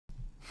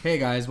Hey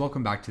guys,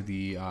 welcome back to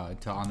the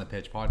to On the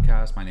Pitch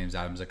podcast. My name is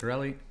Adam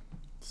Zaccarelli,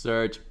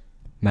 Serge.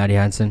 Maddie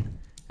Hansen.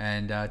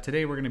 and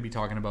today we're going to be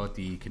talking about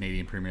the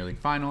Canadian Premier League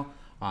final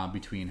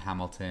between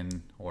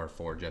Hamilton or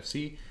Forge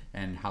FC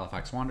and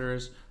Halifax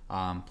Wanderers.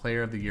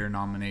 Player of the Year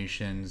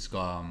nominations,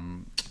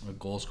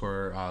 goal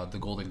scorer, the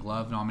Golden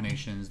Glove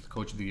nominations, the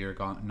Coach of the Year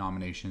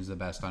nominations, the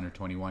Best Under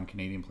 21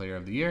 Canadian Player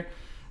of the Year,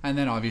 and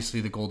then obviously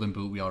the Golden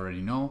Boot we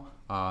already know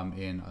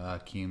in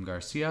Akeem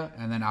Garcia.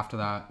 And then after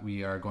that,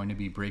 we are going to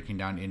be breaking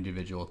down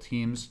individual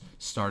teams,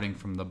 starting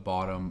from the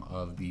bottom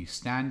of the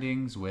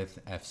standings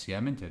with FC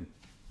Edmonton.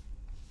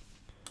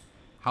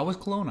 How was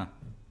Kelowna?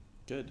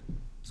 Good.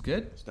 It's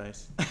good? It's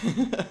nice.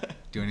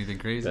 Do anything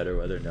crazy? Better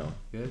weather, no.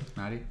 Good?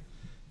 Maddie?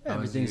 Yeah, How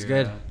was everything's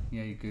your, good.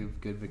 Yeah, you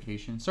good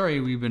vacation. Sorry,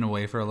 we've been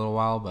away for a little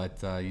while,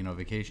 but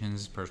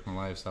vacations, personal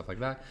life, stuff like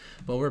that.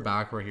 But we're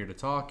back. We're here to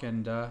talk,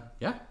 and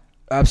yeah.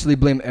 Absolutely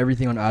blame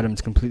everything on Adam.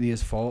 It's completely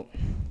his fault.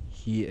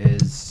 He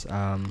is.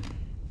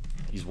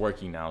 He's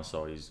working now,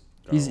 so he's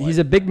He's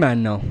a big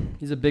man now.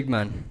 He's a big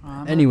man.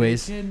 I'm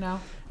Anyways, a big kid now.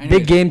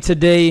 big game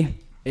today.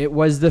 It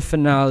was the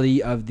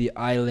finale of the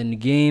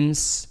Island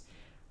Games.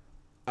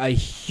 A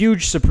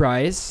huge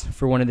surprise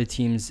for one of the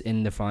teams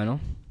in the final,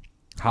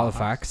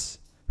 Halifax,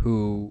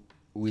 who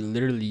we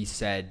literally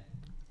said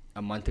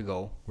a month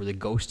ago were the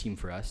ghost team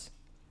for us.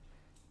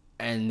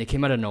 And they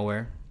came out of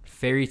nowhere.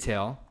 Fairy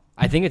tale.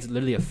 I think it's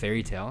literally a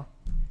fairy tale.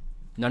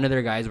 None of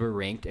their guys were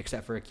ranked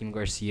except for Akeem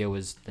Garcia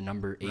was the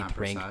number 8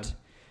 ranked.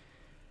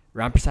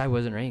 Rampersad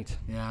wasn't ranked.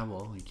 Yeah,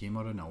 well, he came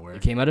out of nowhere. He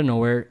came out of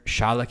nowhere.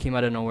 Shala came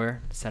out of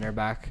nowhere, center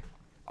back.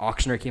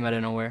 Oxner came out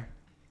of nowhere.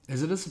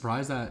 Is it a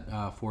surprise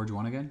that Forge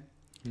won again?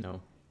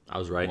 No. I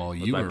was right. Well, with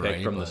you my were pick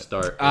right, from the but-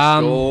 start.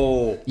 Let's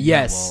go.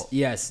 Yes,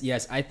 Yeah,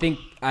 yes. I think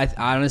I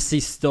honestly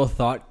still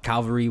thought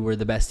Calvary were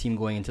the best team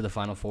going into the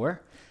Final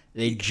Four.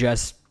 They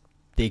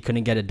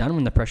couldn't get it done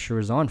when the pressure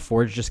was on.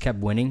 Forge just kept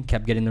winning,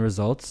 kept getting the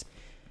results.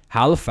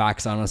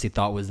 Halifax, I honestly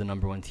thought was the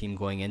number one team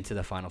going into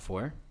the Final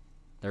Four.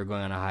 They were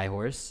going on a high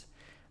horse.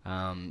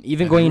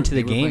 Even going into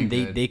the game,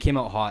 they came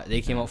out hot.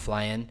 They came out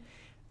flying.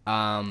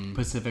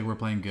 Pacific were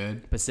playing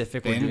good.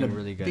 Pacific They were ended doing up,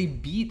 really good. They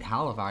beat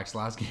Halifax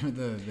last game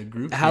of the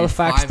group.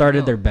 Halifax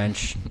started their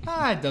bench.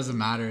 It doesn't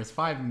matter. It's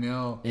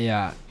 5-0.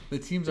 Yeah, The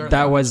teams are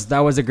that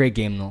was a great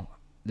game though.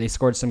 They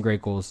scored some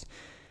great goals.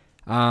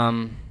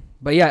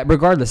 But yeah,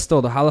 regardless,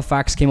 still the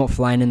Halifax came out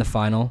flying in the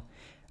final.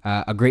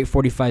 A great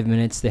 45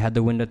 minutes. They had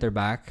the wind at their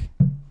back,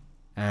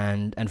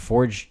 and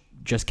Forge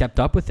just kept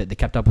up with it. They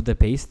kept up with the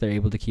pace. They're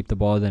able to keep the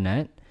ball in the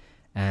net,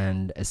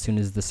 and as soon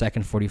as the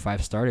second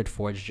 45 started,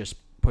 Forge just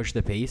pushed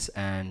the pace,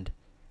 and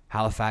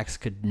Halifax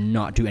could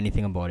not do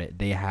anything about it.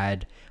 They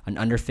had an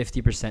under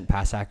 50%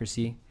 pass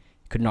accuracy,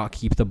 could not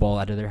keep the ball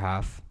out of their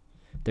half.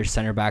 Their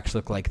center backs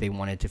looked like they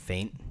wanted to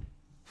faint.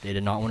 They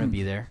did not want to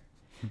be there.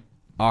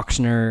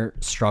 Oxner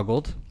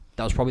struggled.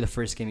 That was probably the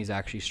first game he's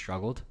actually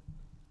struggled.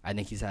 I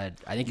think he's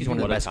one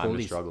of the best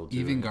goalies.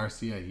 Even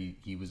Garcia,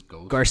 he was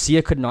ghost.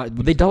 Garcia could not.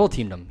 They double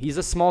teamed him. He's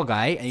a small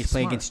guy, and he's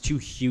playing Smart. against two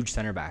huge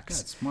center Yeah,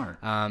 backs. it's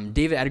smart.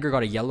 David Edgar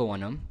got a yellow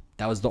on him.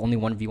 That was the only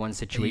 1v1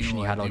 situation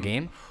he had all David-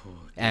 game. David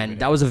And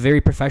that was a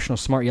very professional,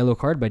 smart yellow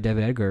card by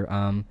David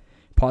Edgar.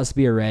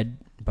 Possibly a red,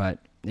 but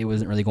it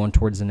wasn't really going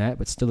towards the net,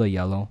 but still a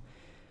yellow.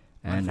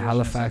 And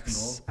Unfortunate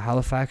second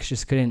Halifax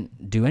just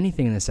couldn't do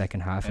anything in the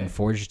second half, Hey. and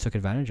Forge just took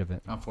advantage of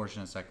it.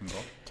 Unfortunate second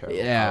goal. Terrible.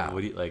 Yeah.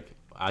 What do you,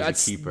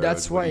 as a keeper,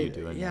 that's what why. are you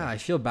doing? Yeah, there? I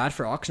feel bad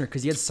for Oxner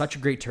because he had such a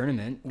great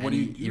tournament. What and do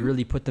you he do?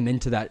 really put them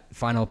into that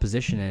final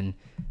position, and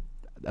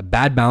a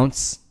bad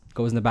bounce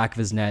goes in the back of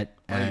his net,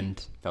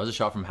 and That was a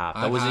shot from half.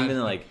 That I've wasn't had-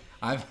 even like.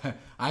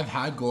 I've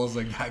had goals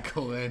like that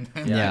go in.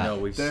 Yeah. I know.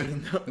 We've They're-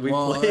 seen that. We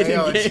well, played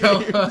in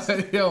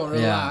games. yo,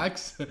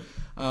 relax.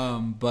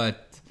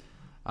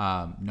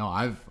 No,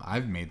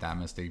 I've made that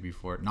mistake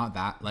before. Not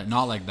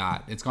like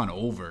that. It's gone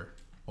over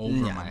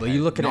my but head.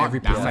 you look at Not every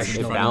bounce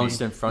professional in front of bounced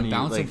you. in front of you,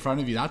 Bounce in like- front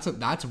of you.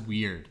 That's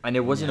weird. And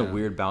it wasn't Yeah. a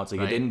weird bounce. Like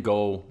Right? it didn't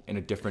go in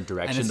a different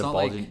direction. it's The not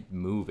ball like- didn't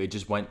move. It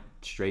just went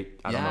straight.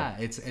 I don't know.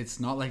 It's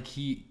not like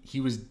he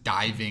was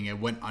diving. It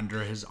went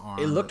under his arm.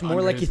 it looked or more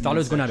under like he his thought it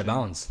was going out of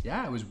midsection. bounds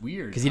Yeah, it was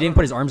weird because he didn't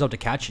put his arms out to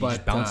catch it. He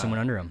just bounced and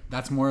went under him.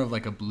 That's more of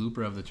like a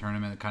blooper of the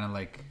tournament, kind of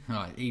like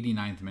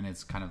 89th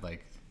minutes, kind of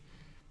like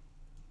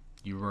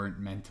you weren't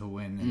meant to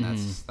win, and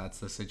that's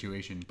the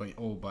situation. But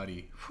oh,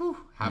 buddy,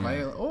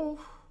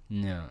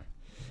 Yeah,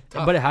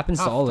 Tough, but it happens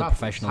tough, to all the tough.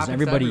 professionals.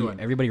 Happens to everyone.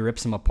 Everybody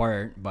rips them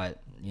apart, but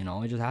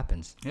it just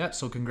happens. Yeah.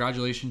 So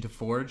congratulations to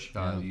Forge.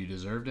 You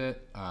deserved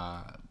it.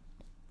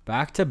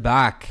 Back to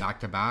back. Back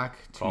to back,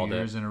 2 Called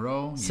years it. in a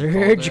row. You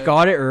Serge called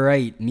got it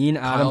right. Me and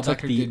Adam Kyle took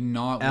Becker the did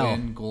not L.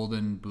 win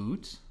Golden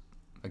Boot.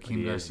 Akeem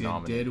He is Garcia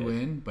nominated. did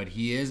win, but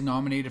he is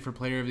nominated for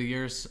Player of the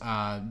Year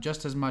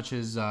just as much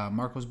as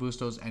Marcos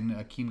Bustos and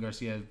Akeem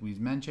Garcia, as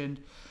we've mentioned.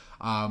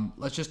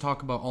 Let's just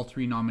talk about all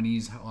three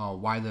nominees,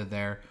 why they're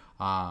there.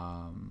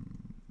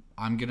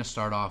 I'm going to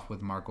start off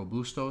with Marco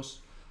Bustos,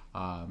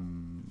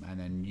 and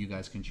then you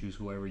guys can choose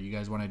whoever you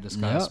guys want to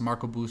discuss. Yep.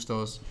 Marco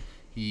Bustos,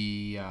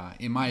 he,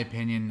 in my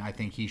opinion, I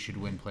think he should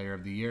win Player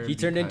of the Year. He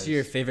turned into because-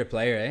 your favorite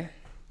player, eh?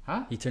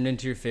 Huh? He turned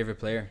into your favorite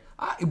player.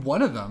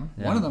 One of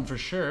them for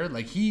sure.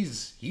 Like he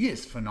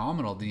is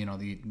phenomenal.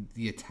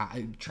 The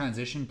attack,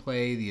 transition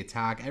play, the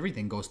attack,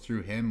 everything goes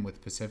through him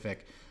with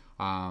Pacific.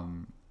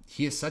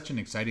 He is such an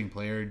exciting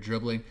player,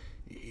 dribbling,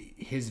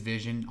 his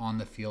vision on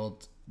the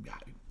field.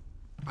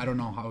 I don't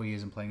know how he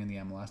isn't playing in the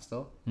MLS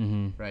still.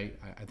 Right?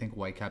 I think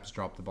Whitecaps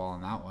dropped the ball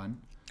on that one.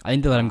 I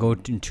think they let him go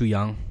too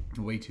young.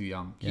 Way too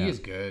young. He is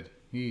good.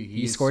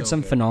 He scored so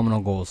some good.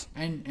 phenomenal goals.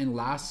 And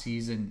last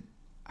season,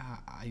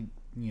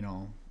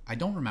 I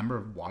don't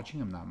remember watching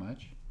him that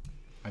much.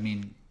 I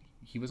mean,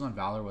 he was on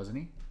Valor, wasn't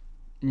he?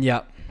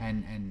 Yeah.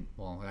 And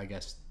well, I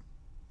guess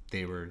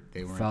they weren't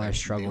Valor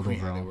struggled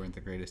overall. They weren't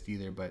the greatest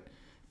either. But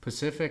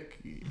Pacific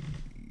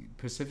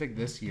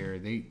this year,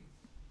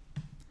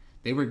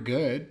 they were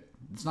good.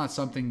 It's not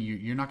something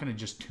you're not going to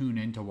just tune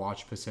in to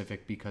watch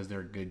Pacific because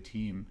they're a good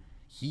team.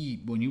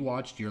 When you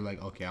watched, you're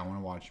like, okay, I want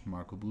to watch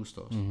Marco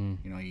Bustos.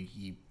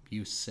 He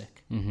was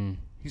sick.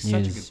 He's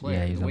such a good player.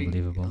 Yeah, he's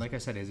unbelievable. Like I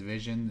said, his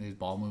vision, his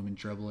ball movement,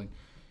 dribbling,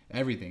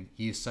 everything.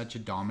 He is such a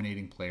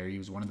dominating player. He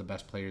was one of the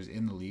best players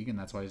in the league, and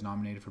that's why he's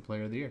nominated for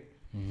Player of the Year.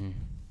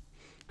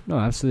 No,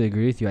 I absolutely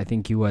agree with you. I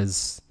think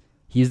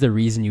he's the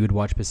reason you would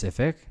watch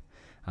Pacific.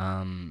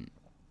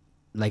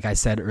 Like I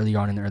said earlier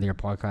on in the earlier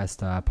podcast,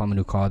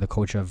 Pamanukau, the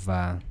coach of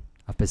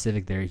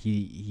Pacific there,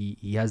 he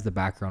has the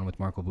background with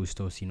Marco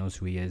Bustos. He knows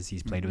who he is.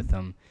 He's played with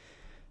him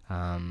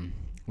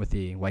with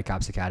the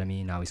Whitecaps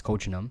Academy. Now he's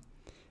coaching them.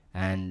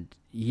 And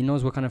he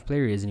knows what kind of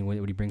player he is and what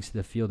he brings to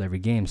the field every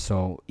game.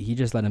 So he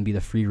just let him be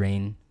the free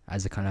reign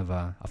as a kind of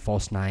a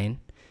false nine,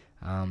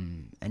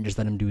 and just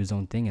let him do his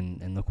own thing.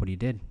 And look what he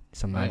did.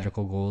 Some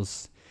magical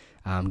goals,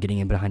 getting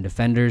in behind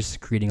defenders,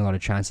 creating a lot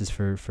of chances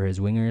for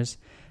his wingers.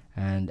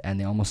 And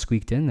they almost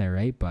squeaked in there,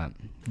 right? But,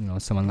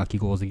 some unlucky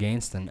goals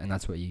against, and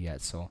that's what you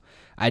get. So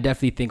I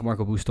definitely think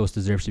Marco Bustos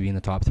deserves to be in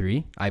the top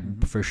three. I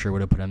for sure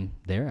would have put him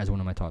there as one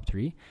of my top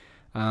three.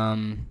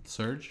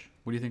 Serge,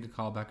 what do you think of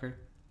Kyle Becker?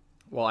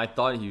 Well, I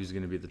thought he was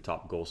going to be the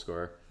top goal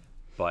scorer,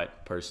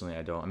 but personally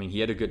I don't. I mean,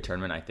 he had a good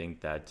tournament. I think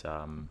that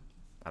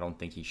I don't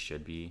think he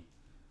should be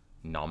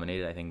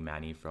nominated. I think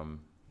Manny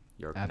from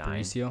York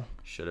 9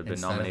 should have been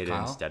nominated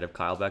instead of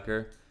Kyle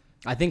Becker.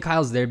 I think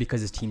Kyle's there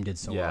because his team did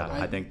so well.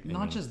 I think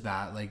not just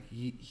that. Like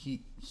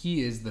he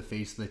is the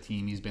face of the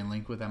team. He's been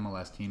linked with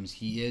MLS teams.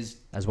 He is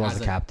as well as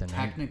the captain.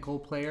 Technical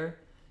player.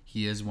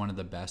 He is one of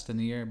the best in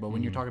the year. But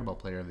when you're talking about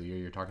Player of the Year,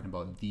 you're talking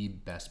about the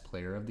best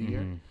player of the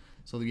year.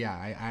 So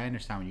yeah, I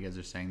understand what you guys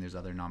are saying. There's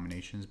other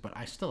nominations, but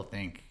I still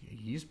think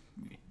he's.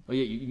 Oh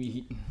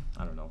yeah,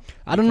 I don't know.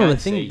 I don't know.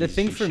 The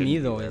thing for me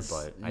though is,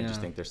 but I just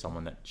think there's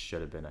someone that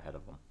should have been ahead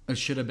of him. It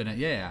should have been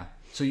yeah.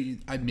 So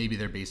maybe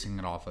they're basing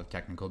it off of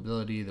technical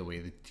ability, the way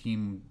the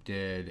team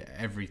did,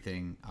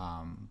 everything.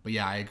 But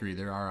yeah, I agree.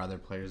 There are other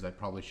players that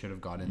probably should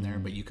have got in there.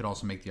 But you could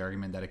also make the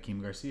argument that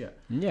Akeem Garcia.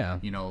 Yeah.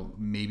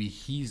 Maybe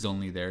he's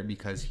only there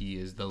because he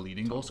is the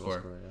leading goal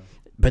scorer.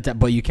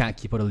 But you can't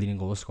keep out a leading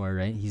goal scorer,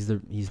 right?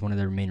 He's one of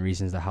the main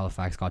reasons that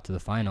Halifax got to the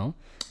final.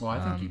 Well, I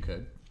think you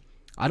could.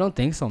 I don't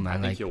think so, man.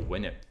 I think he'll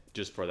win it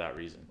just for that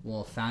reason.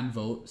 Well, fan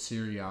vote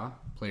Serie A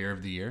Player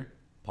of the Year,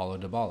 Paulo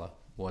Dybala.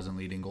 Wasn't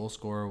leading goal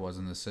scorer,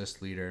 wasn't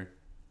assist leader.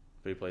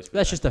 But he plays for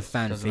That's just a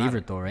fan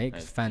favorite, though, right?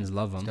 Because fans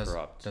love him.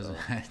 Doesn't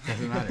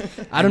matter.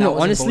 I don't know.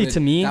 Honestly, to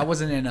me, that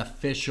wasn't an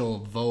official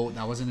vote.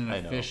 That wasn't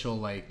an official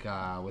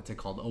what's it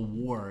called,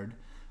 award.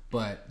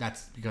 But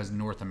that's because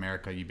North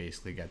America, you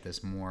basically get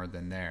this more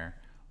than there.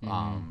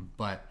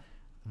 But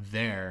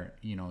there,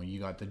 you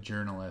got the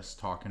journalists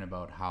talking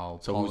about how.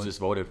 So who's this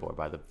voted for?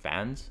 By the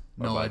fans?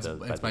 No,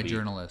 it's by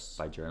journalists.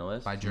 By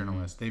journalists? By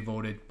journalists. They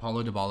voted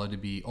Paulo Dybala to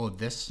be. Oh,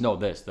 this. No,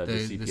 the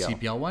CPL. The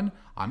CPL one.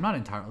 I'm not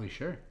entirely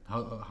sure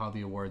how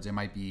the awards. It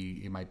might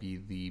be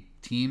the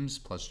teams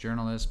plus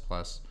journalists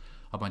plus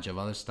a bunch of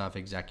other stuff,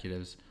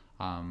 executives,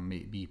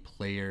 maybe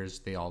players.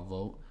 They all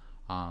vote.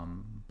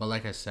 But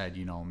like I said,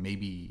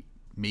 maybe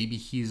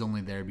he's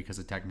only there because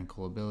of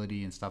technical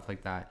ability and stuff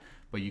like that.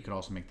 But you could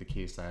also make the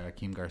case that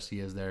Akeem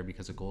Garcia is there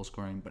because of goal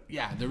scoring. But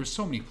yeah, there were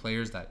so many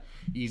players that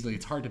easily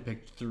it's hard to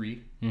pick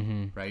three,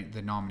 right?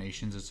 The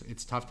nominations,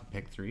 it's tough to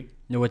pick three.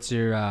 No, what's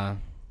your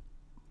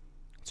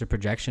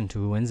projection to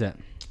who wins it?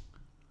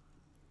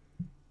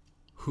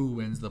 Who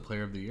wins the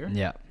Player of the Year?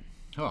 Yeah.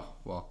 Oh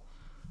well,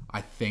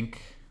 I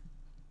think.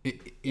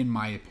 In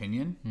my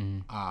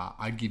opinion,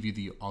 I'll give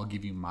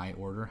you my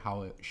order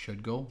how it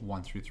should go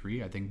 1 through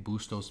 3. I think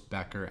Bustos,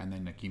 Becker, and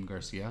then Akeem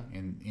Garcia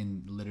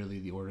in literally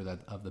the order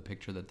of the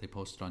picture that they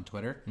posted on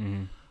Twitter.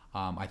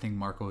 I think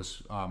Marco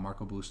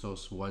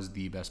Bustos was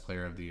the best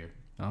player of the year.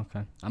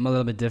 Okay, I'm a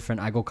little bit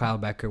different. I go Kyle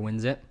Becker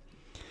wins it.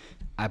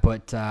 I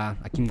put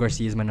Akeem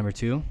Garcia is my number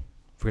 2,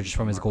 just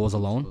from his goals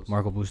alone.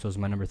 Marco Bustos is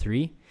my number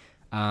 3.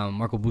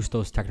 Marco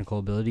Bustos' technical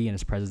ability and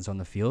his presence on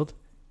the field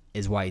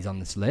is why he's on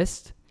this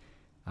list.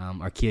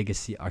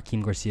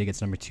 Akeem Garcia gets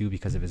number 2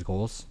 because of his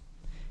goals.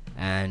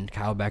 And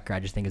Kyle Becker, I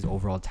just think his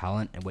overall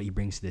talent and what he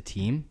brings to the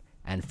team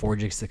and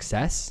Forge's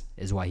success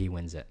is why he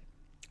wins it.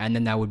 And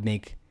then that would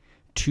make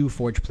 2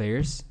 Forge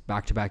players,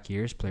 back-to-back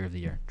years, Player of the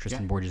Year.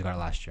 Tristan Borges got it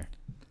last year.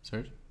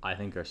 Serge? I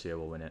think Garcia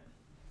will win it.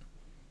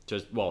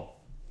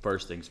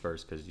 First things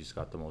first, because he's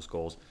got the most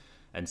goals,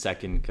 and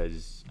second,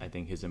 because I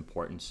think his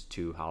importance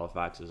to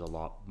Halifax is a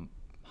lot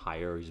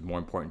higher. He's more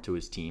important to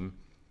his team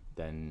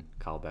than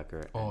Kyle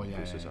Becker and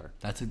Jesus are.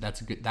 That's a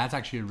good. That's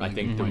actually a really. I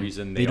think good the point.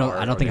 reason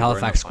I don't think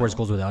Halifax scores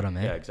goals without him.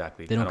 Yeah,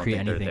 exactly. They don't create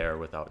think anything. They're there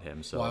without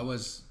him. So Well, I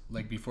was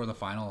like before the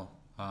final.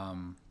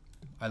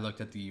 I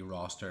looked at the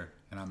roster,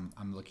 and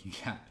I'm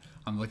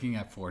looking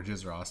at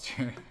Forge's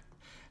roster,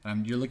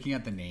 and you're looking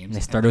at the names.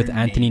 They started with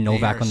Anthony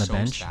Novak on the so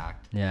bench.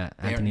 Stacked. Yeah,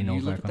 Anthony You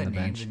look Novak at on the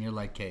names bench. and you're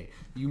like, okay,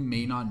 you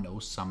may not know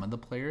some of the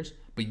players,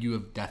 but you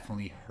have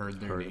definitely heard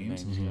their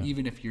names,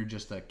 even if you're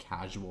just a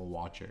casual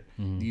watcher.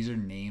 These are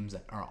names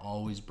that are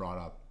always brought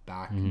up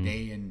back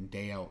day in,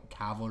 day out.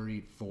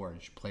 Cavalry,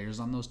 Forge, players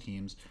on those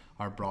teams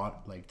are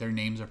brought, like their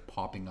names are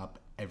popping up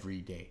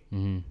every day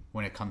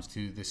when it comes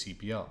to the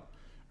CPL,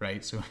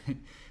 right?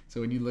 So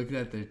when you look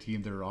at their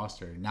team, their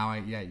roster,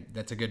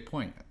 that's a good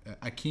point.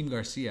 Akeem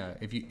Garcia,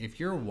 if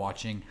you're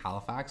watching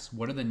Halifax,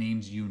 what are the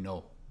names you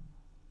know,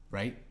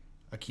 right?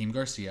 Akeem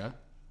Garcia,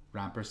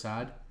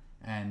 Rampersad,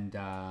 and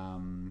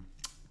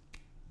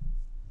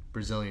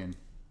Brazilian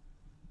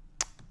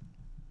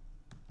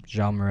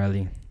João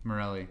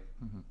Morelli.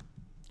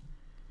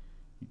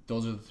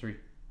 Those are the three,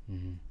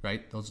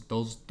 right?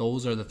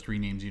 Those are the three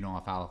names you know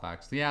off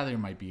Halifax. Yeah, there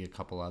might be a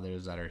couple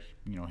others that are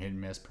hit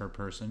and miss per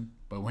person,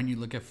 but when you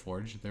look at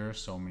Forge, there are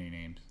so many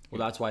names. Well,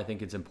 that's why I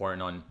think it's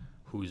important on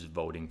who's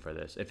voting for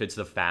this. If it's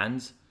the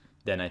fans,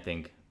 then I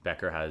think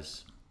Becker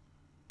has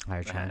Higher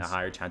a chance.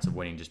 higher chance of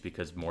winning just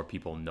because more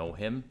people know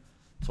him.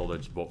 So they'll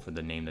just vote for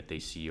the name that they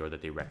see or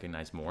that they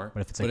recognize more.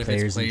 But if it's like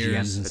players and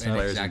GMs and It's stuff,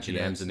 players and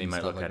executives GMs, and they and might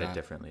stuff look like at that. it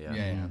differently. Yeah.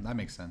 Yeah, that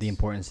makes sense. the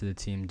importance to the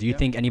team. Do you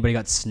think anybody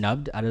got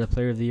snubbed out of the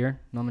Player of the Year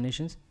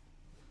nominations?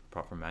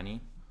 Apart from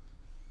Manny.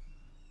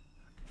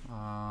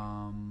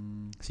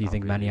 So you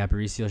think Manny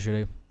Aparicio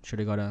should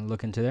have got a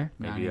look into there?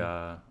 Maybe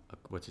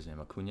what's his name?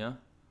 Acuna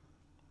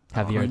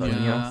Javier Acuna,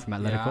 Acuna from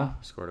Atletico. yeah.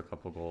 scored a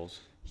couple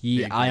goals.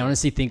 I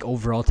honestly think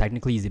overall,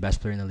 technically, he's the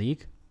best player in the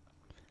league.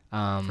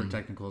 For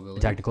technical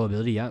ability. Technical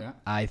ability, yeah. Yeah.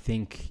 I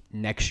think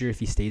next year, if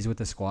he stays with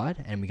the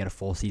squad and we get a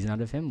full season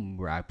out of him,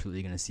 we're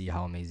absolutely going to see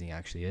how amazing he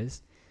actually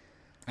is.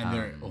 And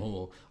they're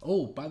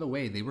by the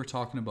way, they were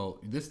talking about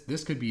this.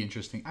 This could be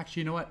interesting.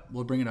 Actually, you know what?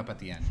 We'll bring it up at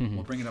the end.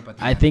 We'll bring it up at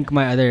the end. I think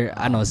my other,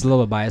 I don't know, it's a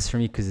little bit biased for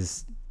me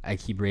because I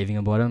keep raving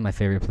about him. My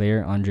favorite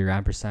player, Andre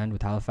Rampersad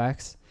with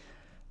Halifax.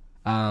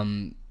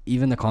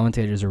 Even the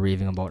commentators are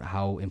raving about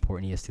how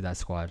important he is to that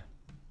squad.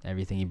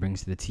 Everything he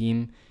brings to the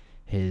team,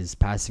 his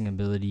passing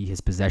ability,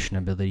 his possession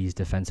ability, his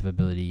defensive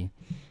ability,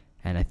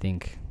 and I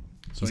think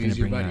So he's going he's to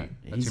your bring buddy.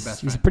 that. That's your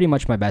best He's friend. pretty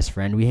much my best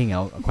friend. We hang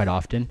out quite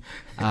often.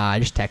 I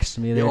just texted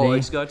him the other I day.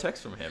 just got a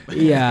text from him.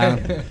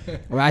 Yeah.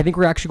 Well, I think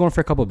we're actually going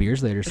for a couple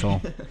beers later, so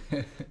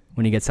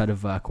when he gets out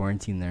of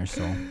quarantine there.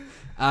 So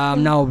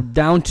now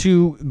down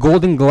to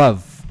Golden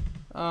Glove.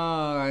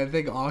 I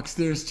think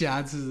Oxner's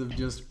chances of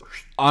just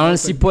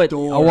Honestly put,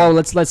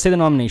 let's say the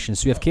nominations.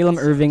 So we have Caleb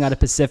Irving out of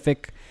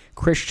Pacific,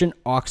 Christian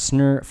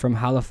Oxner from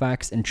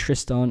Halifax, and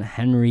Tristan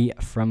Henry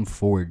from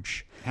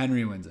Forge.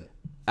 Henry wins it.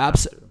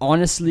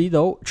 Honestly,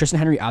 though, Tristan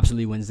Henry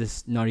absolutely wins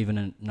this. Not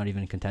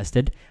even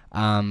contested.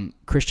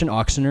 Christian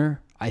Oxner,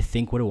 I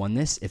think, would have won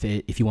this if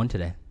he won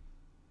today.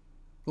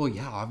 Well,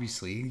 yeah,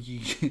 obviously.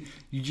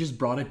 You just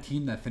brought a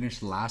team that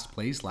finished last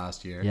place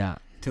last year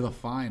to the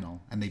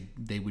final, and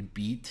they would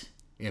beat,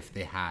 if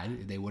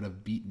they would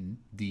have beaten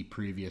the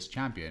previous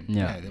champion.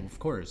 Yeah. Of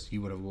course, he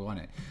would have won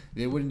it.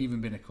 There wouldn't even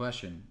been a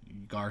question.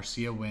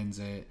 Garcia wins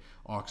it.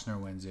 Oxner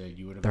wins it.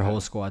 You would have Their whole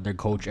squad, their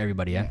coach,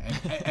 everybody,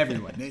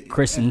 everyone.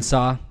 Chris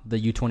Insaw, the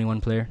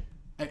U21 player.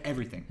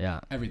 Everything. Yeah.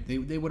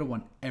 Everything. They would have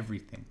won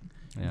everything.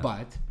 Yeah.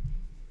 But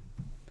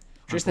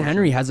Tristan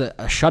Henry has a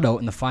shutout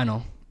in the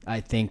final. I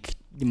think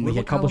we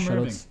had a couple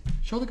shutouts.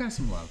 Show the guy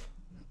some love.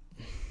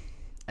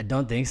 I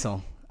don't think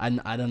so. I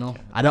don't know.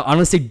 I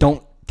honestly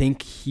don't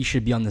think he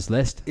should be on this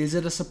list. Is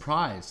it a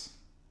surprise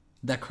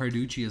that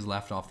Carducci is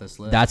left off this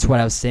list? That's what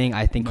I was saying.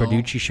 I think No,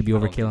 Carducci should be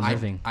over Caleb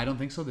Irving. I don't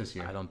think so this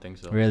year. I don't think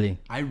so. Really?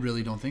 I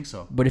really don't think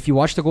so. But if you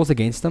watch the goals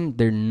against them,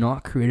 they're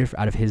not creative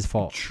out of his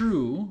fault.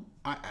 True.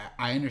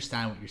 I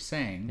understand what you're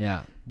saying.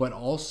 Yeah. But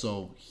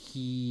also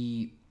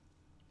he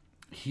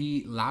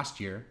last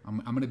year,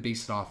 I'm going to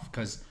base it off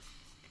because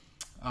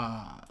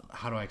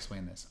how do I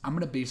explain this? I'm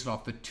going to base it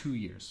off the 2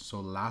 years. So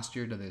last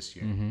year to this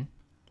year. Mm-hmm.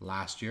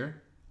 Last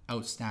year,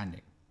 outstanding.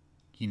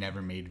 He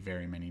never made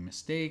very many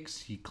mistakes.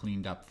 He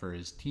cleaned up for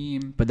his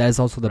team. But that is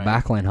also the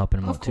Right. backline helping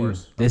him Of out too.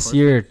 course, of This course.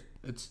 year,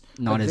 It's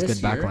not but as this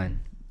good year, backline.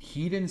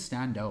 He didn't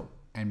stand out,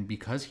 and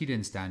because he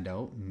didn't stand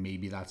out,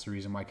 maybe that's the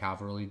reason why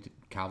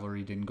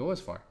Cavalry didn't go as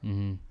far.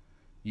 Mm-hmm.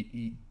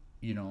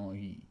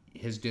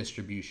 His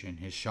distribution,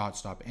 his shot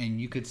stop,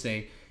 and you could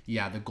say,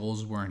 yeah, the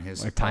goals weren't his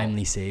or fault,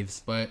 timely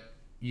saves. but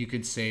you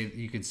could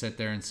sit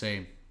there and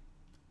say,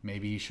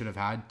 maybe he should have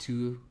had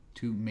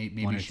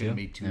maybe One he or should have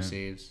two? made 2 Yeah.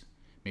 saves.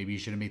 Maybe he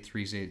should have made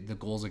 3 saves. The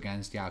goals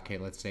against, yeah, okay,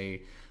 let's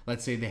say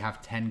they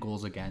have 10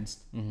 goals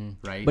against,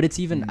 right? But it's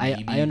even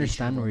Maybe I they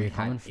understand should have where you're only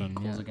had coming 8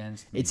 from. goals Yeah.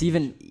 against. It's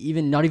Maybe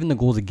even not even the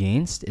goals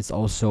against. It's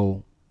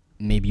also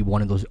maybe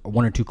one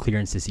or two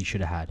clearances he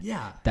should have had.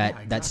 Yeah. That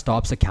exactly.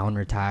 stops a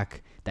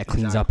counterattack, that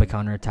cleans up a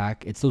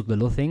counterattack. It's those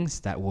little things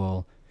that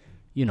will,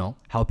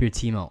 help your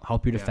team out,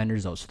 help your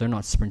defenders out, so they're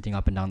not sprinting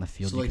up and down the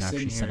field. So, You can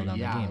actually settle down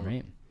the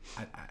game,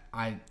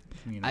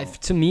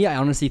 right? To me, I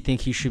honestly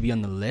think he should be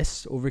on the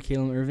list over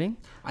Caleb Irving.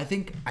 I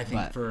think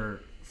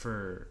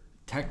for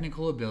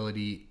technical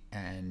ability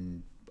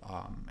and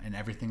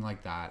everything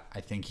like that,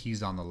 I think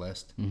he's on the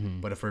list.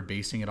 But if we're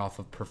basing it off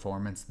of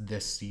performance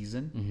this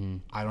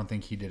season, I don't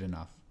think he did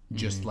enough.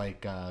 Just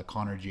like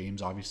Connor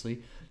James,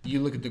 obviously. You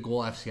look at the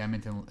goals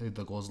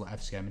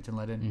FC Edmonton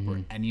let in. Were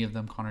any of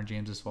them Connor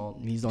James's fault?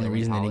 He's the only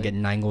reason they didn't get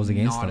 9 goals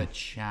against them. Not a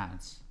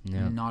chance.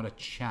 Yeah. Not a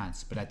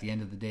chance. But at the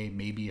end of the day,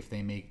 maybe if the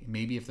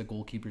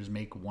goalkeepers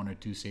make 1 or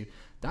 2 saves,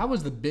 that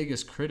was the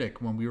biggest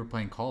critic when we were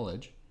playing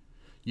college.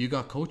 You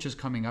got coaches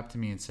coming up to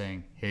me and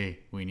saying,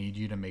 "Hey, we need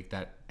you to make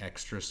that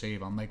extra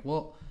save." I'm like,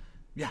 well,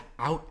 yeah,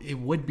 it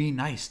would be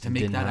nice to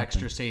make that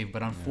extra save,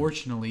 but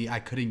unfortunately, I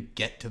couldn't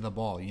get to the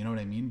ball. You know what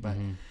I mean? But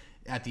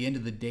at the end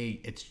of the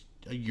day, it's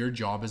your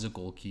job as a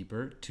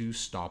goalkeeper to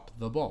stop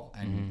the ball.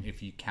 And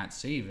if you can't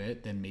save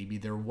it, then maybe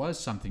there was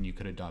something you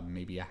could have done.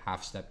 Maybe a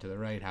half step to the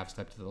right, half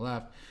step to the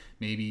left.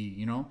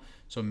 Maybe,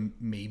 so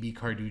maybe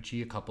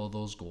Carducci, a couple of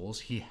those goals,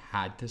 he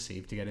had to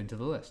save to get into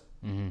the list,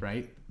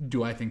 right?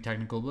 Do I think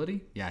technical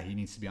ability? Yeah, he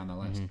needs to be on the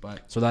list.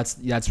 But so that's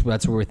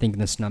what we're thinking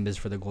the snub is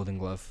for the Golden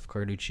Glove,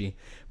 Carducci.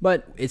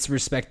 But it's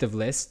respective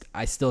list.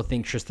 I still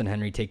think Tristan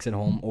Henry takes it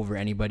home over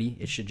anybody.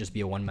 It should just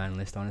be a one-man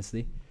list,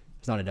 honestly.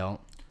 There's not a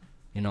doubt,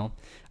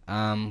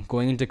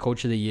 Going into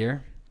Coach of the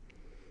Year,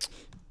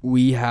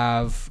 we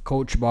have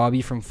Coach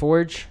Bobby from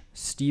Forge,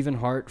 Stephen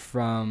Hart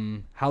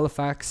from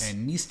Halifax,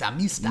 and Mista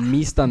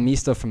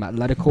from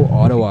Atletico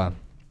Ottawa.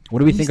 What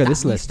do we think of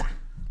this list?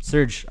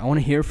 Serge, I want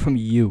to hear from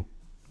you.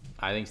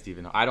 I think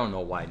I don't know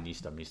why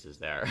Mista is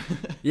there.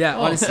 Yeah,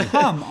 honestly.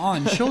 Come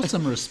on, show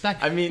some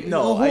respect. I mean,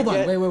 no. Oh, hold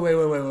on.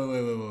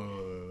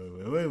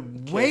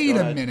 Wait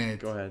a minute.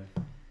 Go ahead.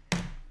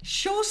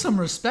 Show some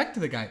respect to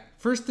the guy.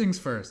 First things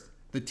first.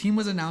 The team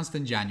was announced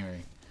in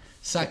January.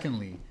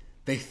 Secondly,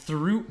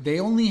 they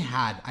only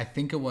had, I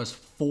think it was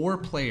 4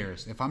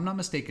 players. If I'm not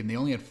mistaken, they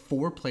only had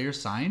 4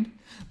 players signed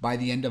by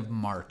the end of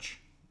March.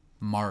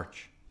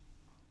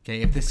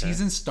 Okay, if the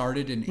season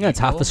started in April. It's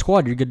half the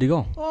squad. You're good to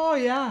go. Oh,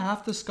 yeah,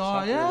 half the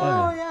squad.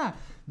 Yeah.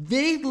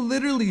 They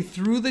literally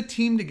threw the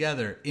team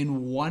together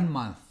in 1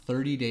 month,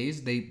 30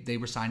 days. They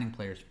were signing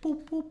players.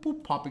 Boop, boop,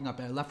 boop, popping up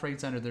at left, right,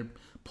 center. They're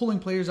pulling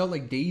players out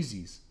like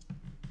daisies.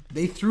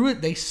 They threw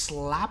it. They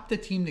slapped the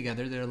team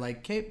together. They're like,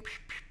 okay,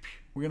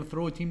 we're going to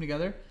throw a team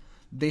together.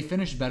 They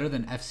finished better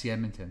than FC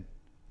Edmonton.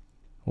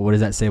 Well, what does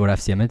that say about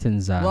FC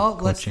Edmonton's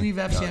let's leave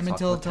FC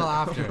Edmonton until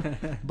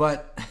after.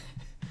 But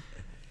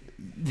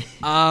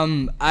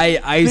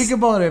I think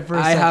about it for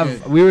a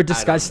second. We were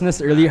discussing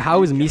this earlier.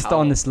 How is Mista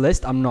on this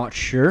list? I'm not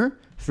sure.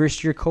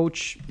 First year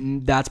coach,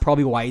 that's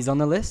probably why he's on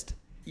the list.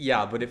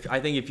 Yeah, but if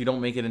you don't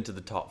make it into the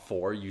top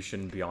 4, you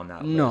shouldn't be on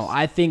that list. No,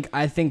 I think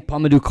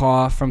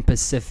Pamadukov from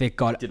Pacific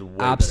got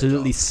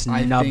absolutely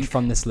snubbed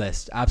from this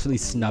list. Absolutely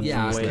snubbed.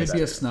 Yeah, from this it list. could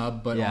be a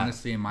snub, but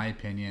honestly, in my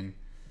opinion,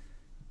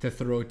 to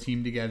throw a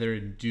team together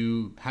and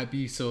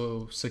be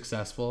so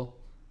successful,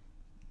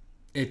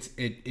 it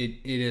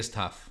is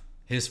tough.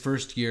 His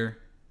first year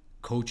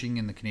coaching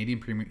in the Canadian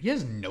Premier, he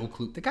has no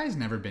clue. The guy's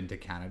never been to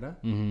Canada.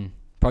 Mm-hmm.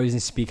 Probably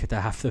doesn't speak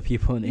to half the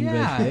people in English.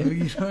 Yeah, eh?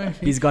 you know what I mean?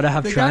 He's got to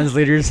have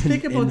translators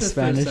in this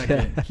Spanish. For a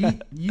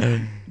second.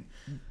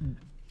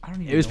 I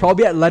don't even It was know.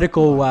 probably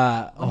Atletico,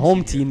 a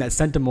home team that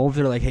sent him over.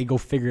 They're like, "Hey, go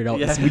figure it out.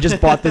 We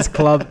just bought this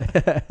club.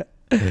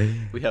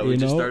 We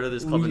just started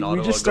this club in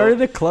Ottawa. We just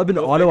started a club in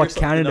Ottawa,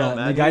 Canada." Out,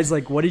 and the guy's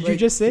like, "What did you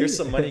just say?" Here's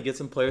some money, get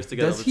some players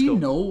together. Does he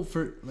know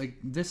for like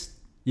this?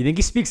 You think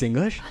he speaks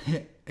English?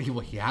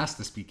 Well, he has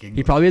to speak English.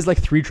 He probably has like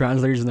 3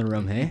 translators in the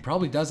room. Hey,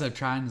 probably does have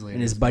translators.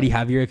 And his buddy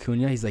Javier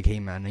Acuna, he's like, "Hey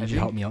man, I need you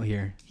to help me out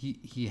here."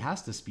 He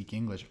has to speak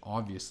English,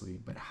 obviously,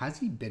 but has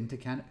he been to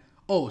Canada?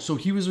 Oh, so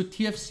he was with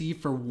TFC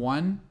for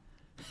one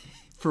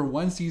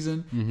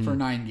season for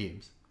 9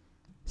 games.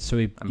 So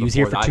he was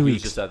here for 2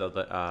 weeks. He was just at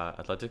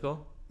Atletico.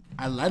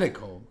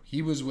 Atletico.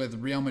 He was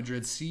with Real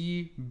Madrid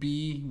C,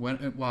 B,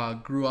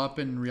 grew up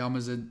in Real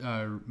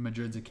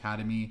Madrid's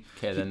academy.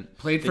 Okay, then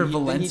played for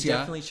Valencia. He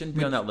definitely shouldn't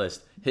be on that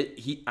list.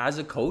 He as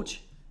a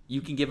coach,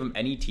 you can give him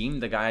any team.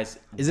 The guy's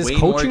is this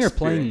coaching or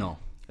playing though?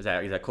 Is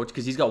that coach?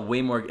 Because he's got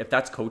way more. If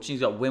that's coaching,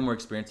 he's got way more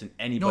experience than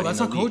anybody. No, that's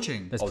not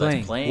coaching. That's playing.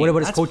 That's playing. What about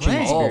his That's coaching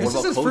playing. experience? This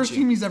is his first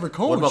team he's ever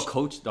coached. What about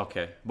coach?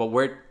 Okay, but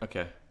where?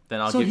 Okay,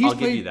 then I'll give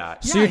you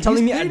that. So you're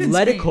telling me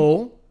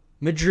Atletico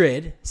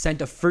Madrid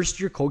sent a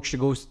first-year coach to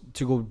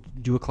go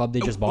do a club they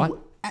just bought?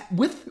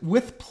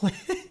 With play,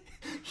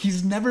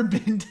 he's never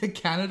been to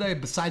Canada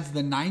besides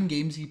the 9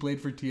 games he played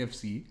for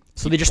TFC.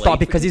 So they just thought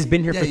because he's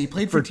been here he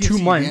played for TFC 2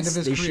 the months, end of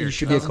his he career,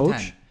 should be a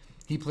coach?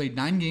 He played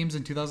 9 games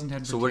in 2010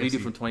 for So what did he do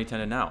TFC. from 2010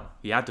 to now?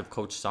 He had to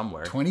coach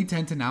somewhere.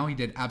 2010 to now, he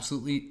did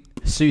absolutely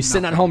So he's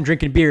sitting at home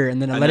drinking beer,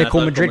 and then And then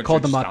Atletico Madrid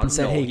called him just up and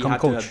said, found- "Hey, he come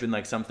had to coach." have been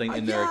like something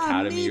in their Yeah,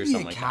 academy or maybe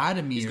something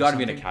academy like that. He's or got to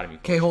be an something. academy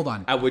coach. Okay, hold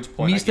on. At which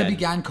point, Mista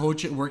again,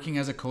 began working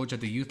as a coach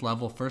at the youth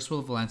level, first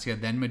with Valencia,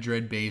 then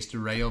Madrid-based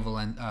Rayo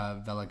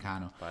Vallecano.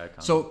 Vallecano.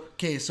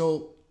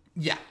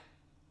 Yeah.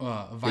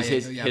 his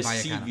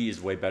Vallecano. CV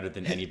is way better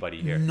than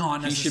anybody here.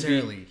 Not He should be-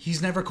 necessarily.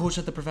 He's never coached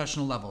at the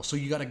professional level. So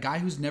you got a guy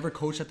who's never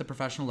coached at the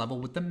professional level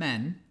with the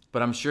men.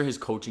 But I'm sure his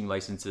coaching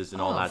licenses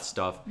and all Oh, that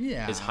stuff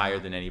yeah. is higher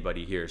than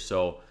anybody here.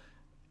 So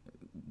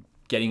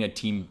getting a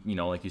team,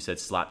 like you said,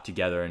 slapped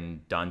together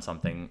and done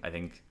something, I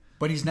think.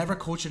 But he's never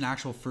coached an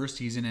actual first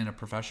season in a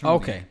professional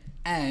Okay. league.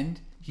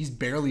 And he's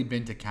barely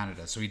been to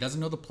Canada. So he doesn't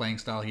know the playing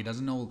style. He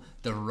doesn't know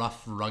the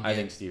rough, rugged. I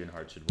think Stephen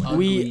Hart should win.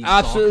 We ugly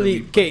absolutely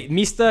soccer okay.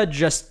 Mista,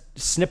 just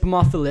snip him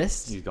off the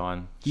list. He's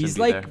gone. He's Shouldn't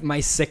be like there. my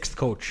 6th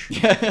coach.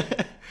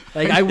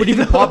 Like I would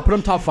even put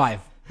him top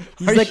 5.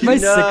 He's like my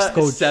 6th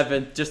coach.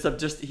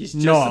 7th. He's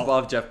just No.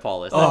 above Jeff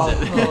Paulus.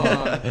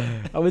 That's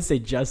it. I would say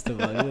just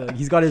about. Yeah,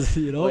 he's got his,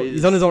 Well,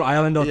 he's on his own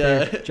island out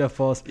yeah. there. Jeff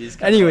Paulus. He's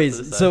kinda off to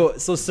Anyways, the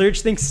so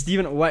Serge thinks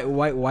Stephen. Why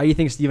do you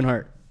think Stephen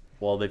Hart?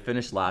 Well, they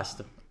finished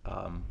last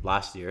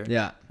year.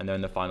 Yeah. And they're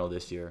in the final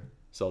this year.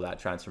 So that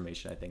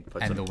transformation, I think,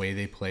 puts And them, the way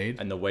they played.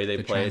 and the way they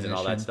the played and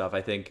all that transition. stuff.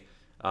 I think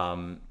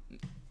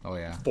Oh,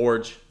 yeah.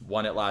 Forge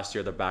won it last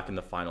year. They're back in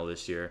the final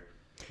this year.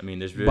 I mean,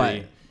 there's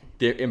really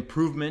their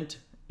improvement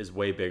is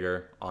way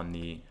bigger on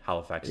the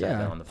Halifax side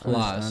than on the Forge.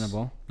 Plus,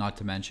 Understandable. not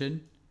to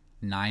mention,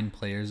 9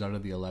 players out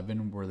of the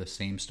 11 were the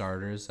same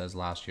starters as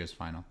last year's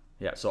final.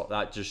 Yeah, so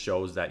that just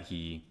shows that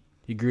he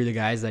He grew the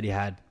guys that he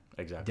had.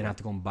 exactly Didn't have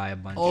to go and buy a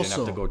bunch. Oh, didn't have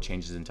to Also, go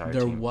change his entire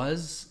There team.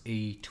 was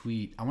a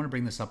tweet. I want to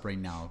bring this up right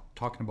now,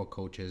 talking about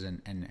coaches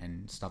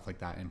and stuff like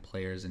that and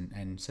players.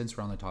 And since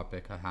we're on the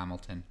topic of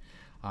Hamilton,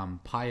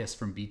 Pius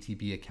from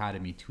BTB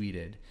Academy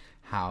tweeted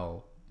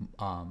how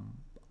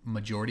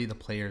majority of the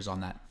players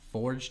on that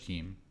Forge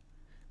team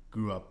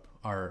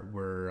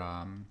were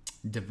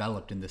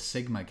developed in the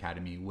Sigma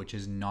Academy, which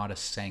is not a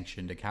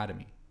sanctioned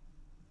academy.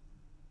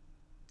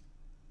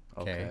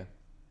 Okay.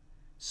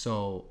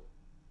 So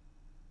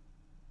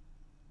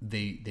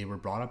they were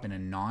brought up in a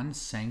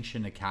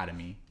non-sanctioned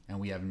academy, and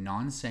we have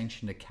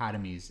non-sanctioned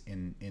academies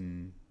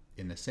in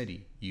the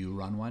city. You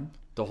run one.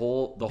 The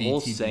whole BTB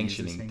is a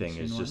sanctioning thing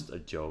sanctioned is one? just a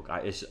joke.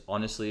 It's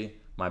honestly,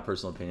 my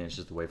personal opinion, it's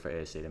just a way for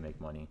ASA to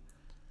make money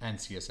And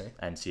CSA.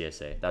 and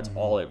CSA. That's Mm-hmm.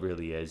 all it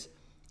really is.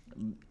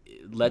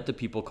 Let the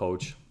people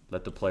coach.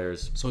 Let the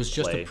players. So it's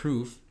just play. a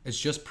proof. It's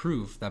just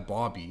proof that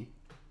Bobby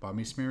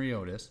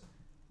Smiriotis,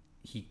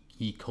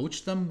 he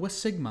coached them with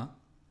Sigma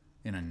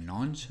in a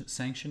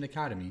non-sanctioned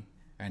academy,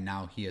 and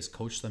now he has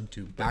coached them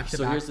to So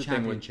back-to-back here's the thing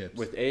championships.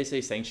 with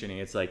ASA sanctioning,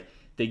 it's like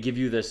they give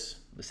you this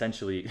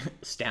essentially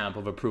stamp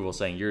of approval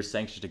saying you're a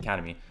sanctioned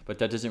academy, but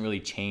that doesn't really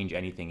change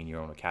anything in your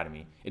own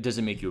academy. It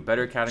doesn't make you a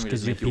better academy. It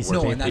Just doesn't gives make you you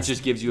a worse. piece of It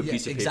just gives you a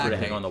piece of paper to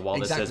hang on the wall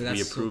that says we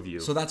That's- approve you.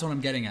 So that's what I'm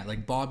getting at.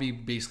 Like Bobby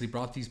basically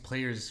brought these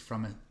players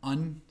from an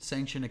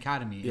unsanctioned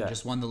academy Yeah. and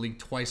just won the league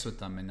twice with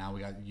them, and now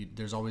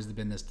there's always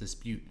been this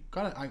dispute.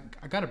 I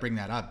gotta bring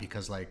that up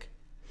because like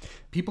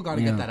people got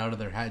to get that out of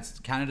their heads.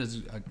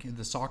 Canada's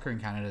the soccer in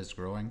Canada is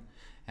growing,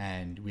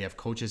 and we have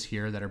coaches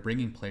here that are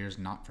bringing players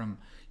not from.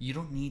 You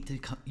don't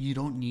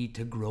need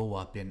to grow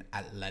up in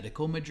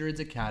Atletico Madrid's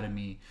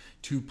academy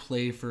to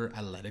play for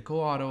Atletico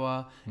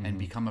Ottawa and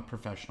become a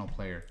professional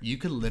player. You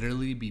could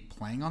literally be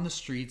playing on the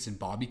streets, and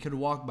Bobby could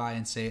walk by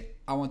and say,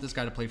 "I want this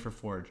guy to play for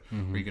Forge,"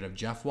 or you could have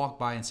Jeff walk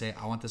by and say,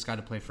 "I want this guy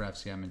to play for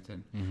FC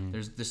Edmonton."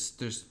 There's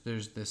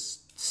this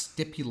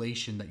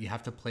stipulation that you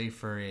have to play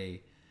for an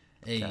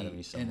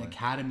academy somewhere.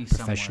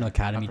 Professional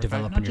academy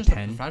developing not your just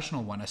 10. a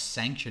professional one, a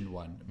sanctioned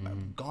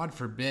one. God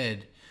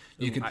forbid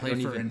you could I play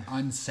don't for even- an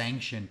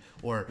unsanctioned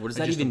or What does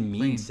or that just a even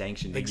mean? plain-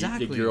 Sanctioned?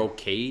 Exactly. You're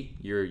okay.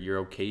 You're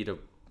okay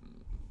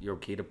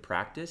to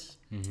practice.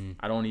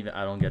 I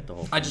don't get the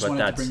whole thing. I just but wanted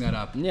to that's- bring that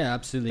up. Yeah,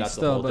 absolutely. That's a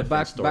Still, whole but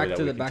different story back that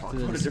to we the can back talk to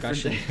the about a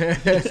different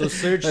discussion. So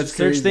Serge That's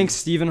Serge crazy. thinks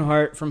Stephen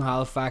Hart from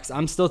Halifax.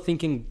 I'm still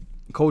thinking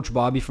Coach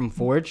Bobby from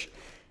Forge.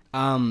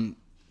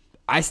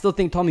 I still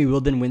think Tommy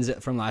Wilden wins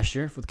it from last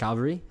year with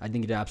Calvary. I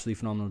think he did an absolutely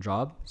phenomenal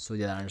job. So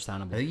yeah,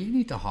 understandable. I think you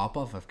need to hop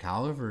off of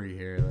Calvary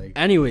here. Like,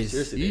 Anyways,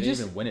 Seriously, You they didn't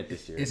just- even win it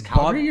this year. is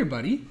Calvary your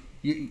buddy?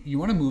 You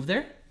want to move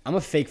there? I'm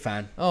a fake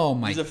fan. Oh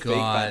my He's a god! fake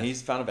fan.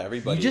 He's a fan of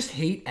everybody. You just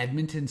hate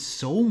Edmonton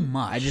so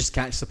much. I just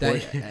can't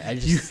support. That- I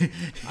just I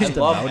just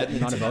love about it, Edmonton.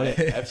 not about it.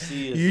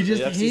 FC is, You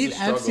just FC's hate a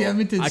struggle. FC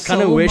Edmonton. I so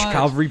kinda wish much.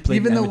 Calvary played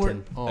Even in though we're-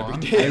 Edmonton. Oh, Every I'm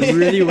day. I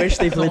really wish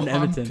they played Oh, in I'm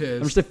Edmonton. I'm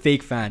pissed. just a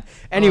fake fan.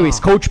 Anyways,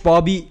 Oh. Coach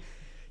Bobby,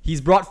 he's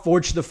brought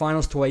Forge to the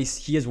finals twice.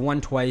 He has won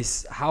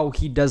twice. How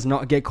he does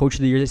not get Coach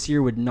of the Year this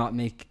year would not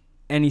make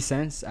any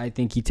sense. I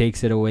think he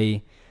takes it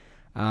away.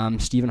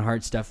 Stephen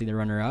Hart's definitely the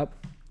runner-up.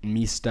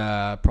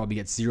 Mista probably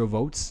gets 0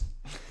 votes.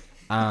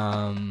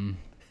 I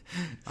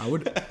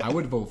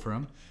would vote for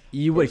him.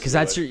 You would, because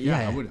that's your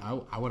Yeah,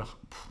 I would.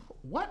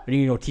 What? Are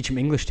you gonna go teach him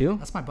English too?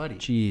 That's my buddy.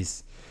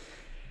 Jeez.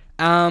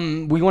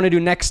 We want to do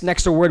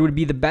next award would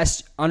be the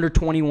best under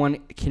 21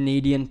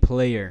 Canadian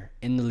player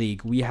in the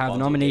league. We have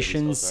Alfonso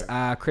nominations: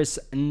 Davies, Chris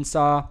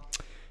Nsa,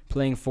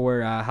 playing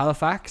for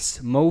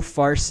Halifax. Mo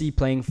Farsi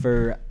playing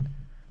for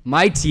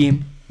my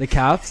team, the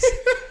Caps.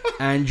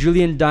 And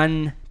Julian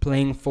Dunn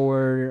playing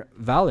for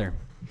Valor.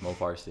 Mo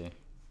Farsi.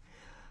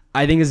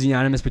 I think it's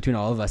unanimous between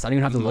all of us. I don't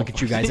even have to look at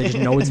you guys. I just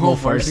know it's Mo Mo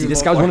Farsi. Farsi. This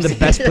Mo guy's one of the Farsi.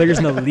 best players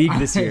in the league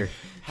this year.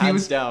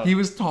 Hands down. He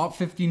was top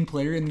 15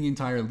 player in the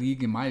entire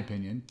league, in my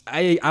opinion.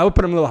 I would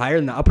put him a little higher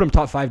than that. I'll put him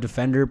top 5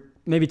 defender,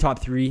 maybe top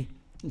 3,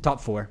 top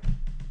 4.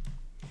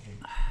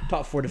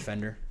 Top 4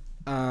 defender.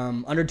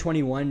 Under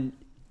 21,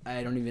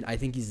 I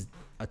think he's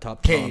a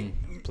top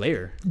 10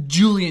 player.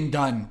 Julian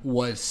Dunn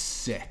was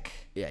sick.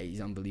 Yeah,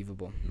 he's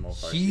unbelievable. Mo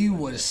Farsi He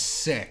wins was it.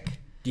 sick.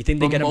 Do you think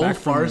they But get him Mo back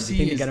from? Do you Farsi think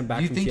they is- get him back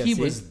do you from think TFC? he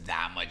was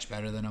that much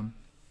better than him?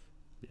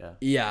 Yeah.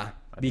 Yeah,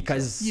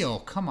 because Yo,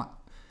 come on.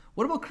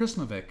 What about Chris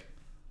Novick?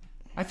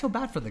 I feel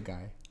bad for the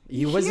guy.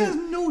 he wasn't. has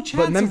no chance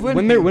But of remember,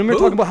 winning. when we were Who?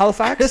 talking about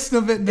Halifax, Chris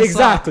Novick.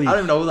 exactly. I don't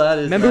even know who that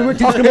is. Remember we were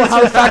man. talking about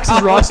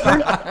Halifax's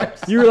roster.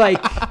 You were like,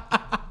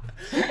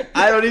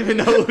 I don't even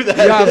know who that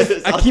you have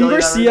is. I'll tell Akeem you that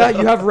Garcia, right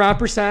now. you have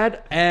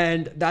Rampersad,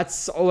 and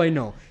that's all I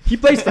know. He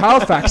plays for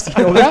Halifax.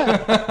 You know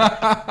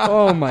that?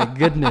 Oh my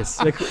goodness!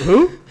 Like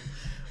who?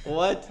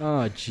 What?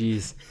 Oh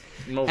jeez.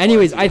 Mo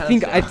Anyways, Farsi, I hands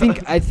think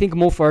down. I think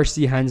Mo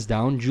Farsi hands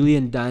down.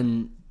 Julian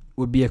Dunn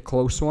would be a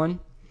close one.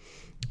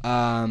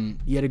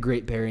 He had a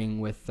great pairing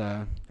with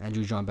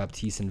Andrew Jean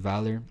Baptiste and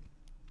Valor.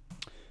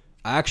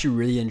 I actually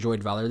really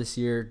enjoyed Valor this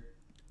year.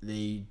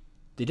 They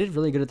did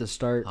really good at the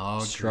start. Oh,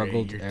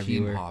 struggled great. You're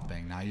everywhere. team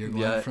hopping. Now you're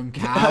going Yeah. from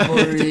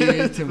cavalry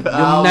to You'll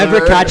Valor.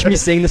 never catch me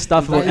saying the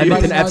stuff about that you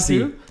Edmonton guys FC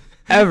not do?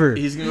 ever.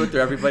 He's gonna go through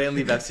everybody and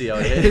leave FC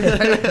out.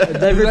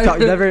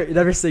 Eh?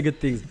 never say good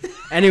things.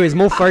 Anyways,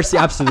 Mo Farsi,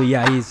 absolutely,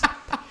 yeah. He's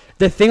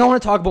the thing I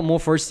want to talk about Mo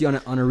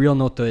Farsi on a real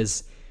note though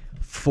is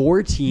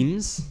 4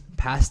 teams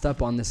passed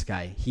up on this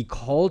guy. He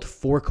called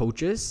 4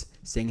 coaches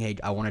saying, "Hey,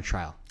 I want a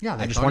trial. Yeah,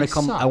 they I just thought want he to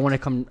come. I sucked. want to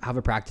come have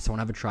a practice. I want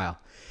to have a trial."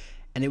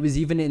 And it was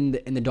even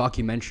in the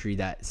documentary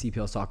that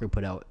CPL Soccer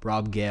put out.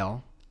 Rob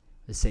Gale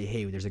to say,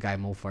 "Hey, there's a guy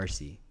Mo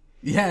Farsi."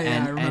 Yeah, I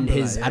And remember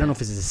his that, I don't know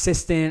if it's his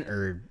assistant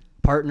or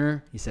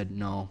partner. He said,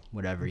 "No,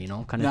 whatever, kind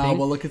of No, thing."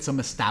 we'll look at some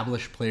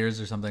established players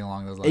or something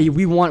along those Hey, lines.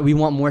 we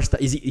want more stuff.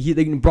 Is he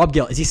Rob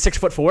Gill? Is he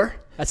 6'4"?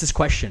 That's his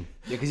question.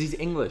 Yeah, because he's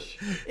English.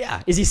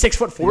 Yeah, is he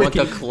 6'4"? You want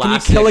Can, the can you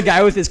classic kill a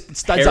guy with his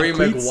studs Harry up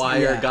cleats? Maguire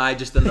Yeah. guy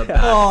just in the back.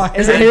 Oh,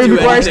 Is it Can't Harry do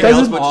Maguire's anything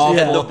else cousin? but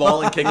hit Yeah. the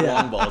ball and kick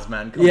long balls,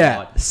 man. Come Yeah.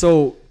 on.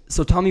 So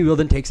Tommy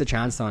Wheeldon takes a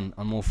chance on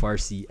Mo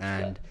Farsi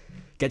and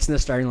gets in the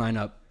starting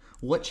lineup.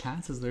 what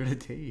chance is there to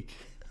take?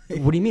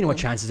 What do you mean? What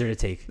chances are to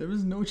take? There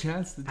was no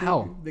chance to take.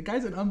 How? The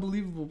guy's an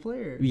unbelievable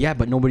player. Yeah,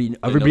 but everybody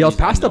else nobody's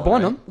passed up unknown,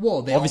 on right? him.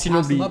 Well, they Obviously all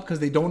passed nobody- him up because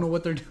they don't know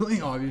what they're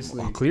doing,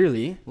 obviously. Well,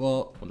 clearly.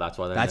 Well, Well, that's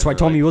why. That's why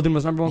Tommy Wheeldon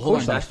was number 1 hold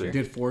coach on. last year.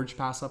 Did Forge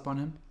pass up on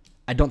him?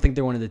 I don't think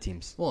they're one of the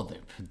teams. Well,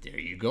 there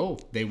you go.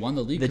 They won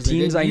the league. The 'cause they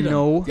teams didn't I need him.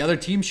 know- The other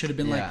team should have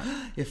been Yeah. like,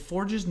 if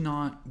Forge is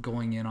not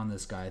going in on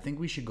this guy, I think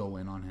we should go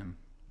in on him.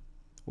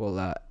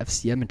 Well,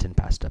 FC Edmonton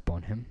passed up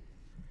on him.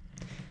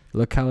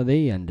 Look how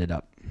they ended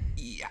up.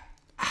 Yeah.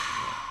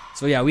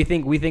 So yeah, we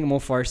think Mo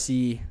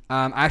Farsi.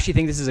 I actually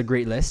think this is a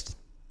great list.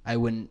 I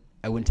wouldn't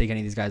take any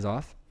of these guys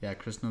off. Yeah,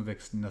 Chris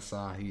Novik's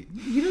Nassau.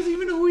 He doesn't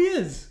even know who he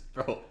is.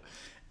 Bro,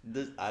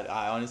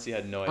 I honestly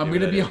had no idea. I'm who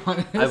gonna that be is.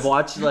 honest. I've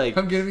watched like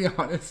I'm gonna be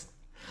honest.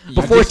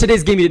 Before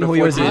today's game, you didn't know who he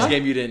before was. today's Huh?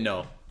 game. You didn't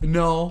know.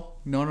 No.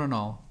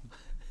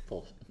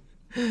 Bullshit.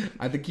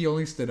 I think he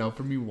only stood out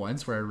for me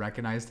once where I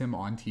recognized him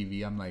on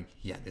TV. I'm like,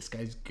 yeah, this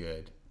guy's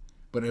good.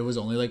 But it was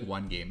only like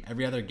one game.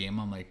 Every other game,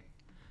 I'm like,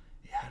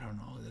 yeah, I don't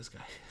know who this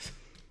guy is.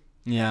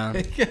 Yeah,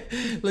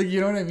 Like,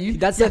 you know what I mean?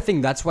 that's the thing.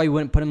 That's why we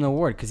wouldn't put him in the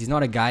award because he's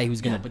not a guy who's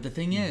Yeah, gonna. but the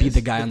thing is, be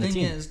the guy on the thing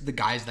team. is, the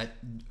guys that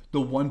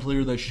the one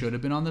player that should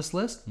have been on this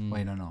list.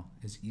 Wait, no,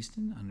 is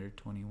Easton under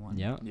 21?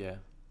 Yeah. Yeah.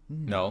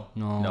 No.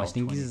 No, I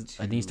think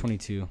he's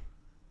 22.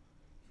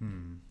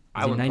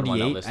 I wouldn't put him on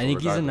that 98. list. I think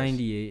he's a regardless.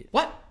 98.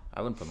 What?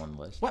 I wouldn't put him on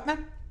the list. What,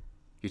 man?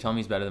 You tell me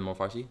he's better than Mo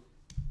Farsi?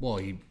 Well,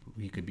 he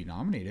could be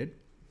nominated.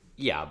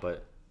 Yeah,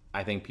 but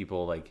I think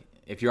people like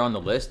if you're on the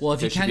list, Well,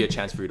 if there you should be a can't-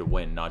 chance for you to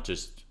win, not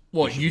just.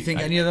 Well, should you be think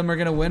better. any of them are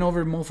gonna win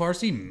over Mo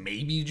Farsi?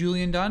 Maybe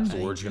Julian Dunn.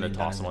 Forge gonna Julian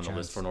toss Dunn him has on a the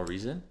list chance. for no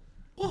reason?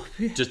 Oh,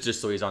 yeah. Just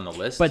so he's on the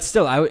list. But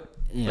still, I would.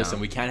 Yeah. Listen,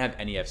 we can't have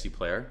any FC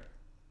player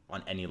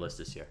on any list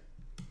this year.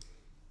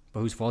 But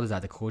whose fault is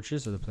that? The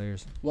coaches or the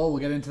players? Well, we'll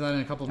get into that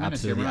in a couple of minutes.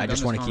 Absolutely. Here. We're I not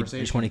just done want this to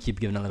keep.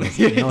 conversation. Give a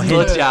little, Little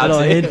hint, jabs,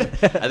 little eh?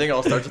 hint. I think it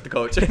all starts with the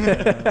coach.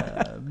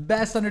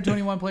 Best under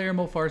 21 player,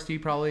 Mo Farsi,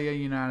 probably a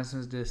unanimous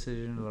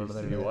decision.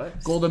 You know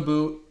what? Golden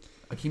Boot,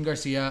 Akeem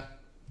Garcia.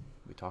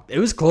 We talked. It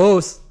was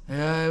close.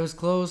 Yeah, it was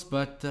close,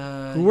 but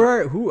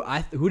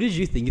Who did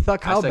you think? You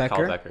thought Kyle said Becker.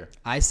 Kyle Becker.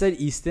 I said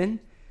Easton.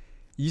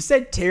 You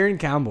said Taryn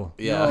Campbell.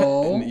 Yeah.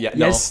 No. Yeah.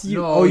 Yes, No. you.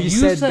 No, Oh, you you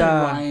said. said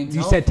Ryan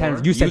you said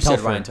Telford. You said You said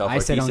Telford. Ryan Telford. I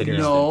said He said Ongera.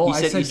 Easton. no, He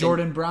I said said Easton.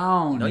 Jordan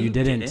Brown. No, you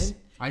didn't.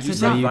 I You said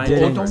said you that.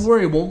 didn't. Oh, don't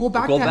worry, we'll go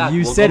back. We'll to go that. back.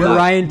 You We'll said go back.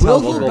 Ryan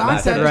We'll Telford. go back. back You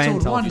to said Ryan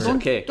episode one. Telford. Don't,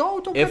 Okay.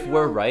 don't If cut me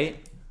we're off.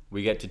 right,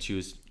 we get to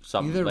choose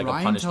something Either like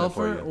Ryan a punishment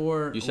Telford for you.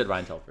 or- You said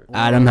Ryan Telford.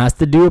 Adam has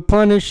to do a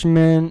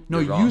punishment. No,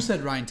 You're you wrong.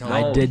 said Ryan Telford.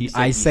 I No, did. he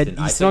I said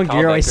Easton. Easton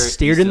Kyle Ongaro. I Becker,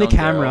 stared in the Easton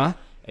Ongaro, camera.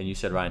 and you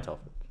said Ryan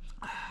Telford.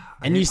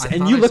 And I you thought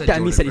you I looked said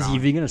at me and Jordan said, "Is he Brown.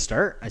 even gonna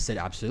start?" I said,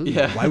 "Absolutely.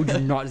 Yeah. Why would you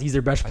not? He's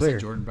their best I player."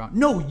 said Jordan Brown.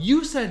 No,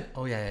 you said.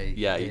 Oh Yeah,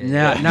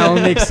 Yeah, now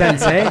it makes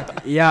sense, eh?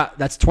 Yeah,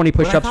 that's 20 But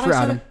I push-ups thought for I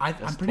said Adam. it- I'm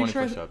That's pretty 20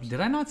 sure. push-ups.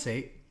 Did I not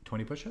say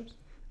 20 push-ups?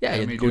 Yeah,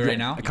 Want you me to go do it do- right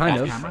now. kind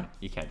Off of. camera?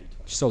 You can't do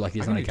 20. So lucky I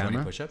he's can on a do 20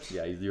 camera. push-ups.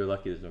 Yeah, you're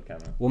lucky there's no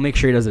camera. We'll make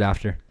sure he does it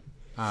after.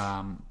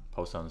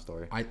 Post on the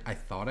story. I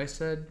thought I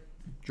said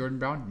Jordan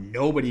Brown.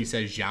 Nobody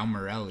said João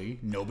Morelli.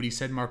 Nobody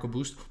said Marco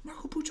Bustos.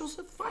 Marco Bustos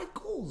had 5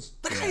 goals.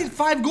 The guy had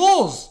 5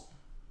 goals.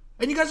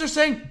 And you guys are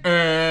saying,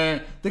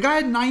 the guy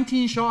had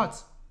 19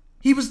 shots.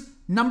 He was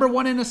number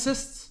 1 in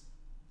assists.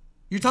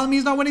 You're telling me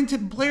he's not winning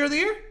Player of the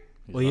Year?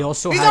 Well, he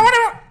also He's had not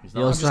winning.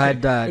 he also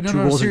had No, 2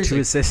 no, goals and 2 seriously.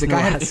 assists The in the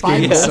guy had last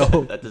 5 game. goals.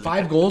 So That doesn't 5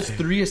 count. goals,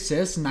 3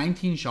 assists,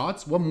 19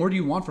 shots. What more do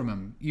you want from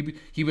him?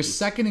 He was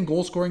second in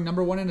goal scoring,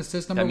 number 1 in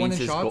assists, number That 1 means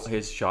in his, shots.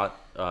 his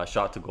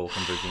shot to goal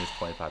conversion is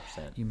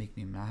 25%. You make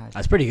me mad.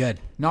 that's pretty good.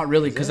 Not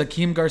really, because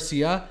Akeem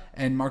Garcia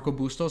and Marco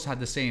Bustos had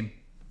the same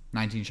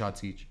 19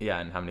 shots each. Yeah,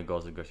 and how many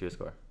goals did Garcia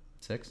score?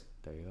 6.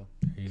 There you go.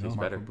 you He's go.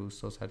 Marco better.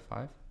 Bustos had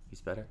 5. He's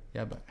better.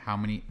 Yeah, but how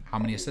many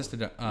assists did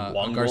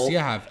One Garcia goal.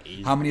 have?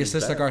 He's- How many he's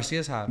assists did better.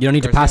 Garcia's have? You don't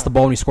need to pass the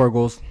ball when you score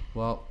goals.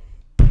 Well,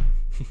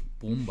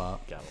 boom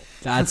bop. Gavel.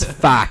 That's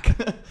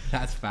fact.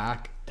 That's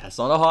fact. That's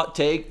not a hot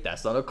take.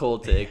 That's not a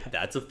cold take.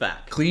 That's a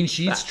fact. Clean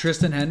sheets.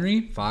 Tristan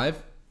Henry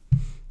 5.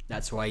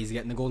 That's why he's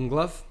getting the Golden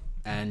Glove,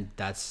 and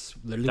that's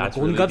literally That's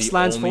what Golden really Glove the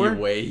stands only for.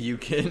 way you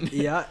can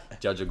Yeah,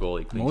 judge a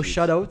goalie. Clean most sheets.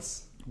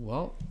 shutouts.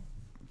 Well,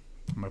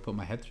 I'm gonna put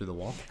my head through the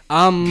wall.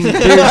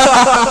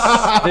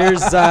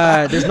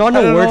 There's not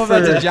no word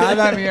for jab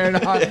at me or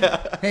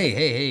not.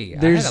 Hey.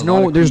 there's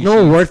no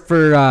word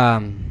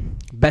for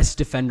best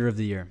defender of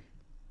the year.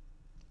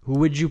 Who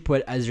would you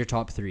put as your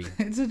top 3?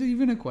 Is it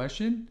even a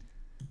question?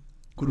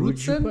 Who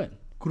would you put?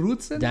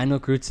 Crutzen Daniel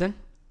Crutzen,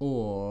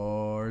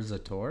 or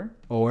Zator?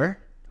 or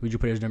who'd you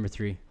put as number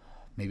 3?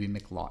 Maybe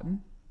McLawton.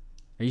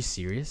 Are you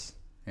serious?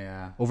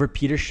 Yeah. Over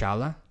Peter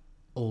Shala?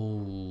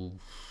 Oh.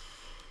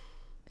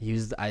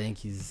 I think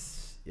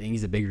he's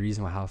a big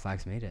reason why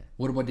Halifax made it.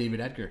 What about David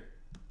Edgar?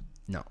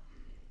 No,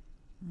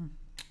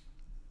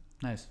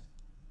 Nice.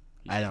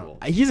 He's I don't. cool.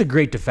 He's a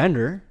great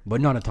defender,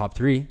 but not a top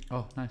 3.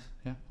 Oh, nice.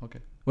 Yeah. Okay.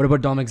 What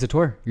about Dominic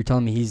Zator? You're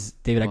telling me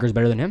David Edgar's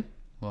better than him?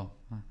 Well,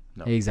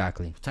 No.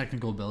 Exactly.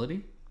 technical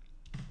ability.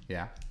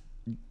 Yeah.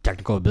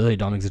 Technical ability,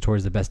 Dominic Zator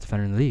is the best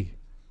defender in the league.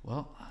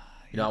 Well,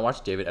 You know, I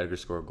watched David Edgar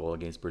score a goal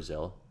against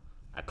Brazil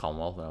at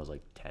Commonwealth when I was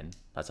like 10.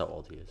 That's how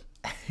old he is.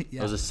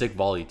 It was a sick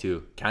volley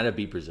too. Canada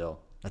beat Brazil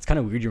That's kind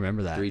of weird. You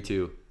remember that?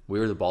 3-2. We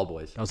were the ball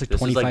boys. That was like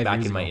this was 25 like back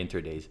years in my ago. inter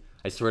days.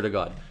 I swear to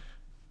God.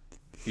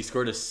 He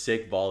scored a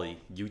sick volley.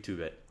 YouTube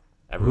it.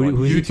 Who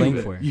Everyone is he YouTube playing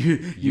it. for?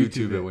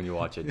 YouTube it when you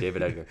watch it.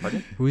 David Edgar.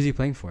 Pardon? Who is he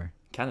playing for?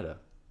 Canada.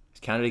 It's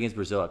Canada against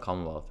Brazil at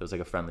Commonwealth. It was like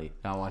a friendly.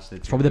 I watched it.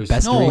 It's probably the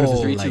best No, goal of his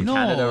 3-2 life. no.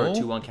 Canada or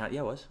 2-1 Canada.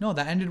 Yeah, it was. No,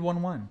 that ended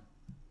 1-1.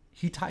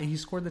 He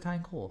scored the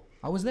tying goal.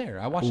 I was there.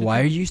 I watched. Why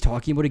it. are you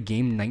talking about a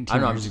game 19 I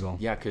don't know. years ago?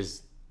 Yeah,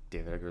 because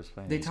David Edgar was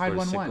playing. They He tied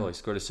scored a sick 1-1. goal. He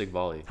scored a sick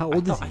volley. How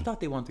old is I he? thought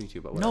they won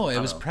 3-2, but No, whatever. it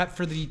I was don't know. prep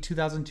for the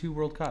 2002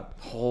 World Cup.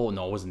 Oh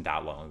no, it wasn't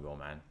that long ago,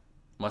 man.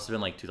 Must have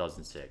been like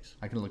 2006.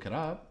 I can look it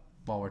up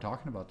while we're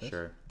talking about this.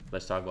 Sure.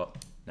 Let's talk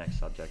about next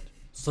subject.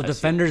 So I see.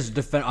 defenders,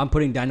 I'm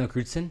putting Daniel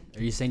Crutzen.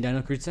 Are you saying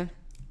Daniel Crutzen?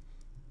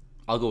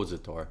 I'll go with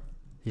Zator.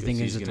 You think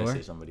he's it's gonna say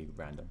Zator? somebody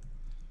random?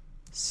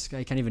 This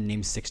guy can't even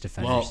name 6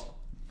 defenders. Well,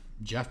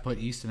 Jeff put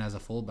Easton as a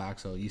fullback,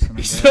 so Easton.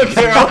 His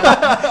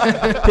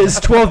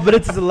 12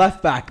 minutes as a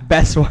left back,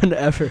 best one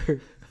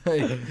ever.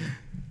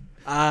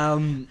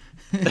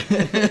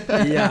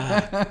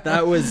 Yeah,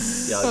 that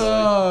was. Yeah,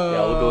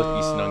 we'll go with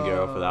Easton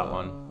Ungaro for that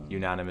one.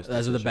 Unanimous.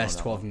 Those were the decision best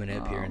on that one. 12-minute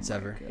appearance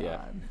ever.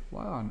 Yeah.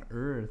 Why on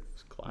earth?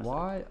 Classic.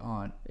 Why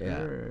on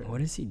earth?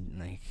 What is he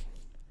like?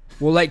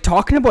 Well, like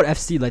talking about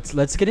FC,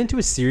 let's get into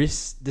a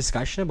serious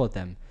discussion about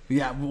them.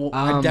 Yeah, well,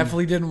 I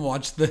definitely didn't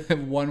watch the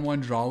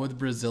 1-1 draw with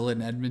Brazil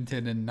in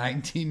Edmonton in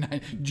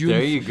 1990. June,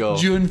 There you go.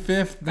 June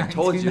 5th. I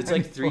told you it's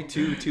like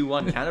 1994.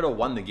 3-2, 2-1. Canada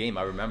won the game.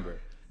 I remember.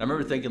 I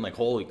remember thinking like,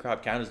 holy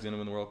crap, Canada's gonna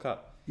win the World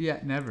Cup. Yeah,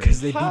 never.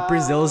 Because they beat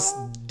Brazil's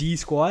D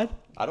squad.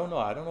 I don't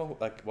know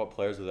like what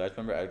players were there. I just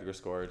remember Edgar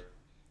scored.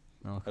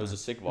 Okay. It was a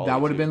sick volley. That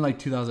would have too. been like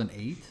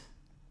 2008.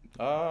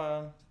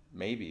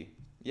 Maybe.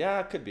 Yeah,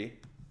 it could be.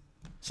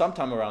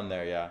 Sometime around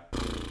there, yeah.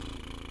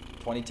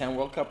 2010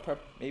 World Cup prep,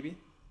 maybe?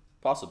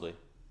 Possibly.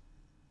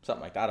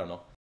 Something like that, I don't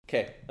know.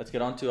 Okay, let's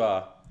get on to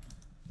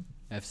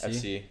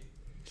FC.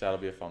 So that'll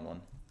be a fun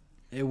one.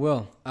 It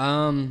will.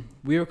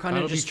 We were kind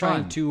That'll of be just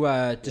trying fun.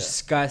 to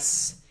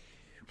discuss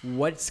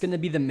what's going to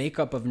be the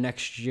makeup of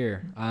next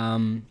year.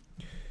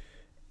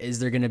 Is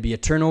there going to be a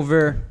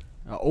turnover,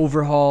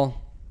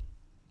 overhaul,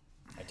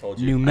 I told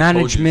you. New I told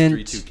management,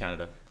 you it's 3-2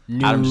 Canada.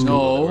 new? Adam just No,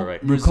 Googled it, we're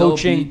right. Brazil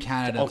coaching. beat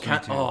Canada. Oh,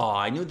 3-2.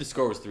 I knew the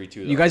score was 3-2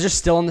 though. You guys are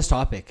still on this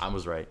topic. I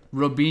was right.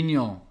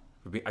 Robinho.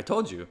 I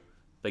told you.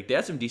 Like, they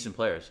had some decent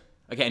players.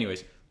 Okay,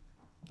 anyways.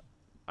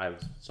 I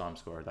saw him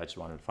score. I just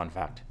wanted a fun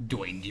fact.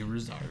 Dwayne De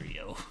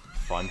Rosario.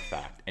 Fun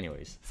fact.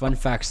 Anyways. Fun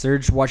fact: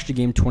 Serge watched a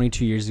game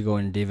 22 years ago,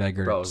 and Dave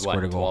Edgar Bro, it was scored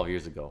what, a goal. 12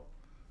 years ago.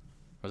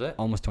 Was it?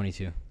 Almost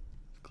 22.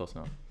 Close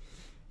enough.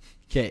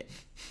 Okay,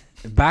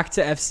 back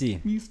to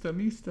FC.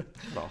 Mista.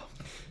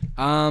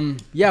 Oh.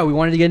 Yeah, we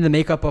wanted to get into the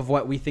makeup of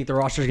what we think the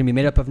roster is going to be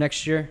made up of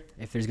next year.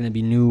 If there's going to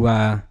be new.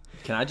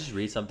 Can I just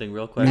read something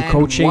real quick? And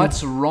coaching.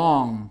 What's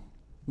wrong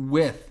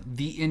with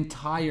the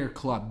entire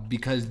club?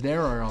 Because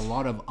there are a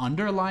lot of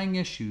underlying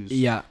issues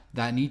Yeah.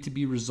 that need to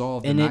be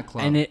resolved and in it that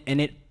club.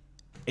 and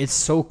it's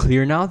so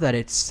clear now that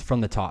it's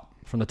from the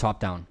top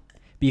down.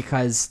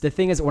 Because the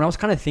thing is, when I was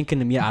kind of thinking,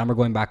 to me and Adam were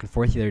going back and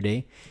forth the other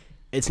day,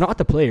 it's not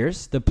the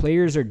players. The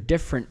players are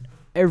different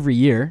every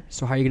year.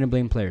 So how are you going to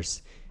blame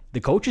players? The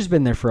coach has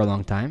been there for a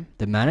long time.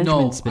 The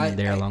management's been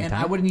there a long time.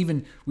 I wouldn't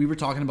even. We were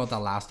talking about that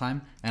last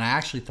time, and I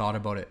actually thought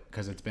about it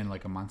because it's been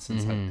like a month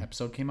since that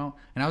episode came out,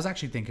 and I was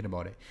actually thinking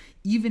about it.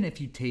 Even if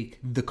you take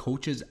the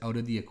coaches out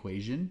of the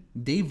equation,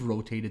 they've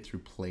rotated through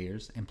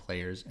players and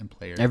players and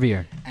players Every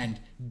year. and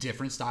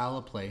different style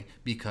of play,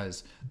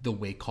 because the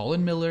way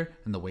Colin Miller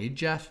and the way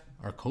Jeff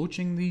are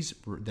coaching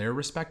their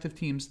respective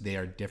teams, they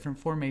are different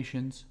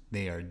formations,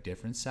 they are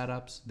different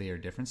setups, they are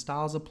different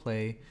styles of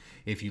play.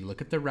 If you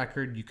look at the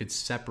record, you could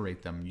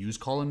separate them. Use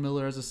Colin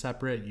Miller as a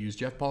separate, use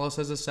Jeff Paulus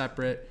as a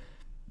separate.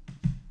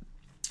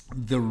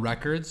 The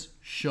records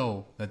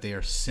show that they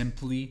are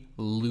simply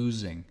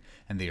losing,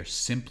 and they are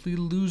simply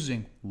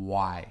losing.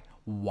 Why?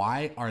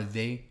 Why are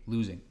they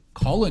losing?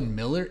 Colin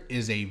Miller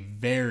is a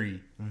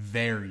very,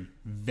 very,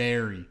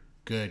 very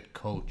good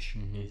coach.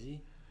 Is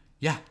he?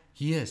 Yeah,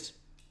 he is.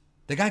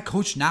 The guy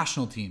coached the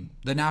national team.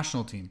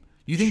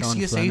 You think Sean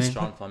CSA? Fleming?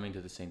 Sean Fleming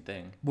did the same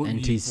thing.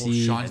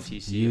 NTC,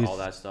 NTC, youth, all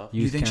that stuff.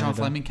 You Youth think Sean Canada.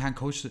 Fleming can't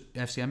coach the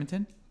FC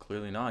Edmonton?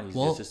 Clearly not. He's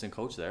Well- the assistant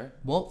coach there.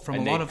 Well, from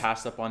and a lot they of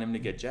passed up on him to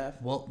get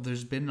Jeff. well,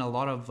 there's been a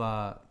lot of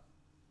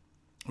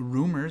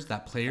rumors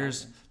that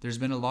players. There's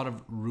been a lot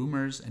of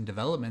rumors and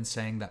developments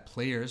saying that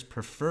players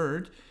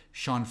preferred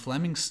Sean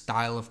Fleming's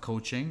style of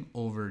coaching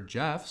over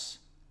Jeff's.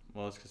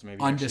 Well, it's because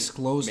maybe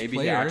Undisclosed maybe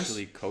players. he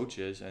actually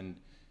coaches, and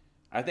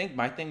I think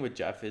my thing with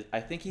Jeff is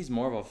I think he's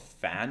more of a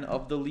fan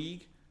of the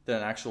league than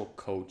an actual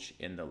coach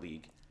in the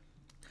league.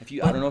 If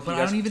you, I don't know if you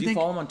guys do you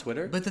follow him on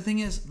Twitter. But the thing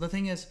is,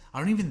 I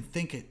don't even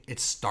think it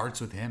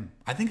starts with him.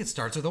 I think it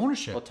starts with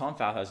ownership. Well, Tom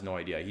Fath has no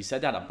idea. He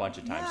said that a bunch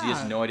of times. He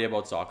has Yeah. no idea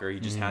about soccer. He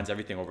just hands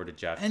everything over to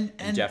Jeff, And-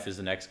 Jeff is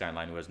the next guy in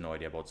line who has no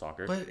idea about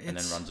soccer, But and then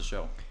it's- runs the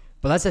show.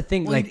 But that's the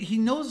thing. Well, Like, he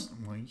knows.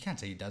 Well, you can't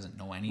say he doesn't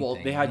know anything. Well,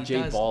 they had He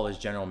Jay does. Ball as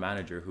general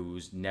manager,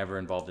 who's never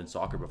involved in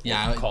soccer before,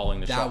 Yeah, calling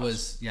the that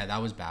shots.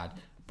 that was bad.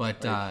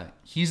 But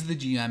he's the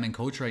GM and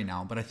coach right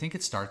now. But I think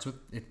it starts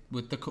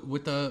with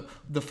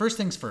the first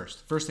things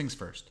first. First things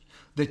first.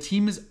 The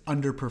team is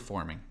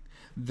underperforming.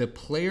 The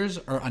players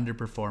are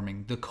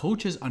underperforming. The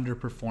coach is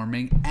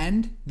underperforming,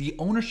 and the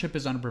ownership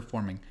is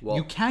underperforming. Well-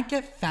 You can't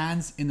get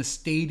fans in the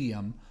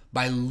stadium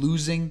by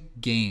losing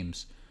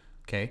games.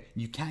 Okay,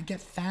 you can't get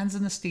fans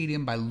in the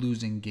stadium by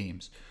losing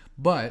games.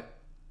 But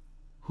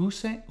who's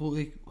saying? Well,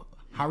 like,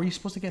 how are you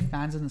supposed to get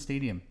fans in the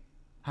stadium?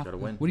 How, Gotta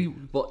win. What do you?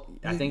 Well,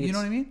 I think you know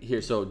what I mean.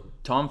 Here, so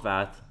Tom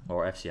Fath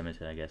or FC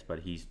Edmonton, I guess, but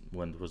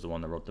was the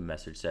one that wrote the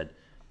message. Said,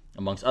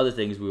 amongst other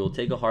things, we will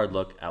take a hard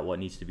look at what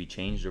needs to be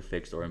changed or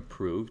fixed or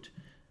improved,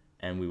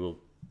 and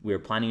we are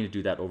planning to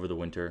do that over the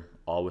winter,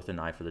 all with an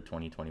eye for the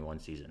 2021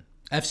 season.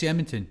 FC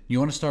Edmonton, you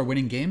want to start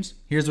winning games?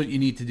 Here's what you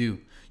need to do.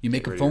 You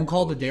make a rid of phone your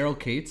call to Daryl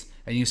Cates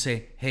and you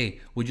say,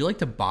 "Hey, would you like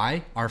to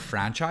buy our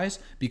franchise?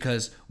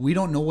 Because we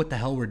don't know what the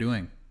hell we're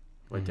doing."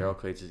 Wait,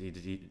 Daryl Cates,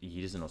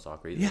 he doesn't know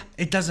soccer either. Yeah,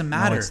 it doesn't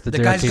matter. it's the the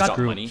Daryl guy's Cates got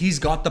group. he's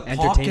got the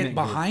Entertainment pocket group.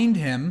 behind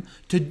him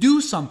to do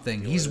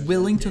something. He's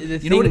willing to. The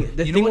You know thing- what?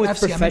 the You thing know what with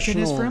FC Edmonton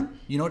is for professional- him?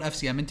 You know what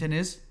FC Edmonton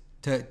is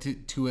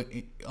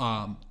to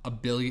a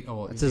billion?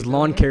 Oh, it's his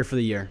lawn care for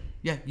the year.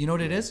 Yeah, you know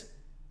what it is?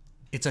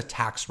 It's a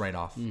tax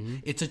write-off.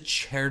 It's a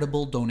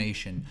charitable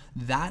donation.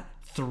 That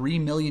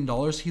 $3 million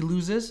he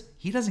loses,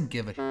 he doesn't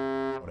give a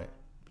about it.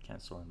 We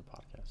can't swear on the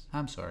podcast.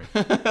 I'm sorry.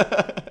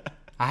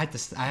 I had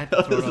to That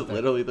throw was it out there.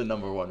 literally the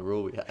number one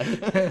rule we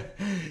had.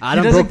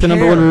 Adam doesn't broke the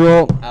number care. one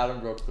rule. Adam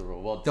broke the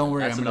rule. Well, Don't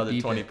worry, that's I'm gonna another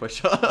beep 20 it.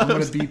 push-ups. I'm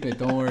gonna beep it.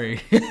 Don't worry.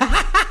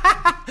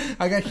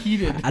 I got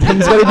heated.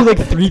 Adam's got to do like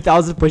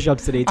 3,000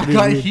 push-ups today. I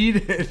got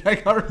heated. I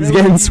got He's really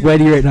getting heated.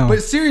 sweaty right now.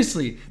 But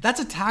seriously, that's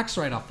a tax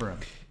write-off for him.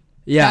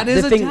 Yeah, That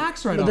is the a thing,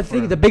 tax no, write-off the for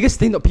thing, him. the biggest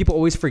thing that people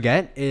always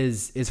forget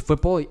is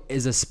football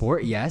is a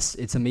sport. Yes,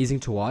 it's amazing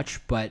to watch,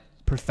 but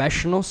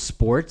professional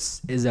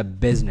sports is a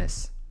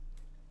business.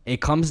 It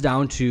comes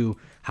down to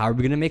how are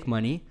we going to make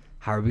money,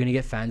 how are we going to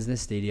get fans in the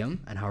stadium,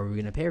 and how are we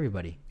going to pay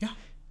everybody. Yeah.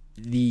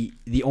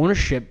 The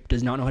ownership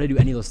does not know how to do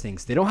any of those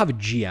things. They don't have a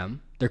GM.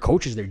 Their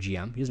coach is their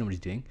GM. He doesn't know what he's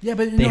doing. Yeah,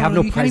 but they have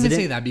no you president. can't even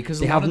say that because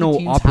they a lot have of the no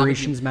teams have a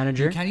operations G-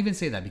 manager. You can't even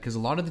say that because a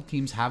lot of the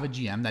teams have a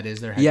GM that is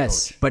their head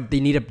Yes, coach. but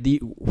they need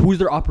who's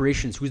their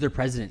operations, who's their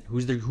president,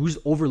 who's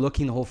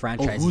overlooking the whole Oh,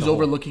 franchise. who's the whole-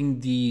 overlooking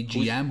the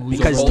GM? Who's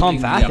because Tom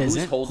holding Fath the, isn't.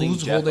 Who's holding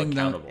Who's Jeff holding them?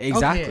 accountable?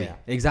 Exactly. Okay, yeah.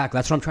 Exactly.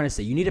 That's what I'm trying to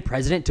say. You need a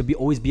president to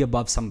always be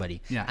above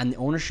somebody. Yeah. And the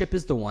ownership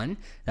is the one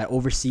that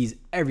oversees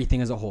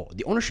everything as a whole.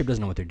 The ownership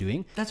doesn't know what they're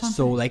doing. That's what I'm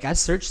so saying. like as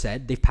Serge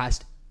said, they've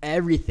passed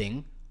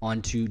everything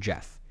onto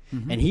Jeff.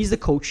 And he's the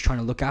coach trying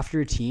to look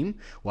after a team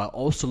while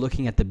also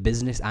looking at the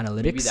business Maybe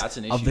analytics that's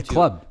an issue of the too.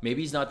 club.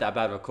 Maybe he's not that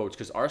bad of a coach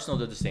because Arsenal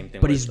did the same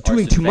thing. But with he's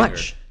doing Arsene too Wenger.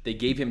 much. They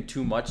gave him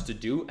too much to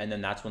do, and then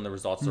that's when the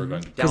results started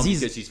going down 'Cause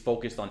because he's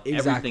focused on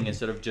Exactly. everything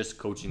instead of just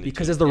coaching the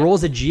Because team. as the role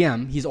as a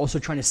GM, he's also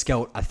trying to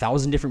scout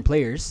 1,000 different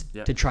players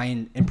Yeah. to try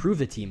and improve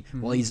the team.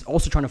 While he's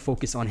also trying to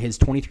focus on his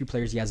 23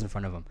 players he has in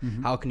front of him.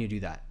 How can you do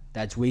that?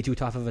 That's way too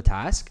tough of a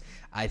task.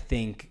 I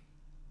think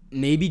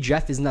maybe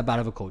Jeff isn't that bad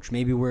of a coach.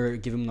 Maybe we're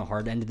giving him the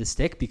hard end of the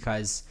stick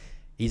because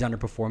he's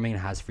underperforming and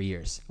has for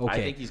years. Okay, I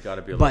think he's got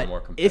to be a but little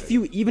more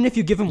competitive. even if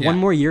you give him Yeah. one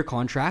more year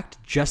contract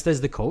just as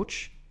the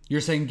coach, You're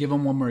saying give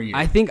him one more year.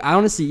 I think I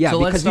honestly So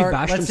let's because we start.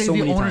 bashed him Let's say so the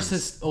many ownership,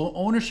 times.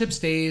 ownership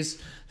stays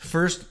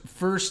first.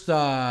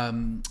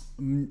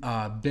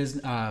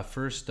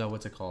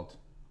 What's it called?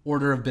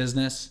 Order of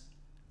business.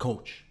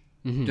 Coach.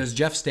 Mm-hmm. Does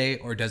Jeff stay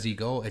or does he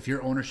go? If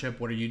you're ownership,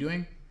 what are you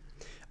doing?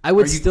 I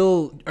would Are you-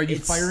 still. are you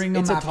it's- firing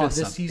him it's a after this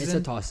toss-up. It's a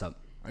season? toss-up.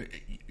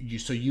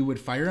 So you would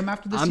fire him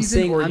after the I'm season,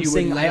 saying, or I'm you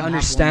saying would let I him have one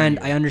understand.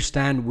 more I year?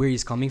 understand where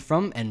he's coming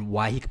from and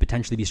why he could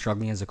potentially be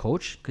struggling as a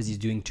coach because he's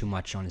doing too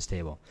much on his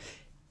table.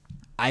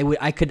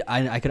 I could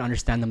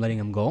understand them letting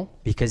him go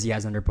because he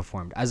has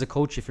underperformed. As a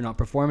coach, if you're not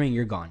performing,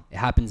 you're gone. It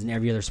happens in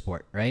every other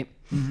sport, right?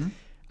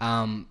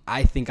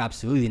 I think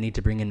absolutely they need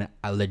to bring in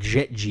a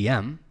legit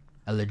GM,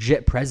 a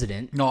legit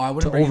president. No, I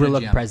wouldn't to bring in a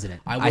overlook GM.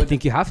 president. I I would-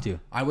 think you have to.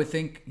 I would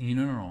think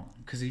no,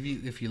 because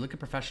if you look at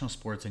professional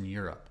sports in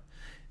Europe,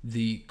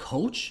 the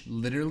coach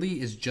literally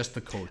is just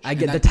the coach. I And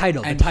get that- the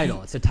title, and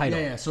it's a title.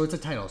 Yeah, so it's a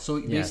title.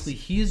 So basically,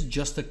 he is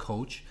just a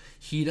coach.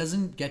 He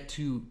doesn't get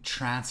to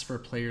transfer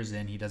players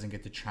in. He doesn't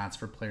get to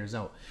transfer players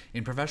out.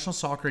 In professional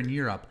soccer in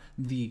Europe,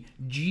 the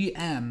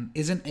GM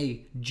isn't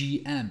a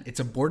GM. It's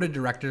a board of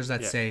directors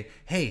that say,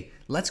 "Hey,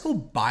 let's go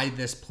buy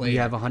this player." You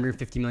have a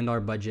 $150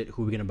 million budget.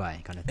 Who are we gonna buy?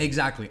 Kind of thing.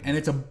 Exactly. And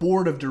it's a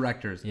board of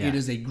directors. Yeah. It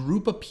is a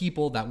group of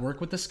people that work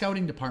with the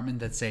scouting department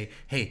that say,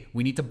 hey,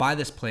 we need to buy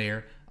this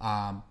player.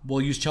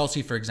 We'll use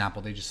Chelsea, for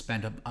example. They just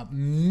spent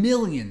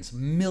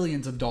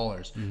millions of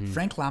dollars.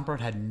 Frank Lampard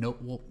had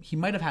he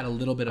might have had a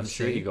little bit of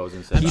sure say. he goes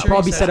and says He I'm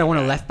probably sure said, "I want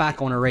a left back.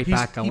 I want a right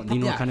back. I want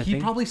kind of he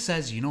thing." probably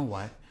says, you know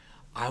what?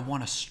 I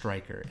want a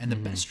striker. And the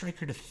best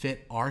striker to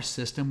fit our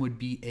system would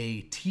be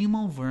a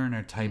Timo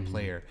Werner type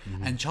player.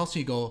 And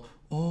Chelsea go,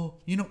 oh,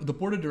 the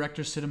board of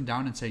directors sit him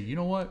down and say, you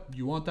know what?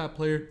 You want that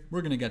player?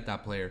 We're going to get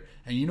that player.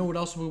 And you know what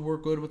else would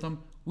work good with him?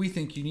 We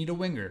think you need a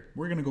winger.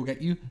 We're going to go get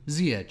you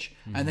Ziyech.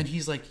 And then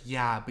he's like,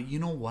 yeah, but you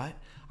know what?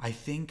 I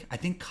think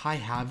Kai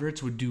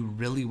Havertz would do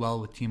really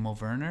well with Timo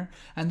Werner.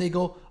 And they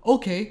go,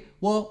 okay,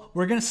 well,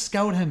 we're going to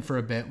scout him for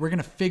a bit. We're going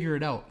to figure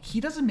it out. He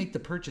doesn't make the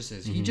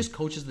purchases. He just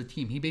coaches the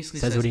team. He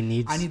basically says what he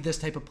needs. I need this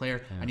type of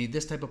player. I need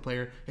this type of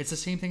player. It's the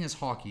same thing as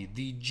hockey.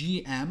 The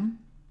GM,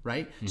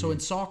 right? So in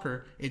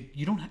soccer,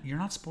 you're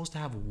not supposed to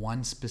have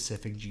one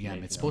specific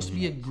GM. It's supposed to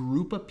be a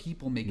group of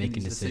people making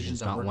these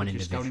decisions that not work one with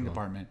your scouting individual.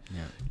 department.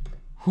 Yeah.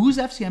 Who's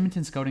FC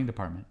Edmonton's scouting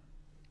department?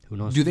 Who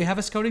knows? Do they have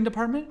a scouting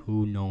department?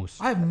 Who knows?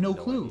 I have no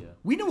clue. idea.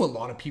 We know a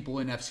lot of people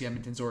in FC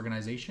Edmonton's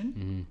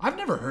organization. I've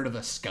never heard of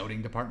a scouting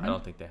I department.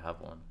 don't think they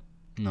have one.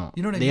 No.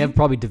 You know what I they mean? have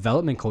probably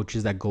development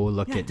coaches that go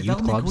look Yeah, at youth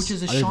development clubs.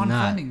 coaches is Other Sean than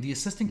that, Fleming. The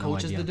assistant no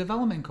coach is idea. the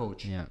development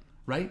coach. Yeah.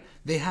 Right?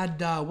 They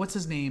had what's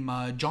his name?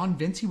 John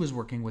Vincey was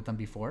working with them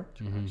before.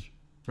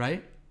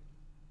 Right?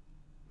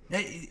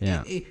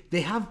 Yeah.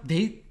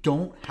 They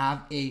don't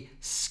have a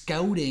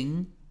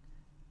scouting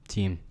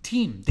team.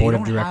 team. They Board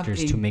of don't directors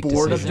have a to make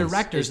board decisions. of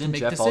directors to Isn't make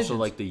Jeff decisions. also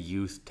like the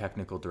youth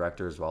technical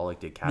director as well, like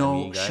the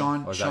academy no, guy?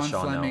 Sean Or is that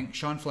Sean Fleming. now?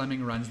 Sean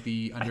Fleming runs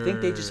the under. I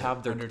think they just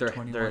have their under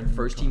 21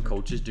 first team under-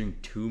 coaches doing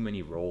too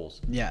many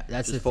roles. Yeah,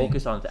 that's Just the thing.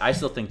 focus on. I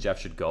still think Jeff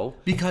should go.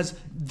 Because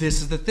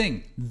this is the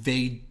thing.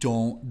 They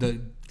don't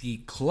the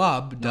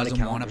club doesn't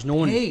account- want there's to no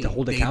one pay. to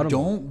hold They accountable.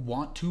 don't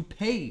want to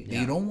pay. They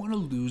Yeah. don't want to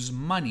lose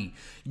money.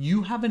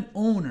 You have an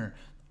owner.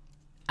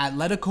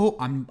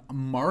 Atletico,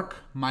 mark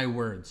my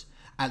words.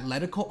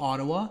 Atletico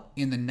Ottawa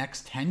in the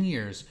next 10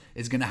 years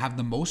is going to have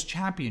the most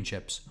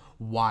championships.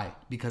 Why?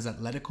 Because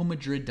Atletico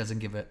Madrid doesn't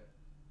give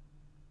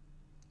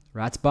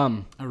Rat's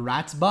bum. a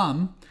rat's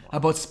bum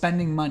about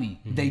spending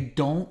money. They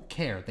don't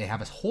care. They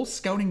have a whole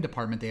scouting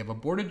department. They have a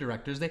board of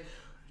directors.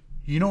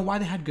 You know why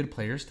they had good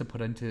players to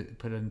put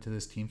into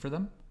this team for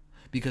them?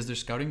 Because their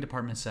scouting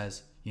department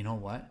says, you know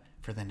what?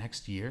 For the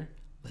next year,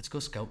 let's go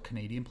scout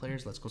Canadian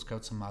players. Let's go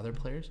scout some other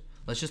players.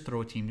 Let's just throw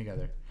a team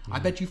together. I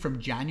bet you from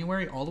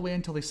January all the way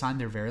until they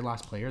signed their very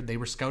last player, they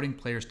were scouting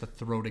players to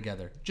throw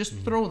together. Just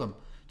throw them.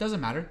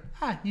 Doesn't matter.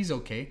 He's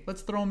okay.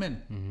 Let's throw him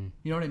in.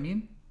 You know what I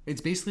mean? It's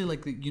basically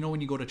like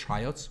when you go to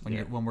tryouts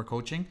when we're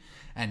coaching,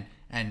 and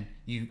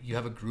you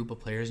have a group of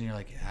players and you're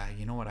like,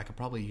 you know what? I could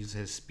probably use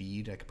his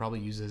speed. I could probably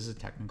use his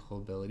technical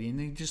ability, and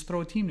they just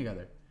throw a team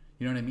together.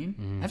 You know what I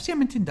mean? FC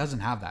Edmonton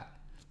doesn't have that.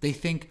 They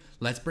think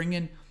let's bring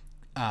in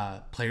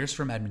players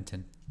from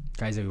Edmonton.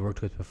 Guys that we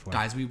worked with before.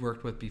 Guys we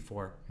worked with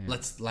before. Yeah.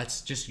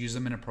 Let's just use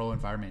them in a pro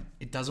environment.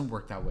 It doesn't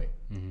work that way.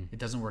 It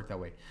doesn't work that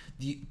way.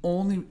 The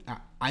only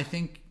I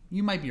think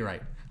you might be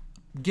right.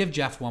 Give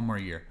Jeff one more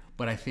year,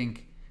 but I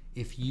think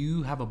if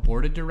you have a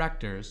board of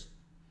directors,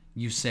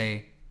 you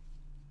say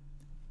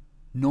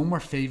no more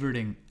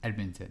favoriting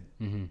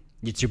Edmonton.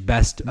 It's your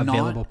best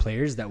available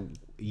players that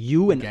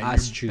you and Get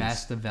us your choose.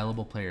 best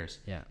available players.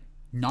 Yeah.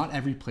 Not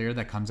every player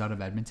that comes out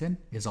of Edmonton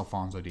is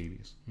Alphonso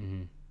Davies.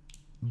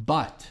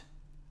 But,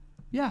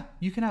 yeah,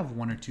 you can have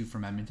 1 or 2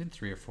 from Edmonton,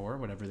 3 or 4,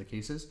 whatever the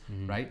case is,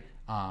 right?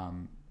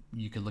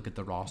 You could look at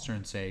the roster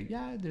and say,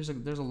 yeah, there's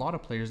a lot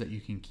of players that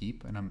you can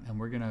keep, and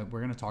we're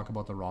gonna talk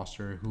about the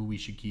roster, who we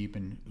should keep,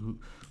 and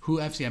who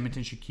FC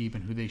Edmonton should keep,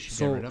 and who they should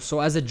get rid of. So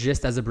as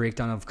a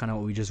breakdown of kind of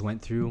what we just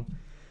went through,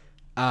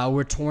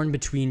 we're torn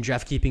between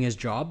Jeff keeping his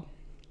job.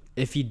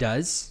 If he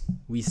does,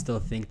 we still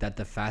think that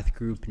the Fath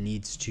Group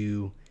needs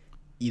to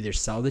either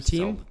sell the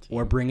team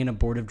or bring in a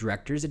board of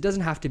directors. It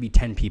doesn't have to be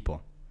 10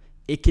 people.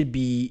 It could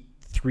be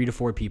 3 to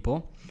 4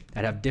 people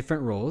that have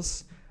different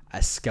roles.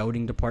 A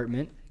scouting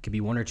department. It could be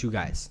 1 or 2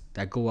 guys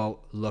that go out,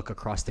 look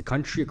across the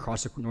country,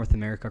 across North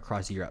America,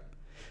 across Europe.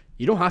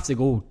 You don't have to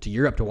go to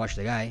Europe to watch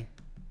the guy.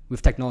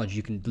 With technology,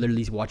 you can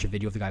literally watch a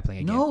video of the guy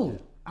playing a game. No,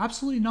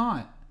 absolutely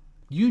not.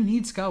 You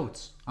need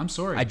scouts. I'm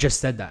sorry. I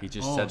just said that. He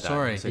just Oh, said that.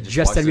 sorry. He said I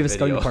just said watch we have a the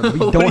scouting video.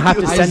 department. We don't have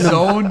to I send them.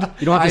 zoned.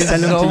 You don't have to I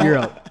send them to zoned.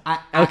 Europe.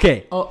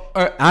 Okay. Oh,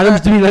 Adam's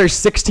doing another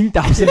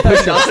 16,000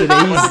 push-ups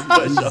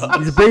today.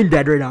 He's brain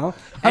dead right now.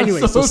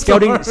 Anyway, so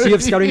scouting. So you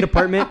have scouting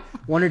department,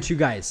 1 or 2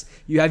 guys.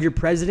 You have your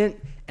president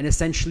and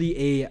essentially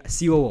a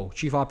COO,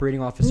 chief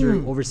operating officer,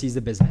 who oversees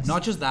the business.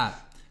 Not just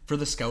that. For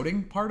the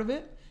scouting part of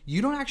it,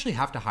 you don't actually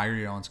have to hire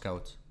your own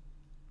scouts.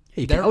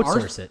 Hey, you can there are-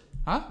 outsource it.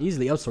 Huh?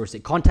 Easily outsource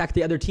it. Contact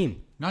the other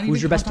team. Not Who's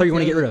even your best player you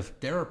want to get rid of?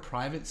 There are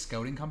private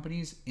scouting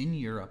companies in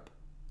Europe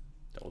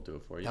That will do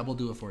it for you. that will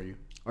do it for you.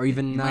 Or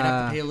even You might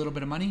have to pay a little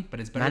bit of money, but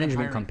it's better than management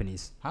hiring.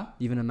 companies. Huh?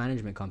 Even a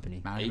management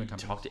company. Management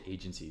companies. Talk to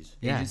agencies.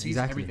 Yeah, Agencies,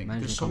 exactly. everything.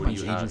 Management There's so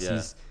companies, much. Who do you have?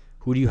 agencies.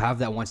 Who do you have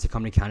that wants to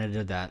come to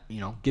Canada that,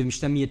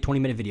 send me a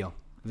 20-minute video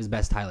of his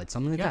best highlights,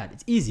 something like Yeah. that.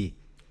 It's easy.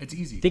 It's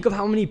easy. Think of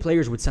how many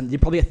players would send.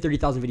 You'd probably get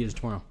 30,000 videos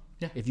tomorrow.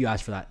 Yeah. If you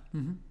ask for that.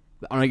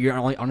 You're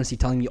honestly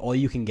telling me all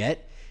you can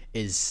get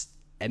is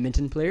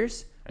Edmonton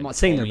players. I'm not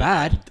saying they're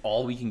bad.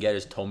 All we can get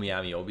is Tomi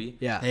Amiobi.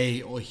 Yeah.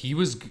 Hey, well, he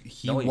was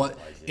No, he what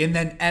wasn't. in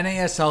the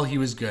NASL he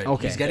was good.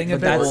 Okay. He's getting a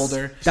But bit that's-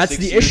 older. That's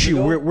 6 the years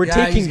issue. ago? We're Yeah,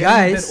 taking he's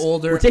getting a guys. bit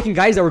older. We're taking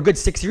guys that were good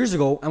 6 years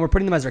ago, and we're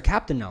putting them as our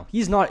captain now.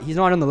 He's not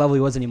on the level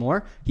he was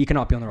anymore. He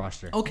cannot be on the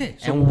roster. Okay,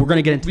 and we're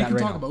gonna get into we that can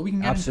right talk now. about. We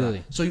can get Absolutely.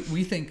 into that. So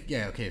we think,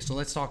 yeah, okay. So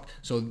let's talk.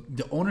 So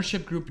the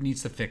ownership group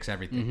needs to fix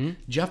everything. Mm-hmm.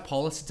 Jeff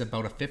Paulus, it's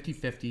about a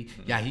 50-50.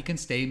 Yeah, he can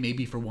stay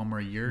maybe for 1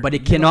 more year, But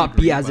it You don't cannot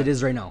be agree, as but- it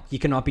is right now. He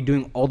cannot be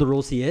doing all the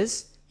roles he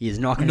is. He is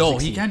not going to No,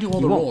 succeed. he can't do all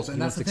He the won't. roles, He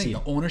and that's the won't thing.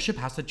 succeed. The ownership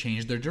has to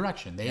change their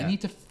direction. They Yeah.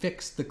 need to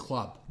fix the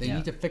club. They Yeah.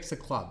 need to fix the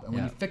club, and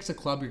when Yeah. you fix a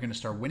club, you're going to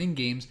start winning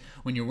games.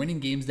 When you're winning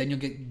games, then you'll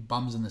get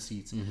bums in the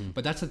seats. Mm-hmm.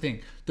 But that's the thing.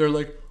 They're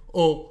like,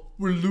 oh,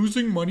 we're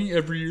losing money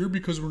every year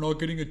because we're not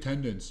getting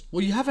attendance.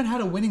 Well, you haven't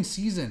had a winning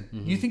season.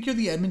 You think you're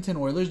the Edmonton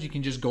Oilers? You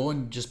can just go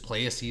and just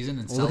play a season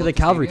and Well, sell look at at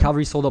the Calvary. stadium?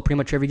 Calvary sold out pretty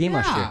much every game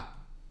last year.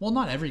 Well,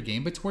 not every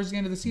game, but towards the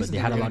end of the season, But they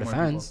had a lot of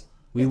fans.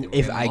 Yeah, they were If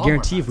getting a I lot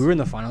guarantee, more if we were in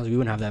the finals, we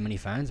wouldn't have that many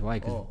fans. Why?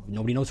 Because Oh.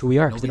 nobody knows who we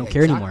are. Because they don't Nobody-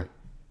 care exactly. anymore,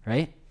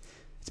 right?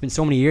 It's been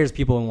so many years.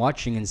 People have been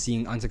watching and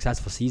seeing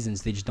unsuccessful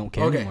seasons. They just don't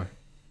care Okay. anymore.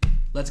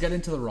 Let's get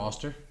into the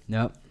roster.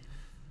 Nope.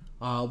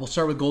 We'll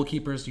start with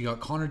goalkeepers. You got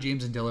Connor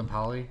James and Dylan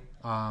Powley.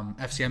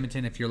 FC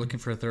Edmonton, if you're looking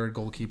for a third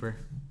goalkeeper,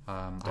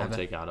 Don't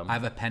take Adam. I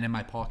have a pen in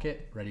my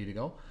pocket ready to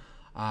go.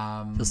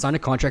 He'll sign a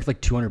contract for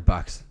like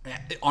 $200.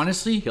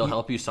 Honestly, He'll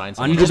help you sign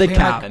someone Under else. the pay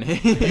cap. And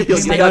He'll he'll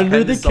stay take a under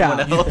pen the to someone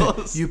cap.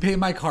 else. you pay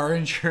my car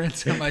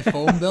insurance and my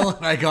phone bill,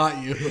 and I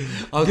got you.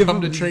 I'll come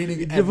to training.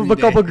 Give every him a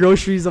day. couple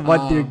groceries a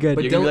month. You're good.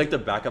 but You're gonna Dylan- be like the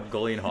backup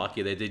goalie in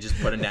hockey. They just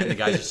put a net and the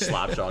guys just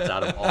slap shots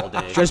at him all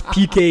day. Just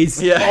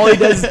PKs. Yeah. All he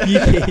does is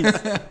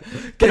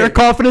PKs. Get our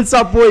confidence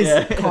up, boys.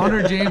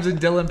 Connor James and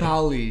Dylan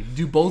Powley.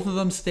 Do both of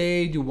them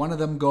stay? Do one of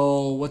them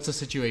go? What's the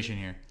situation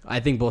here? I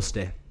think both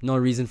stay. No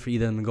reason for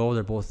either of them to go.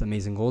 They're both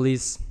amazing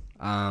goalies.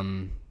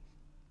 And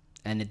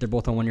they're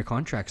both on 1-year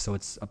contracts, so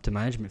it's up to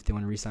management if they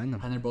want to re-sign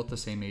them. And they're both the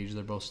same age.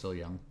 They're both still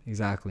young.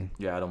 Exactly.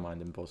 Yeah, I don't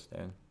mind them both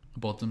staying.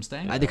 Both of them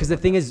staying. Because the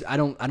thing is, I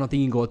don't think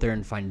you can go out there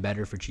and find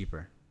better for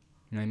cheaper.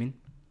 You know what I mean?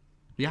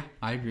 Yeah,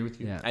 I agree with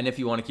you. Yeah. And if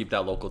you want to keep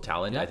that local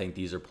talent, Yeah. I think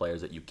these are players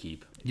that you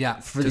keep. Yeah,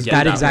 For get that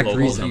that exact local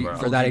reason. number.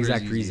 For that Goalkeeper's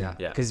exact easy, reason.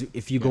 yeah. Because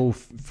if you go,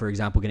 for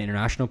example, get an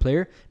international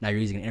player, now you're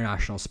using an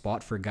international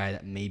spot for a guy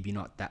that may be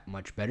not that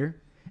much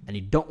better, and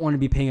you don't want to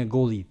be paying a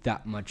goalie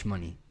that much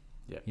money.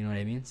 Yeah. You know what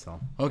I mean? So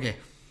Okay.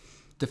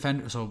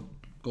 Defender. So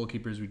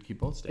goalkeepers, we'd keep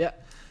both. yeah.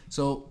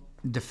 So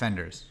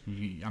defenders,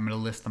 I'm gonna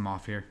list them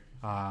off here.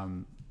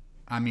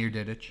 Amir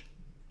Didic.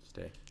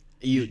 Stay.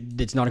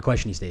 It's not a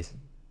question. He stays.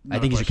 I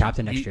Not think a he's your question.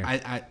 captain next year.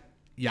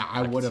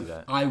 I would see have.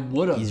 that. I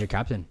would have. He's your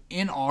captain.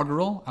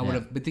 Inaugural. I would Yeah.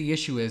 have. But the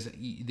issue is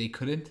they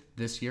couldn't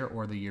this year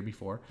or the year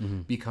before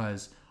Mm-hmm.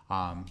 because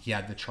he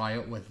had the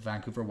tryout with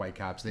Vancouver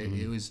Whitecaps. Mm-hmm.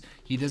 It was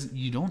he doesn't.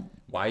 You don't.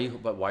 Why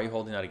are you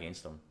holding that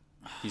against him?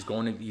 He's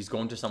going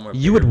to somewhere.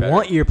 You bigger, would better.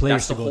 want your players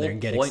That's to the go there whole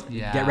and get point.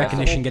 Yeah. get That's the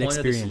recognition, get whole point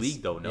of this experience.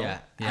 league, though, no? Yeah.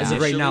 Yeah. As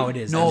of right now, it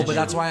is. No, As but of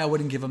that's right why I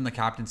wouldn't give him the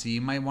captaincy. You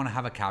might want to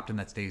have a captain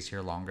that stays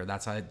here longer.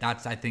 That's I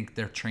think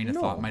their train of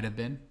thought might have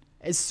been.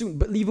 As soon,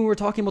 but even we're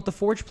talking about the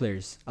Forge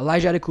players,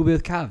 Elijah Adekube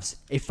with Cavs.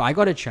 If I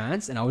got a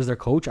chance and I was their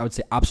coach, I would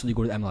say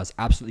absolutely go to MLS.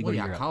 Absolutely Well, go to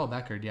yeah, Europe. Kyle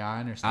Beckard. Yeah, I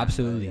understand.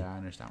 Absolutely. Yeah, I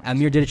understand. what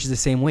you're Amir Didic is the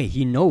same way.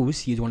 He knows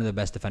he's one of the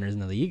best defenders in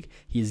the league.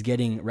 He is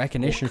getting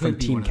recognition Well, from could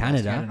be Team one of the best.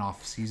 He had Canada. an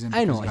off season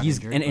I know because he got he's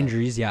injured, and but-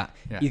 injuries. Yeah.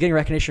 Yeah. He's getting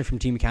recognition from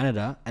Team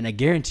Canada, and I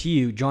guarantee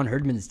you, John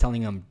Herdman is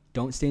telling him,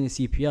 "Don't stay in the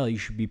CPL. You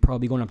should be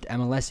probably going up to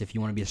MLS if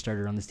you want to be a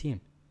starter on this team,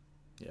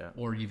 Yeah.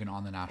 or even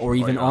on the national. or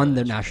even you're on on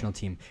the the national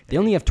team." They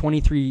only have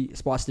 23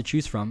 spots to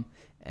choose from,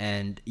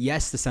 and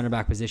yes, the center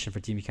back position for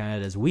Team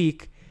Canada is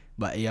weak,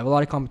 but you have a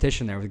lot of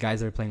competition there with guys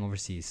that are playing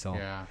overseas. So,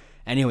 Yeah.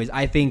 anyways,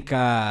 I think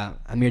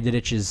Amir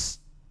Didic is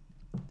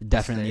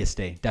definitely a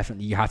stay.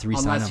 Definitely, you have to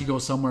re-sign Unless him. you go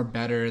somewhere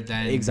better,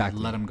 then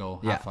Exactly. let him go.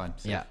 Have Yeah, fun.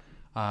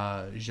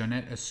 yeah.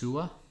 Jeanette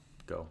Asua.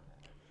 Go.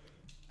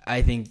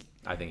 I think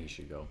I think he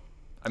should go.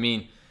 I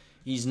mean,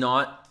 he's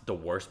not the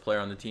worst player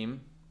on the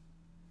team.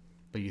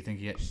 But you think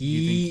you think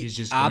he he's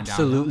just going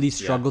absolutely downhill?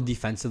 struggled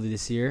defensively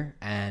this year,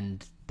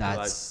 and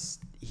that's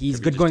he's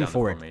could be good just going down to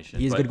forward. formation,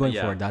 He's but, good going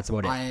yeah. forward. That's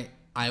about it.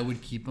 I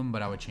would keep him,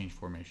 but I would change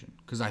formation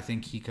because I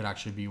think he could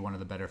actually be one of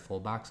the better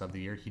fullbacks of the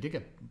year. He did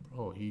get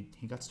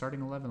he got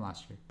starting 11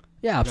 last year.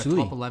 Yeah, He got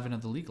absolutely. top 11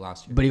 of the league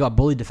last year. But he got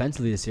bullied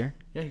defensively this year.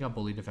 Yeah, he got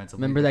bullied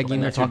defensively. Remember but that the game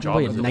whole- they're talking about?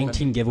 He had the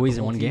 19 whole- giveaways the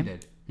in one whole game. team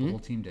did. The whole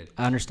team did.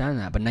 I understand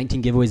that, but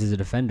 19 giveaways as a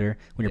defender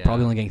when you're Yeah.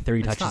 probably only getting 30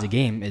 It's touches a tough.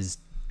 game is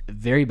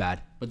very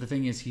bad. But the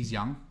thing is, he's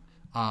young.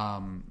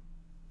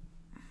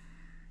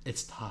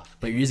 It's tough.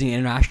 But you're using an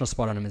international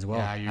spot on him as well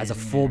Yeah, you're as a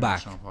using an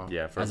fullback. international player.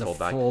 Yeah, for As a a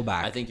fullback.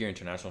 fullback. I think your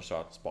international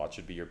spot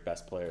should be your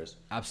best players.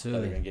 That are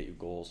Absolutely. going to get you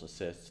goals,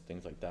 assists,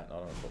 things like that,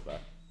 not on a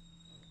fullback.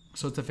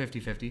 So it's a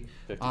 50-50.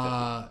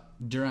 50-50.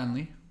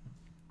 Duranley.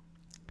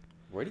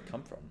 Where'd he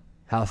come from?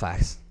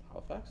 Halifax.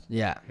 Halifax?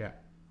 Yeah. Yeah.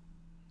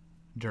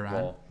 Duran.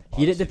 Well,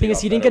 He did, the obviously thing they is,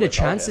 got he didn't better get a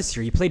without chance him. this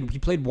year. He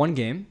played one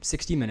game,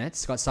 60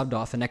 minutes, got subbed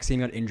off. The next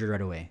game, he got injured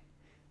right away.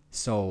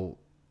 So,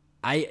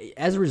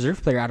 as a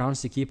reserve player, I'd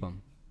honestly keep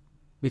him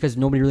because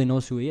nobody really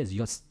knows who he is. He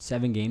got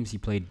 7 games. He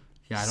played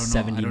Yeah, I don't know.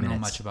 70 I don't minutes.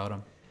 know much about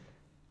him.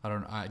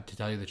 To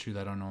tell you the truth,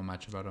 I don't know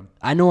much about him.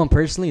 I know him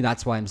personally.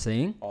 That's why I'm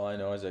saying. All I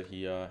know is that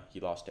he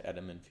lost to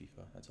Edem in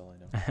FIFA. That's all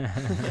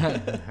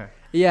I know.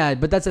 Yeah,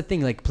 but that's the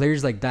thing. Like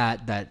players like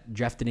that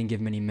Jeff didn't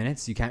give many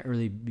minutes. You can't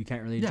really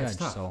Yeah, it's judge.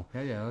 tough. So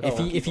Yeah.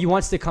 if he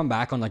wants to come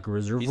back on like a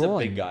reserve He's a role,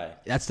 big and guy.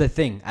 That's the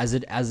thing. As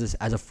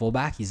a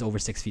fullback, he's over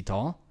 6 feet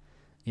tall.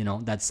 You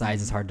know that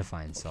size is hard to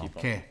find. So Keep him.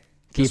 Okay.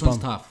 Keep This one's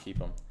him. tough. Keep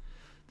him.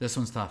 This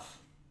one's tough.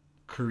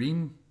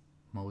 Kareem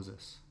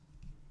Moses.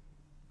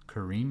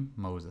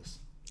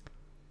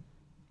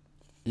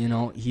 you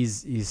know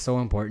he's so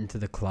important to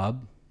the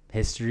club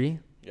history.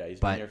 Yeah, he's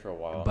But- been here for a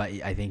while. But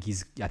I think you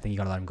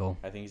gotta let him go.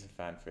 I think he's a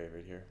fan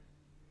favorite here.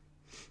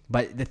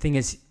 But the thing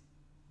is,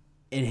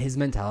 in his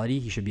mentality,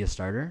 he should be a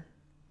starter.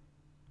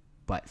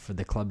 But for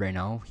the club right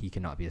now, he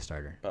cannot be a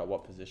starter. But at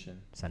what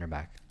position? Center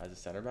back. As a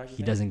center back? you He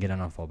think? doesn't get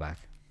on fullback.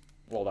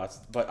 Well,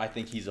 but I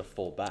think he's a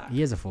full back.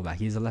 He is a fullback.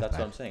 He's a left That's back.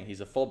 what I'm saying. He's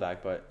a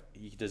fullback, but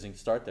he doesn't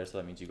start there, so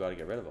that means you got to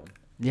get rid of him.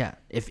 Yeah.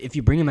 If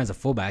you bring him as a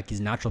fullback, his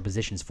natural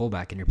position is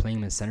fullback, and you're playing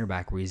him as center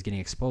back where he's getting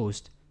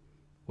exposed,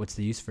 what's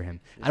the use for him?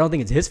 I don't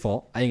think it's his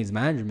fault. I think it's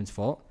management's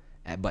fault.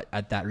 But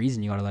at that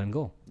reason, you gotta let him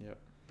go. Yeah,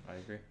 I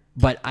agree.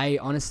 But I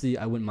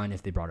wouldn't mind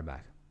if they brought him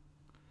back.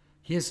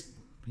 He is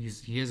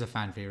a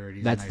fan favorite.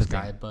 He's That's a the nice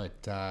guy,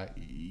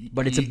 thing.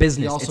 but it's a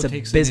business. He also It's a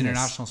takes business. an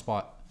international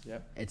spot.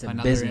 Yep. It's a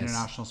Another business.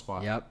 international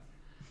spot. Yep.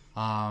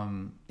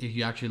 If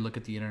you actually look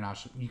at the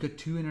international, you got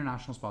 2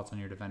 international spots on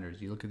your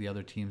defenders. You look at the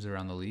other teams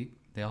around the league;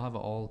 they all have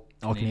all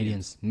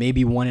Canadians.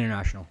 Maybe one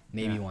international.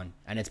 Maybe Yeah. one,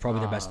 and it's probably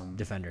their best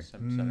defender. Center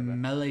back.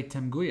 Mele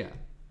Temguya.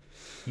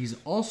 He's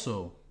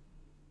also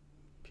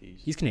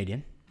Peace. He's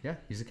Canadian.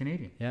 he's a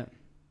Canadian. Yeah.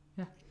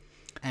 Yeah,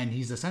 and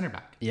he's a center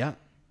back, Yeah.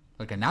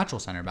 like a natural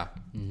center back.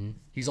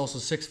 He's also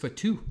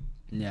 6'2",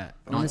 Yeah. not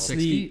 6 Honestly,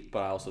 feet, But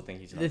I also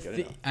think he's not The good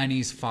thi- enough. and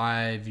he's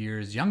 5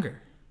 years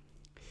younger.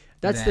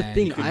 that's the Then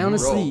thing. he could I grow,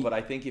 honestly, Bro, but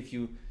I think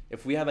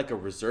if we had like a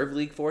reserve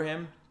league for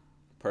him,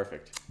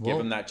 perfect. Give Well-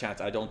 him that chance.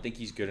 I don't think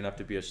he's good enough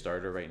to be a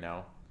starter right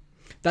now.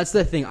 that's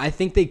the thing. I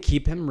think they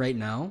keep him right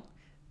now,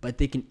 but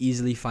they can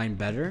easily find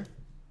better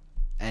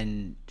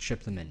and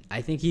ship them in.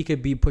 I think he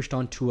could be pushed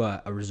onto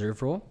a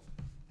reserve role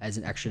as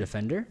an extra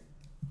defender,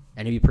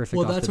 and he'd be perfect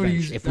Well, off that's the what bench.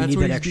 he's- If we that's need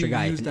what that he's extra being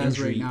guy, if used an as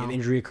right injury, now. if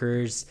injury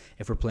occurs,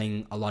 if we're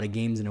playing a lot of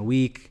games in a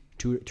week,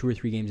 two or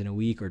three games in a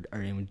week, or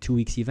in 2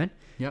 weeks even,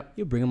 Yep.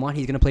 you bring him on.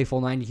 He's gonna play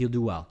full 90. He'll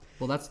do well.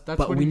 Well, that's But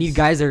what we need he's-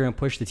 guys that are going to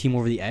push the team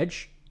over the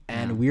edge,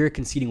 and we're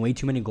conceding way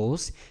too many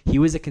goals. He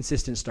was a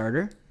consistent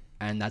starter,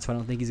 and that's why I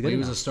don't think he's good Well, he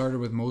was enough. a starter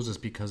with Moses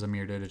because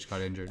Amir Didic got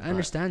injured. I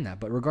understand that,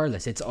 but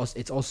regardless, it's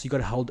also you got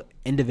to hold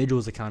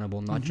individuals accountable,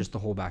 Mm-hmm. not just the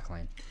whole back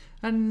line.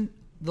 And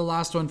the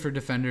last one for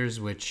defenders,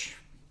 which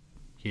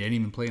he didn't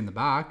even play in the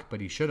back, but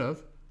he should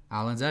have,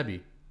 Alan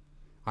Zebby.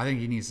 I think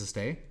he needs to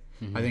stay.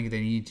 Mm-hmm. I think they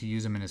need to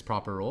use him in his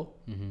proper role.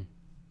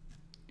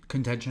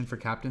 Contention for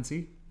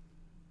captaincy.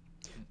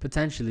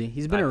 Potentially,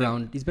 he's been I think-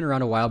 around. He's been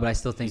around a while, but I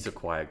still think He's a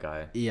quiet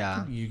guy.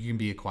 yeah. You can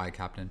be a quiet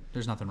captain.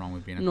 There's nothing wrong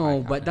with being a No,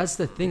 quiet but captain. that's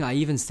the thing. I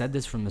even said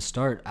this from the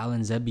start.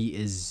 Alan Zebi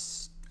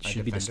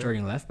should be the defender?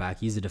 starting left back.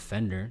 He's a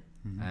defender,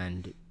 Mm-hmm.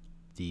 and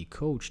the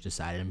coach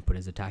decided to put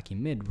his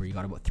attacking mid, where he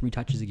got about 3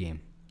 touches a game.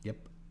 Yep.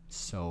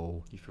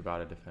 So You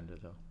forgot a defender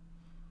though.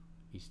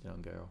 Easton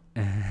Ongaro.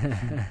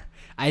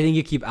 I think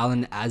you keep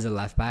Alan as a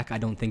left back. I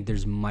don't think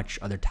there's much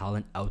other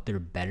talent out there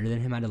better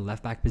than him at a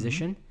left back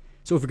position.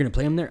 So if you're gonna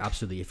play him there,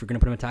 absolutely. If you're gonna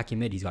put him attacking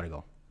mid, he's got to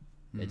go.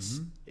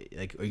 It's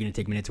like, are you gonna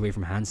take minutes away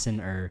from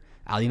Hansen or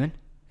Aliman?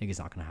 I think it's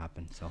not gonna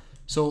happen.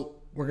 So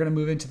we're gonna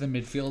move into the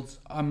midfields.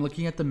 I'm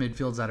looking at the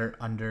midfields that are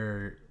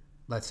under,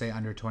 let's say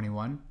under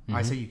 21.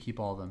 I say you keep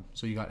all of them.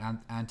 So you got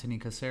Anthony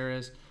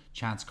Caceres,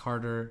 Chance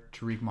Carter,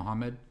 Tariq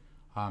Mohammed.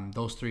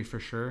 Those 3 for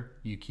sure.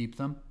 You keep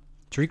them.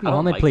 Tariq I don't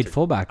Mohammed like played Tariq-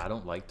 fullback. I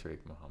don't like Tariq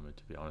Mohammed,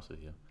 to be honest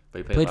with you. But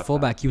he Played left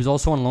fullback. back. He was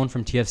also on loan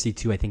from TFC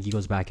too. I think he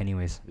goes back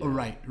anyways. Oh,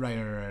 right.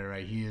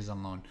 He is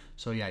on loan.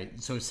 So yeah.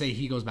 So say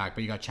he goes back,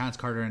 but you got Chance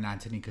Carter and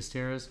Anthony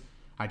Caceres.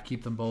 I'd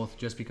keep them both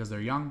just because they're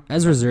young.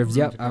 As reserves,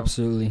 Room yeah, to go.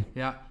 absolutely.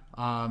 Yeah.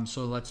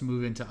 So let's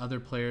move into other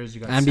players.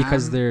 You got And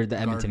because Sam they're the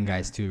Edmonton Gardner.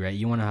 guys too, right?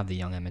 You want to have the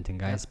young Edmonton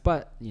guys,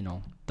 but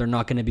they're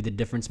not going to be the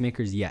difference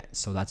makers yet.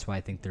 So that's why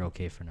I think they're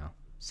okay for now.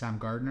 Sam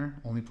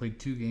Gardner only played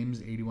 2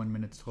 games, 81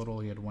 minutes total.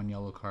 He had 1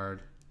 yellow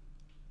card.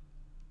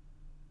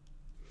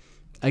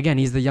 Again,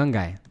 he's the young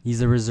guy. He's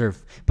a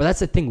reserve. But that's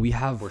the thing.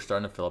 We're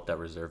starting to fill up that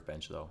reserve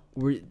bench though.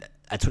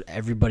 That's what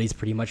everybody's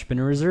pretty much been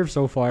a reserve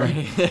so far.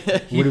 He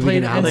What are we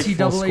played gonna have, like, full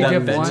NCAA squad? That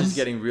Div bench 1. is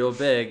getting real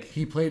big.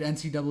 He played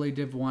NCAA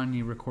Div 1.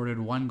 He recorded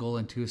 1 goal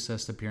and 2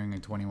 assists, appearing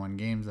in 21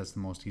 games. That's the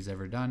most he's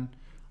ever done.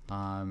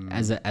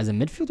 As a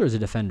midfielder or as a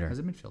defender? As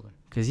a midfielder.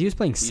 Because he was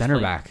playing He's center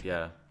playing- back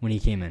Yeah. when he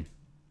came in.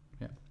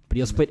 Yeah. But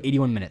he also played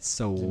 81 minutes,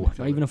 so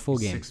not even a full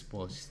game. It's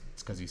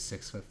because he's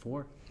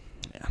 6'4".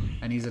 Yeah.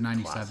 And he's a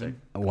 97.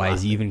 Why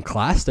is he even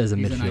classed as a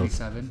He's a midfield?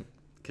 97.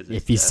 'Cause If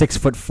it's he's Jeff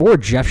 6'4",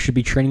 Jeff should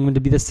be training him to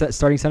be the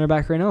starting center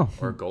back right now.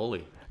 or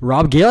goalie.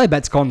 Rob Gale, I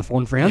bet's calling the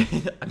phone for him.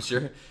 I'm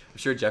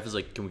sure Jeff is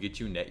like, can we get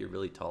you net? You're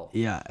really tall.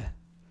 Yeah.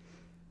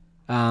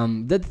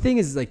 The thing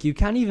is, like, you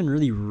can't even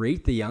really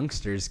rate the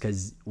youngsters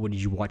because what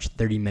did you watch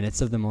 30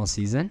 minutes of them all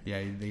season? Yeah,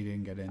 they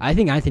didn't get in. I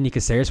think Anthony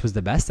Caceres was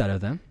the best out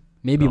of them.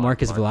 Maybe No,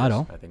 Marcus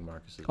Vlado. I think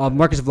Marcus is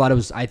Marcus Vlado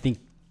was, I think,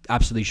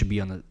 absolutely should be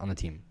on the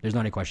team. There's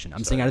not a question.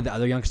 I'm saying out of the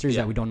other youngsters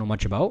Yeah. that we don't know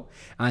much about,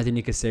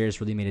 Anthony Caceres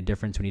really made a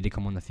difference when he did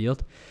come on the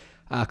field.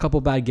 A couple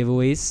bad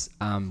giveaways.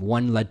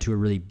 One led to a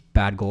really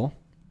bad goal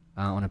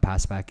on a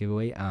pass back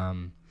giveaway.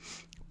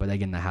 But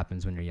again, that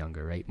happens when you're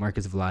younger, right?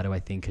 Marcus Vlado, I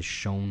think, has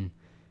shown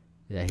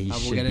that he We'll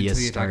should get be into a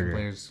the attacking starter.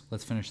 players.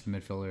 Let's finish the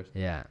midfielders.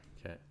 Yeah,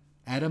 Okay.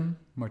 Adam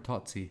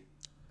Mortozzi.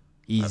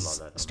 he's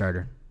that.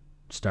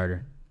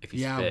 starter. If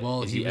he's Yeah, fit,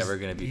 well, is he he was- ever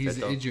gonna be he's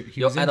fit though? injured.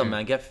 He Yo, was Adam, injured.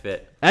 man, get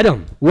fit.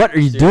 Adam, what are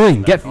you Seriously, doing?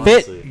 man, Get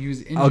honestly. fit. He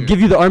was injured. I'll give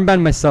you the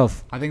armband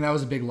myself. I think that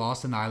was a big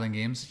loss in the Island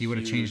games. He would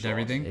have Huge changed loss.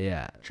 everything.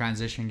 Yeah.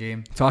 Transition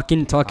game.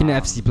 Talking to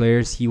FC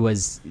players,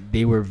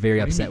 they were very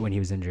What do you upset mean? when he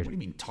was What injured. do you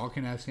mean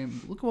talking to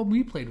him? Look at what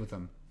we played with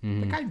him.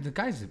 The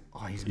guy's. Oh,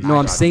 he's. No, I'm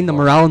magical. saying the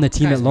morale on the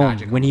team Guy's at loan.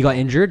 magical. When he got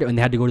injured and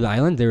they had to go to the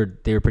island, they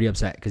were pretty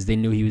upset because they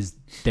knew he was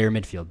their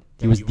midfield.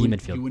 He was You the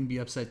wouldn't- midfield. You wouldn't be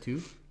upset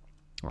too.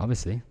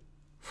 Obviously,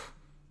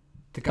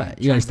 The guy.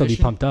 But you gotta still be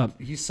transition- pumped up.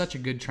 He's such a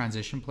good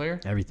transition player.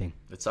 everything.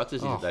 It sucks to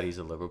see Oh. that he's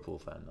a Liverpool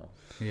fan though.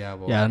 Yeah.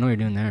 Well, Yeah, I know what you're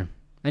doing there.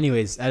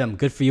 Anyways, Adam,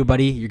 good for you,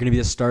 buddy. You're gonna be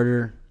the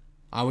starter.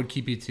 I would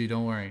keep you too.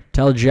 Don't worry.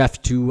 Tell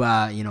Jeff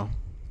to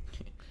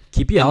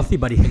keep you healthy,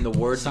 buddy. In the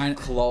words Sign- of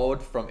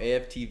Claude from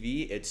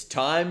AFTV, it's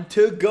time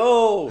to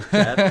go.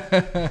 Jeff.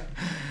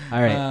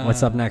 All right,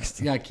 what's up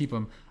next? Yeah, keep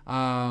him.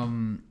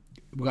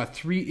 We got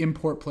 3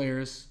 import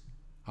players.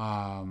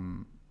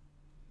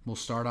 We'll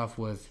start off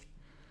with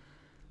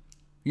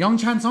Young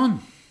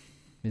Chan-son.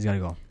 He's gotta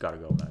go. Gotta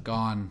go, man.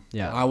 Gone.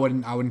 Yeah. I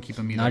wouldn't keep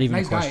him either. Not even a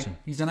nice question. guy.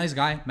 He's a nice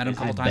guy. Met him a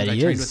couple I times. bet I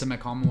he trained is. with him at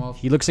Commonwealth.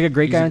 He looks like a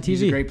great guy on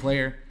He's a TV. great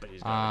player. But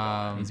he's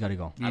gotta He's gotta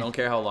go. go. I don't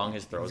care how long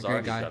his throws he's a great are.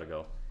 He's guy. gotta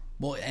go.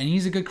 Well, and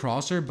he's a good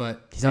crosser,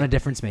 but He's not a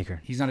difference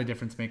maker. he's not a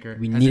difference maker.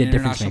 We As need an a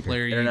difference international maker.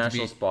 player. You need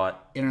International to be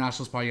spot.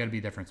 international spot. You got to be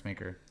a difference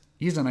maker.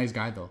 He's a nice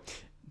guy though.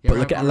 You But ever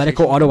look have at Atletico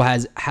conversations? Ottawa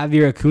has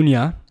Javier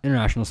Acuna,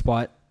 international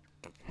spot.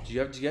 Do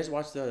you guys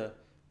watch the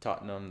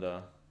Tottenham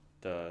the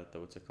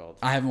what's it called?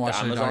 I haven't watched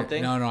the it. Amazon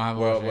thing. No, I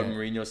haven't Where watched what it.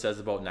 Mourinho says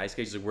about nice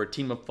guys, he's like, we're a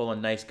team of full of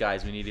nice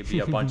guys. We need to be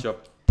a bunch of,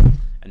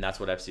 and that's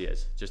what FC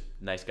is. Just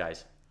nice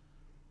guys.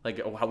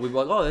 Like how we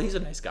like, oh, he's a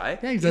nice guy.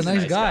 Yeah, he's a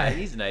nice guy.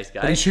 He's a nice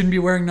guy. But he shouldn't be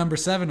wearing number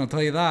 7. I'll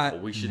tell you that.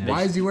 Well, we should.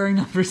 Why is he wearing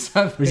number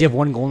 7? Does he have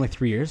one goal in like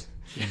 3 years?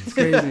 It's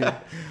crazy.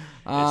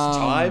 It's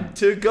time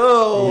to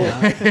go.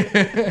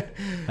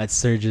 That's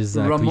Serge's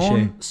Ramon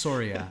cliche.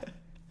 Soria.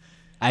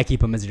 I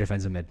keep him as a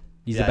defensive mid.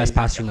 He's Yeah, the best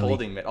passer in the league.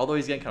 holding mid. Although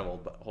he's getting kind of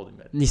old, but holding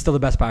mid. And he's still the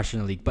best passer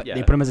in the league. But Yeah.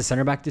 they put him as a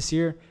center back this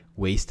year.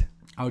 Waste.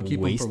 I would keep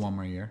Waste. him for one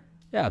more year.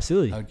 Yeah,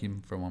 absolutely. I would keep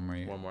him for one more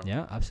year. One more.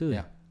 Yeah, absolutely.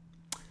 Yeah.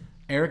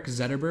 Eric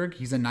Zetterberg,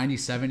 he's a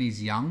 97.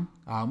 He's young.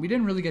 We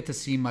didn't really get to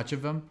see much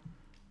of him.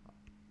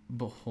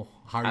 But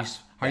how are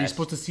you Yes.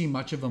 supposed to see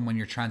much of him when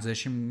your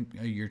transition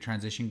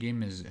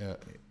game is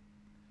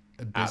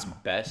abysmal.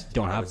 At best,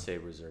 Don't I have would say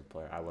reserve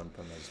player. I wouldn't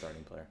put him as a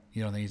starting player.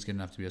 You don't think he's good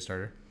enough to be a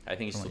starter? I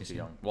think he's From still what too you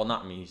young. Well,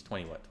 not me. He's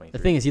 23. The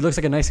thing is, he looks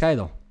like a nice guy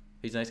though.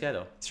 He's a nice guy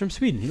though. He's from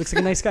Sweden. He looks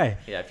like a nice guy.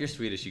 Yeah, if you're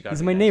Swedish, you got.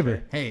 He's my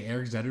neighbor. Hey,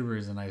 Eric Zetterberg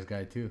is a nice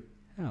guy too.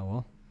 Oh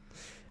well.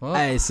 Well,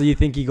 Hey, so you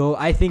think he go?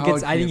 I think I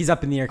would I think keep- he's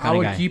up in the air I kind of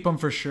would guy. keep him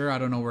for sure. I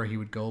don't know where he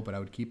would go, but I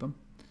would keep him.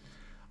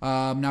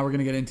 Now we're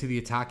gonna get into the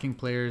attacking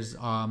players.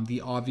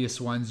 The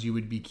obvious ones you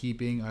would be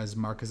keeping as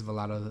Marcus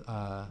Valado.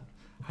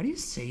 How do you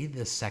say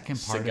the second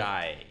part?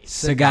 Sagai.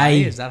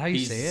 Sagai. Is that how you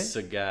He's say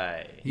it?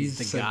 Sagai. He's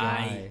the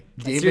guy.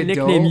 That's your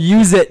nickname.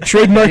 Use it.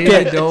 Trademark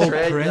David it. Doe,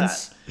 Trade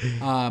Prince,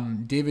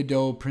 David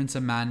Doe, Prince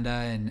Amanda,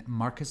 and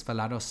Marcus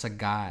Valado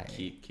Sagai.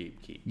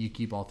 Keep. You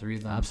keep all three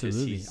of them.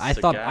 Absolutely. he's I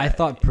Sagai.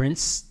 thought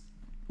Prince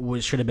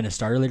should have been a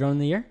starter later on in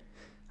the year.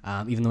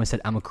 Even though I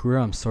said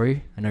Amakura, I'm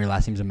sorry. I know your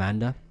last name's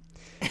Amanda.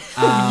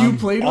 You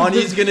played with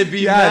Ani's this- gonna be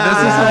Yeah,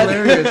 mad.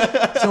 this is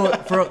hilarious.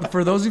 So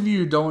for those of you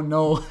who don't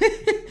know,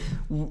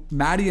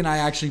 Maddie and I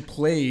actually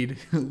played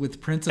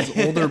with Prince's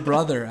older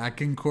brother at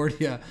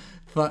Concordia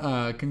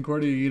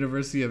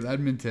University of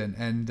Edmonton,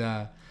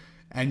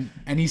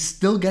 and he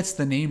still gets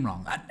the name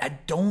wrong. I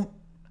don't.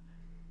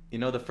 You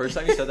know, the first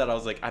time you said that, I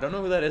was like, I don't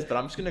know who that is, but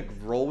I'm just gonna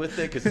roll with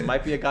it because it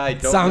might be a guy I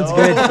don't Sounds know.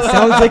 good.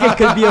 Sounds like it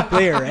could be a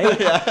player, right?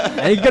 I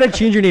think you gotta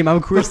change your name.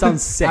 Amakura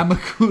sounds sick.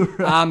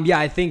 Amakura. Yeah,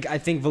 I think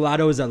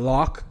Velado is a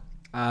lock.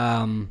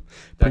 That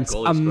Prince goalie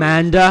score is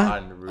Amanda.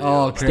 unreal,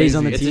 Oh, man. stays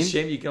on the It's team. a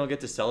shame you don't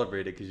get to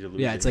celebrate it because you're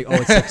losing. Yeah, it's like, oh,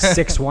 it's like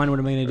 6-1. What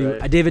am I gonna do?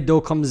 Right. David Doe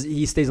comes.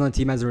 He stays on the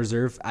team as a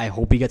reserve. I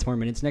hope he gets more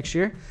minutes next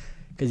year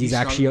because he's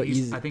actually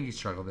I think he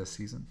struggled this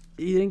season.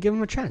 he didn't give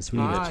him a chance. We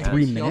a needed chance.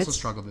 3 He also minutes.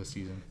 struggled this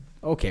season.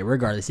 Okay,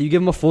 regardless, if you give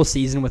him a full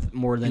season with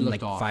more than looked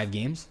like off. 5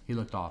 games. He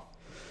looked off.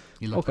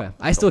 He looked Okay, off.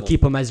 I still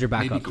keep him as your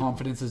Maybe backup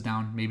confidence is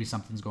down. Maybe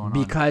something's going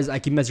on. because I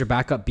keep him as your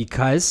backup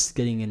because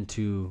getting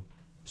into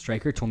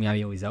striker,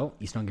 Tomiyasu always out.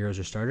 Easton Guerrero's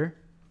your starter.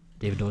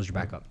 David Doe is your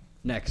backup.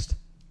 Next,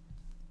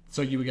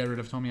 So you would get rid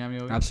of Tomi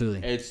Amio?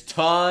 absolutely, It's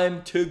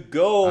time to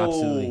go.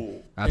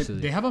 absolutely,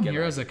 absolutely. They have him Get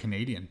here out. as a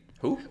Canadian.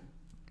 Who?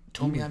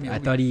 Tomi Amio. I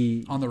thought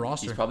he. on the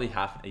roster. He's probably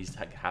half. He's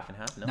like half and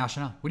half. No.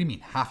 National. What do you mean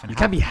half and You half?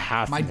 can't be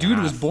half. My and dude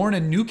was half. born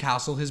in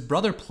Newcastle. His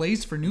brother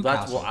plays for That's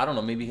Newcastle. well. I don't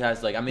know. Maybe he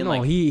has like. I mean, No,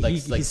 like he said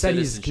he's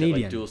citizenship,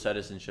 Canadian. like dual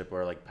citizenship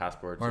or like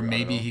passports. or I don't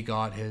maybe know. he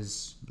got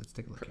his. Let's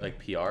take a look. like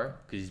PR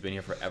because he's been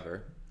here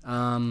forever.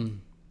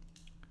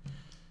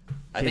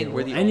 I Okay, think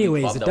we're the only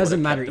anyways, club it that doesn't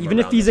would've matter. kept him Even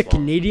if around he's a this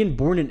long. Canadian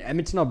born in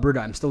Edmonton,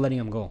 Alberta, I'm still letting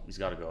him go. He's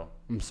got to go.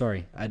 I'm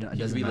sorry. It He could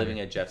doesn't be matter. living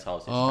at Jeff's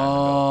house. It's time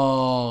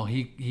Oh,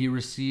 he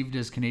received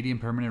his Canadian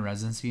permanent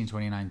residency in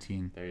 2019.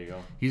 to go. There you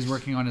go. He's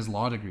working on his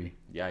law degree.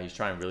 Yeah, he's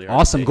trying really hard.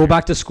 Awesome. to Go stay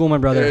back to school, my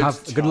brother. here. Have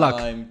It's good luck.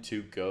 Time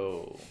to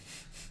go.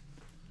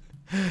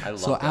 I love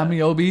So that.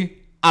 Amiobi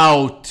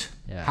out.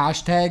 Yeah.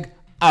 Hashtag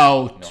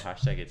out. No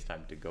hashtag. It's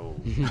time to go.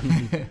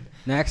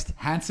 Next,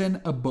 Hanson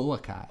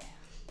Abuakai.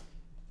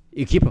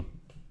 you keep him.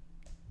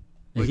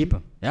 You Would keep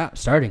him. Yeah,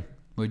 starting.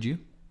 Would you?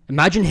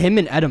 Imagine him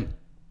and Edom.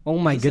 Oh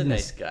my He's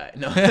goodness. a nice guy.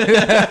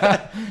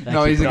 No,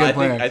 No, he's a No, good I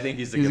player. think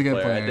he's a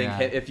good player. I think yeah.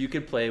 if you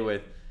could play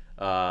with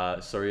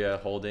Soria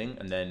holding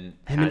and then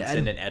Him and Hansen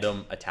Edom. and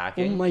Edom Oh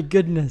attacking, my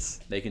goodness.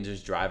 they can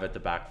just drive at the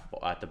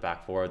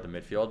back four of the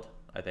midfield.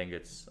 I think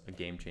it's a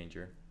game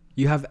changer.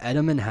 You have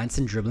Edom and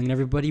Hansen dribbling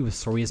everybody with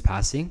Soria's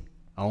passing.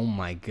 Oh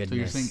my So goodness.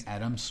 you're saying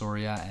Adam,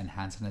 Soria, and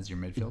Hansen as your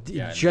midfield? D-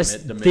 Yeah, and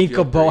Just the think midfield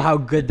about three, how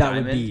good the that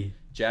would diamond. be.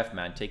 Jeff,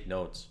 man, take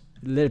notes.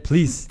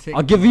 Please. Take-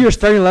 I'll give you your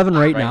starting 11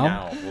 right, Right now.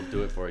 now, we'll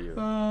do it for you.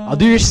 I'll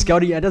do your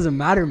scouting. It doesn't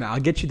matter, man. I'll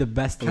get you the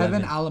best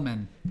Kevin 11.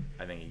 Alaman.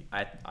 I think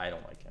I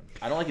don't like him.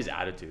 I don't like his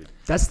attitude.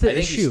 That's the I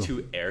think issue. he's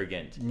too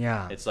arrogant.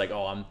 Yeah. It's like,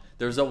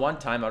 there was a one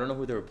time I don't know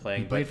who they were He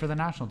playing, played but for the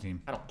national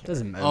team. I don't care.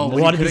 Doesn't matter. Oh, a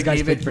when lot he of these coulda guys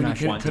gave played it- for when he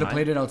national. could have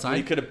played it outside.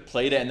 He could have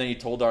played it, and then he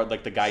told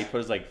the guy he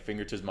put his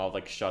finger to his mouth,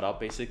 like shut up,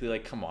 basically.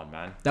 Like, come on,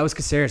 man. That was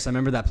Caceres. I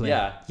remember that play.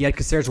 Yeah. He had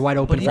Caceres wide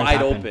open. But for a wide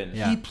tap-in. open.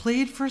 Yeah. He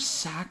played for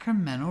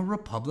Sacramento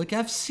Republic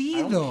FC,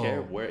 I don't though.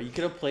 care where he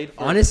could have played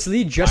for.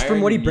 Honestly, just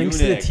from what he Bayern brings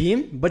to the Munich.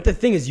 team. But the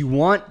thing is, you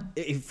want,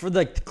 for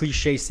the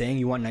cliche saying,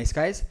 you want nice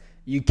guys.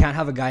 You can't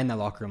have a guy in that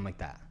locker room like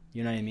that.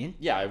 You know what I mean?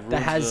 Yeah, it That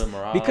ruins has the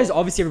morale. because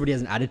obviously everybody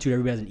has an attitude,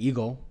 everybody has an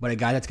ego, but a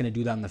guy that's going to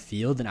do that on the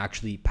field and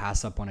actually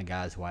pass up on a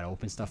guy that's wide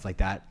open, stuff like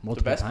that,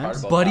 multiple best part times.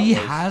 about But he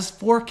that was- has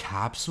 4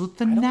 caps with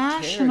the I don't care.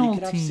 national He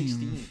could have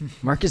team. 16.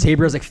 Marcus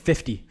Haber is like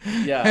 50.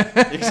 Yeah,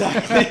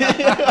 exactly.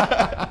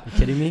 Are you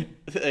kidding me?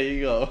 There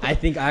you go. I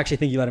actually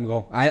think you let him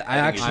go. I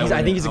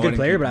wouldn't- think he's a good wouldn't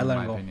player, keep but I him, let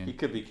in him my go. opinion. He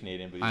could be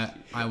Canadian, but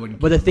I wouldn't.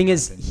 But the keep him, thing in my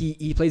is, opinion.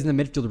 he plays in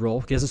the midfield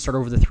role. He doesn't start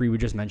over the 3 we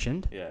just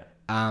mentioned. yeah.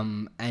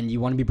 And you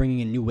want to be bringing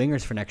in new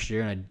wingers for next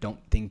year, and I don't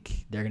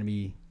think they're gonna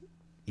be.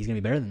 He's gonna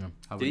be better than them.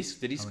 I Did he would-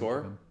 did he I would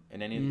score keep him.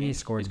 in any of the He games?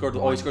 scored He scored.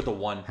 one. He scored the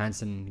one.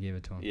 Hansen gave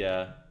it to him.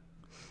 Yeah.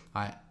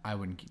 I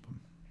wouldn't keep him.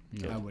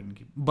 I wouldn't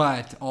keep.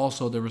 But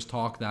also there was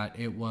talk that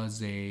it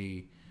was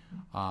a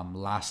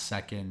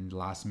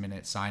last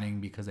minute signing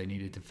because they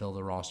needed to fill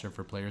the roster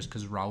for players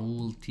because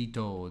Raul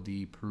Tito,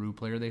 the Peru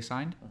player they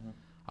signed,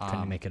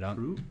 Couldn't make it up.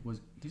 Peru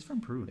he's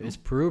from Peru. It was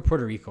Peru,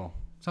 Puerto Rico.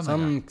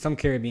 Something like that. Some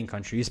Caribbean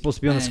country. He's supposed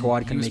to be on the And squad.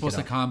 He Couldn't was make supposed it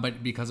to up. come,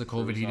 but because of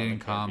COVID, he on the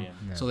didn't come.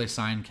 Caribbean. So they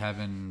signed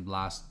Kevin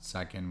last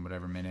second,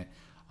 whatever minute.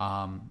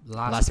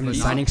 Last minute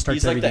no, signing starts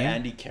He's like every the game.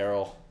 Andy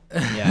Carroll.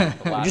 Yeah,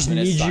 we Last just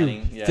minute need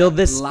signing. you. Yeah. Fill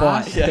this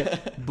spot. Last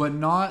but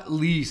not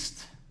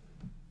least,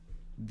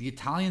 the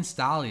Italian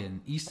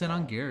stallion, Easton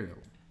Ongario.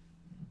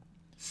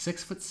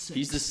 6'6".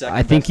 He's the second.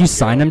 I think best you on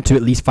signed Gero. him to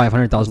at least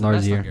 $500,000 a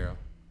Best year. Ongario.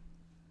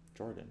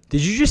 Jordan.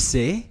 Did you just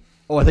say?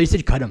 Oh, I thought you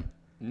said cut him.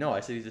 No,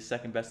 I said he's the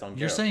second best on Gero.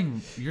 You're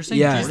saying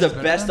Yeah. he's Jordan's the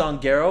better best than him?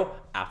 on Gero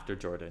after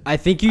Jordan. I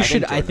think you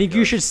should. I Jordan think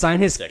you Gero's should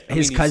sign his sick. I mean,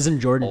 he's cousin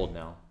Jordan. Old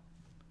now,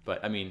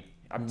 but I mean,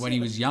 I'm When saying, he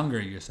like, was younger,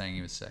 you're saying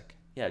he was sick.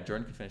 yeah,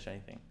 Jordan can finish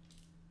anything.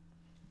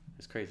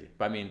 It's crazy,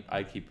 but I mean,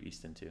 I keep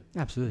Easton too.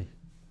 Absolutely.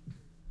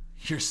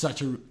 You're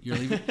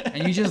leaving,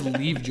 and you just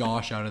leave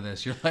Josh out of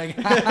this. You're like,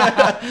 you're The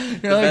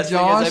like best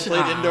Josh. thing is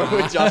I played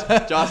indoor with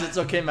Josh. Josh, it's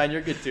okay, man.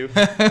 You're good too.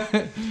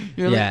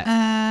 You're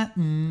Yeah. like,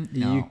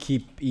 no. You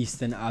keep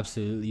Easton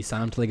absolutely. You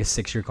sign him to like a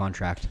 6-year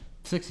contract.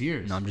 6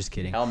 years. No, I'm just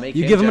kidding. I'll make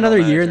You him give him general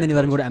another year manager and then you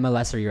let him go coach. to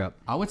MLS or Europe.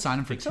 I would sign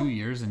him for Think so? 2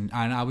 years, and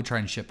I would try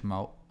and ship him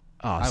out.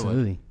 Oh, would.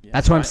 absolutely. Yeah,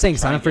 That's what I'm try- saying. try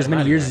Sign and him for get as him many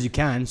out of years there. as you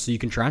can so you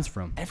can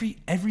transfer him.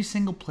 Every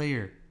single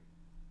player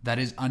that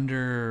is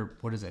under,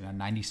 what is it, a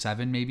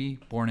 97 maybe,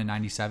 born in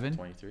 97.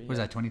 23, What is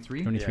yeah. that,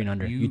 23? 23 and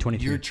under. You,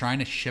 U23. You're trying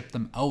to ship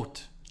them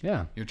out.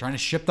 Yeah. You're trying to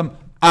ship them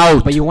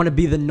out. But you want to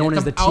be the known Get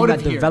as the them team out that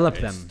of here. developed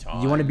It's them.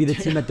 time. You want to be the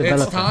team that It's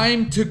developed them.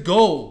 time to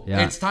go.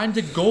 Yeah. It's time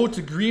to go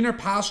to greener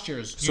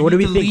pastures. So You what do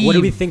need we to think? What do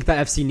we leave. think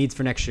that FC needs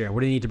for next year?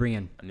 What do they need to bring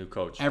in? A new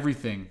coach.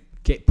 Everything.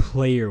 Okay,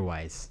 player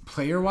wise.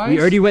 Player-wise? We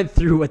already went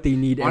through what they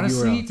need everywhere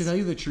Honestly, else. to tell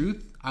you the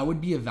truth, I would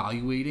be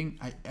evaluating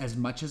as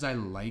much as I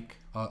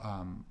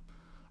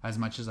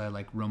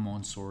like,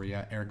 Ramon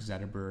Soria, Eric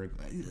Zetterberg.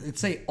 Let's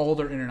say all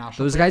their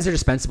international. Those players. guys are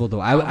dispensable though.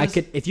 I'll I just-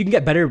 could if you can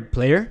get better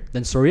player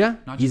than Soria,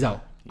 Not he's just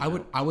out.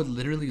 that. I would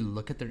literally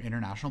look at their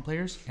international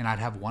players and I'd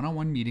have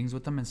one-on-one meetings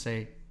with them and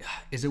say,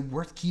 is it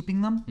worth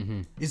keeping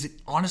them? Is it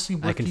honestly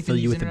worth can keeping fill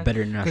you these with a interna-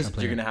 better international 'Cause-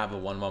 player. You're gonna have a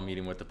one-on-one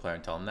meeting with the player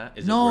and tell him that.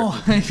 Is No,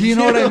 it worth you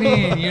know what I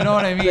mean. You know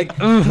what I mean.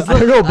 I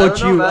don't know about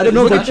know, you. man. I don't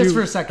know Look about at this you.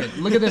 for a second.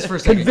 Look at this for a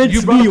second. Convince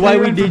You brought me a why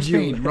player we in from did you.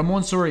 Spain,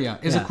 Ramon Soria.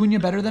 Is Yeah. Acuna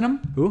better than him?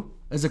 Who?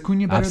 Is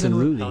Acuna better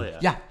Absolutely. than? Hell yeah.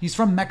 Yeah, he's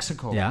from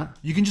Mexico. Yeah.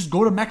 You can just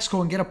go to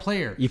Mexico and get a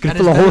player. You can that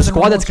fill is a whole better than squad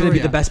Ramon that's gonna be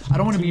Soria. the best I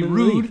don't want to be team in the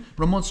rude. league.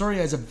 Ramon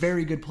Soria is a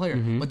very good player,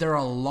 but there are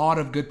a lot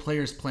of good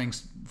players playing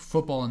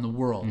football in the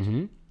world.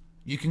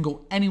 You can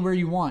go anywhere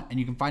you want, and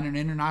you can find an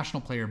international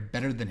player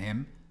better than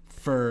him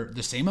for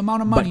the same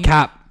amount of money. But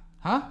cap.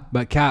 Huh?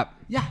 But cap.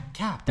 Yeah,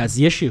 cap. That's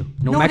the issue.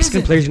 No, No, it Mexican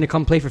isn't. player's gonna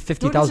come play for No, it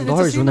isn't.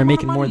 $50,000 It's the when they're same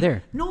making amount more of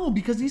there. money. No,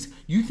 because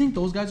you think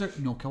those guys are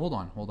no. Okay, hold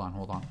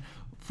on.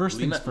 First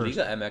things first.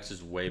 Liga MX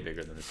is way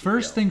bigger than the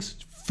First CPL. things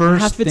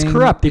first. Half it's thing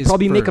corrupt. They is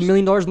probably make $1 first.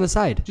 million on the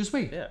side. Just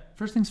wait. Yeah.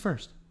 First things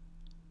first.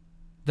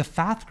 The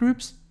FAF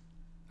groups,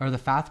 or the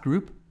FAF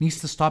group, needs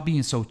to stop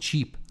being so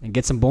cheap. And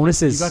get some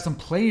bonuses. You got some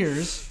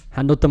players.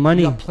 Hand out the You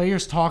money. got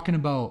players talking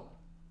about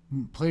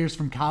players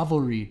from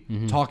Cavalry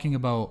talking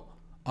about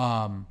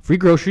Free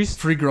groceries.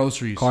 free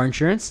groceries, Car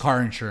insurance.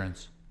 car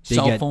insurance, They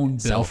cell get phone bill.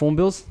 Cell phone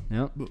bills.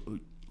 Yeah.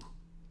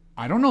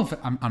 I don't know if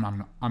I'm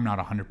not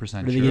 100%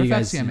 What do they sure give if you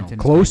guys? FC Edmonton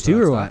is Close paying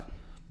to for or that what? stuff.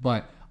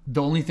 But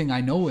the only thing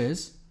I know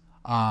is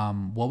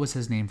what was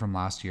his name from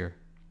last year?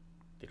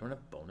 They don't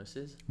have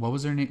bonuses. What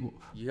was their name?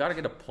 You gotta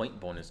get a point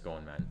bonus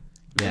going, man.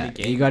 Yeah, win a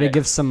game, you gotta get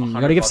give some- you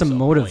 100 gotta give bucks some a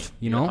motive, point.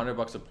 you get know?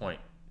 $100 a point.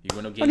 You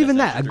win a game. Not even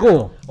that's that. A extra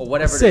goal. or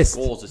whatever Assist. it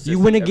is. Goals, assists, You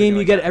win a everything game, you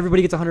like get that.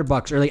 everybody gets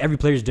 $100, or like every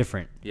player's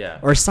different. Yeah.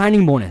 Or a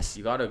signing bonus.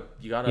 You gotta.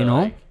 You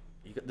know? Like,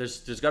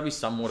 there's gotta be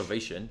some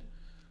motivation.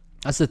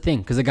 That's the thing,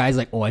 because the guy's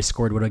like, "Oh, I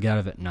scored. What do I get out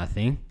of it?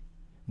 Nothing."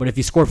 But if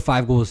you score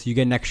 5 goals, you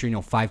get an extra,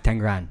 5, 10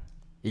 grand.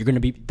 You're gonna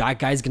be that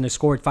guy's gonna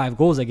score 5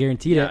 goals. I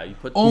guaranteed Yeah, it. you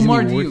put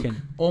Omar He's gonna be Diuk.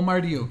 working.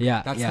 Omar Diuk.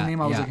 Yeah, That's yeah, the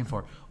name I was yeah. looking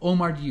for.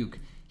 Omar Diuk.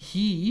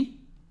 He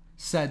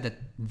said that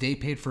they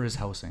paid for his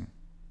housing.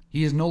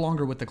 He is no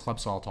longer with the club,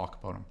 so I'll talk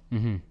about him.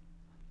 Mm-hmm.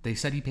 They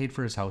said he paid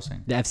for his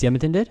housing. The FC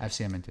Edmonton did.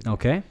 FC Edmonton.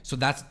 Okay. So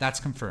that's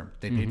confirmed.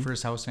 They paid for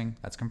his housing.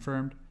 That's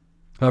confirmed.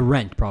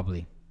 Rent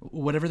probably.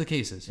 Whatever the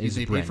case is, His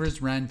they pay rent. for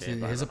his rent,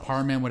 his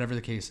apartment, whatever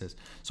the case is.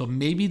 So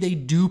maybe they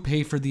do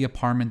pay for the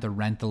apartment, the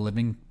rent, the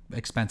living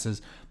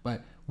expenses,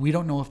 but we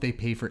don't know if they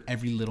pay for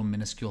every little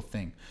minuscule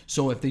thing.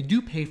 So if they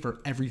do pay for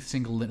every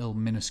single little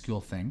minuscule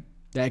thing,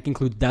 That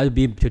would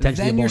be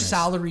potentially then a your bonus.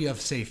 salary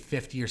of say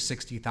 50 or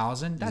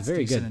 60,000, that's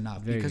very decent good.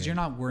 enough Very because good. you're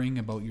not worrying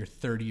about your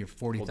 30 or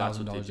 40 Well, that's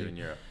thousand what they dollars. do in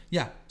Europe.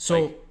 Yeah.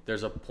 So Like,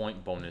 there's a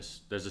point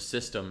bonus. There's a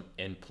system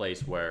in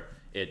place where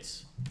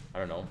it's, I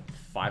don't know,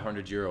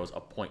 500 euros a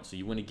point. So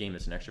you win a game,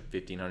 it's an extra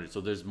 1,500.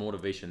 So there's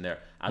motivation there.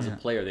 As a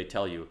player, they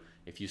tell you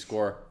if you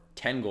score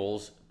 10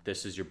 goals,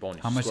 this is your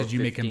bonus. how much score did you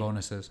make in 15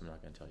 bonuses? I'm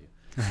not gonna tell you.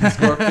 You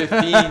score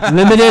 15.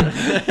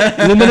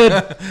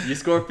 limited. You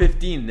score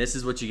 15. This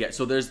is what you get.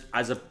 So there's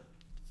as a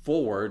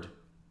forward.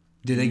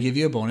 Did they give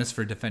you a bonus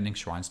for defending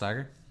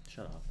Schweinsteiger?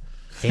 Shut up.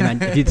 Hey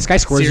man, if this guy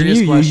scores in Serious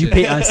you, question. you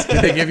pay us.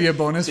 Did they give you a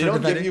bonus They for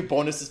don't defending? give you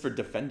bonuses for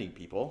defending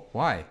people.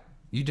 Why?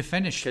 You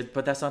defended.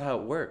 But that's not how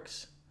it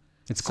works.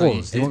 It's So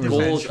goals. he They did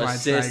won't goals, reserve.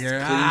 assists,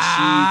 Schweinsteiger. clean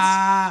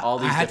sheets, all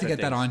these I had to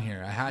different get that things. on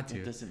here. I had It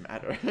to. doesn't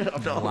matter.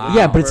 I'm not Wow.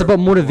 Yeah, but it's about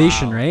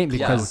motivation, Wow. right? Clout.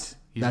 Because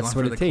He's that's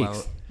going what for it the takes.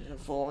 clout.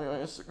 Follow me on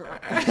Instagram.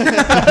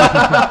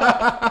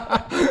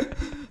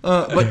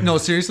 But no,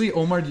 seriously,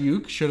 Omar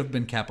Diuk should have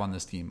been kept on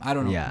this team. I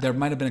don't know. Yeah. There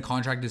might have been a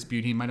contract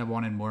dispute. He might have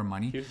wanted more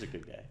money. He was a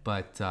good guy.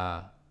 But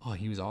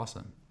he was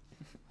awesome.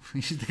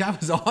 The guy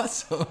was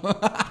awesome.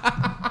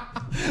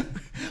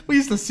 We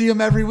used to see him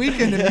every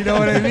weekend, if you know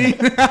what I mean.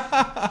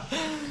 That's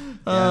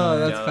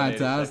Yeah,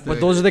 fantastic.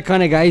 But those are the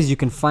kind of guys you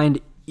can find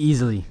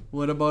easily.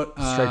 What about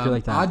Striker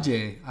like that.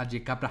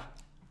 Ajay Capra?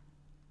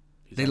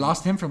 They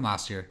lost him from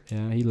last year.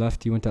 Yeah, he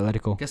left. He went to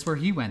Atletico. Guess where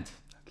he went?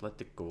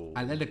 Atletico.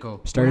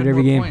 Atletico. Started Who had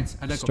every more game. points?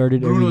 Atletico.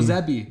 Started Bruno every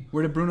game. Zebi.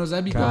 Where did Bruno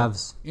Zebi go?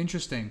 Cavs.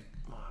 Interesting.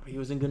 He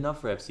wasn't good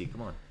enough for FC.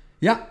 Come on.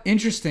 Yeah,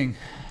 interesting.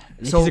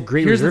 He's a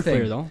great here's the reserve thing.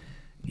 player, though.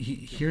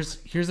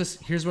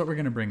 Here's what we're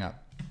gonna bring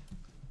up.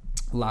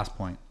 Last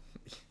point.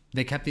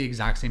 They kept the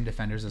exact same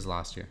defenders as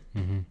last year.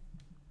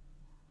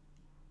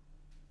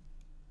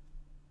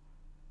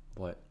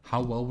 What?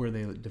 How well were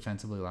they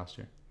defensively last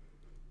year?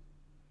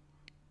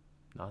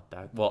 Not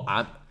that. Well,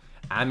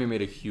 Amir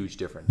made a huge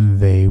difference.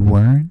 They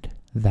weren't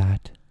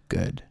that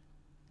good.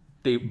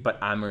 But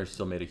Amir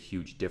still made a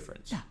huge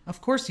difference. Yeah, of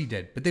course he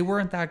did, but they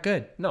weren't that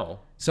good. No.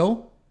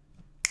 So,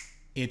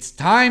 it's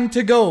time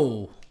to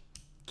go.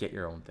 Get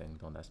your own thing.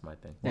 Don't. That's my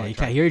thing. Yeah, you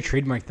can't hear you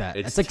trademark that.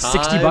 It's That's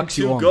like $60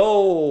 you to own.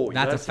 go.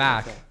 That's a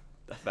fact.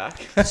 A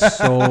fact.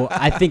 So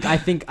I think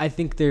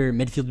their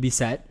midfield will be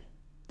set.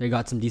 They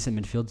got some decent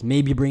midfields.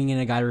 Maybe bringing in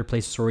a guy to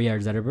replace Soria or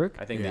Zetterberg.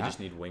 I think Yeah. they just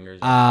need wingers.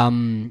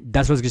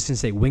 That's what I was just gonna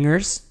say.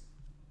 Wingers,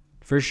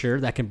 for sure,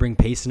 that can bring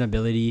pace and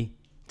ability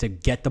to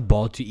get the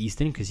ball to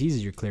Easton because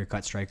he's your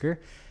clear-cut striker,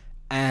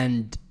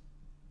 and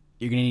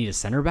you're gonna need a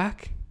center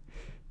back,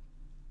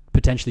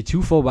 potentially 2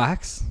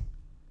 fullbacks.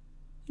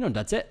 You know,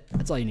 that's it.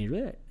 That's all you need,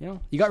 really. You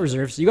know, you got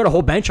reserves. You got a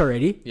whole bench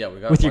already. Yeah, we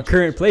got a with your bunch of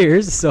current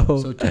players. So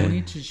So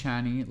Tony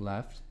Chichani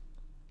left.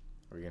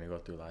 We're gonna go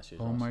through last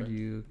year's Omar roster.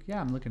 Duke.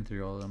 Yeah, I'm looking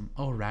through all of them.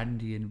 Oh,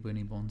 Radindy and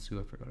Winnie Bonsu.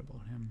 I forgot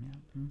about him.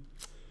 Yeah.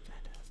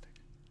 Fantastic.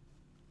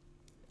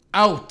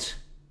 Out.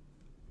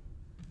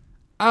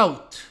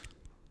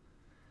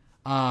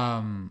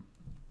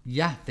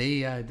 Yeah,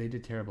 they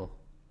did terrible.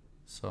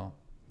 So,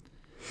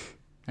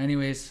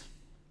 anyways,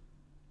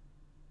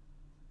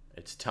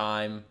 It's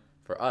time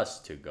for us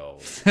to go.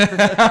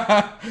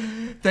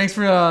 thanks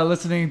for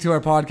listening to our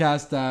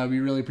podcast. We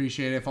really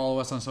appreciate it. Follow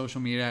us on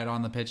social media at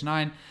On The Pitch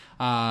 9,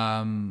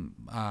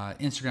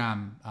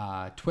 Instagram,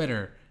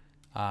 Twitter,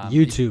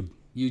 YouTube.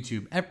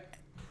 YouTube.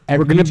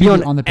 We're gonna be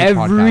on the Pitch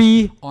every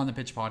podcast, on the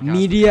Pitch podcast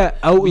media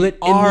outlet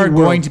We are in the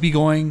world. going to be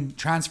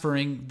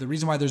transferring. The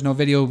reason why there's no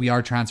video, we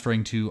are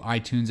transferring to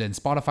iTunes and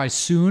Spotify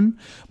soon,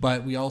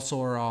 but we also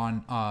are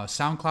on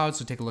SoundCloud.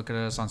 So take a look at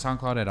us on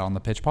SoundCloud at On The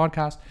Pitch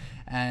Podcast.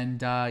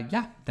 And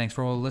thanks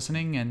for all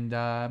listening, and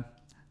have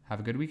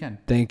a good weekend.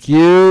 Thank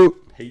you.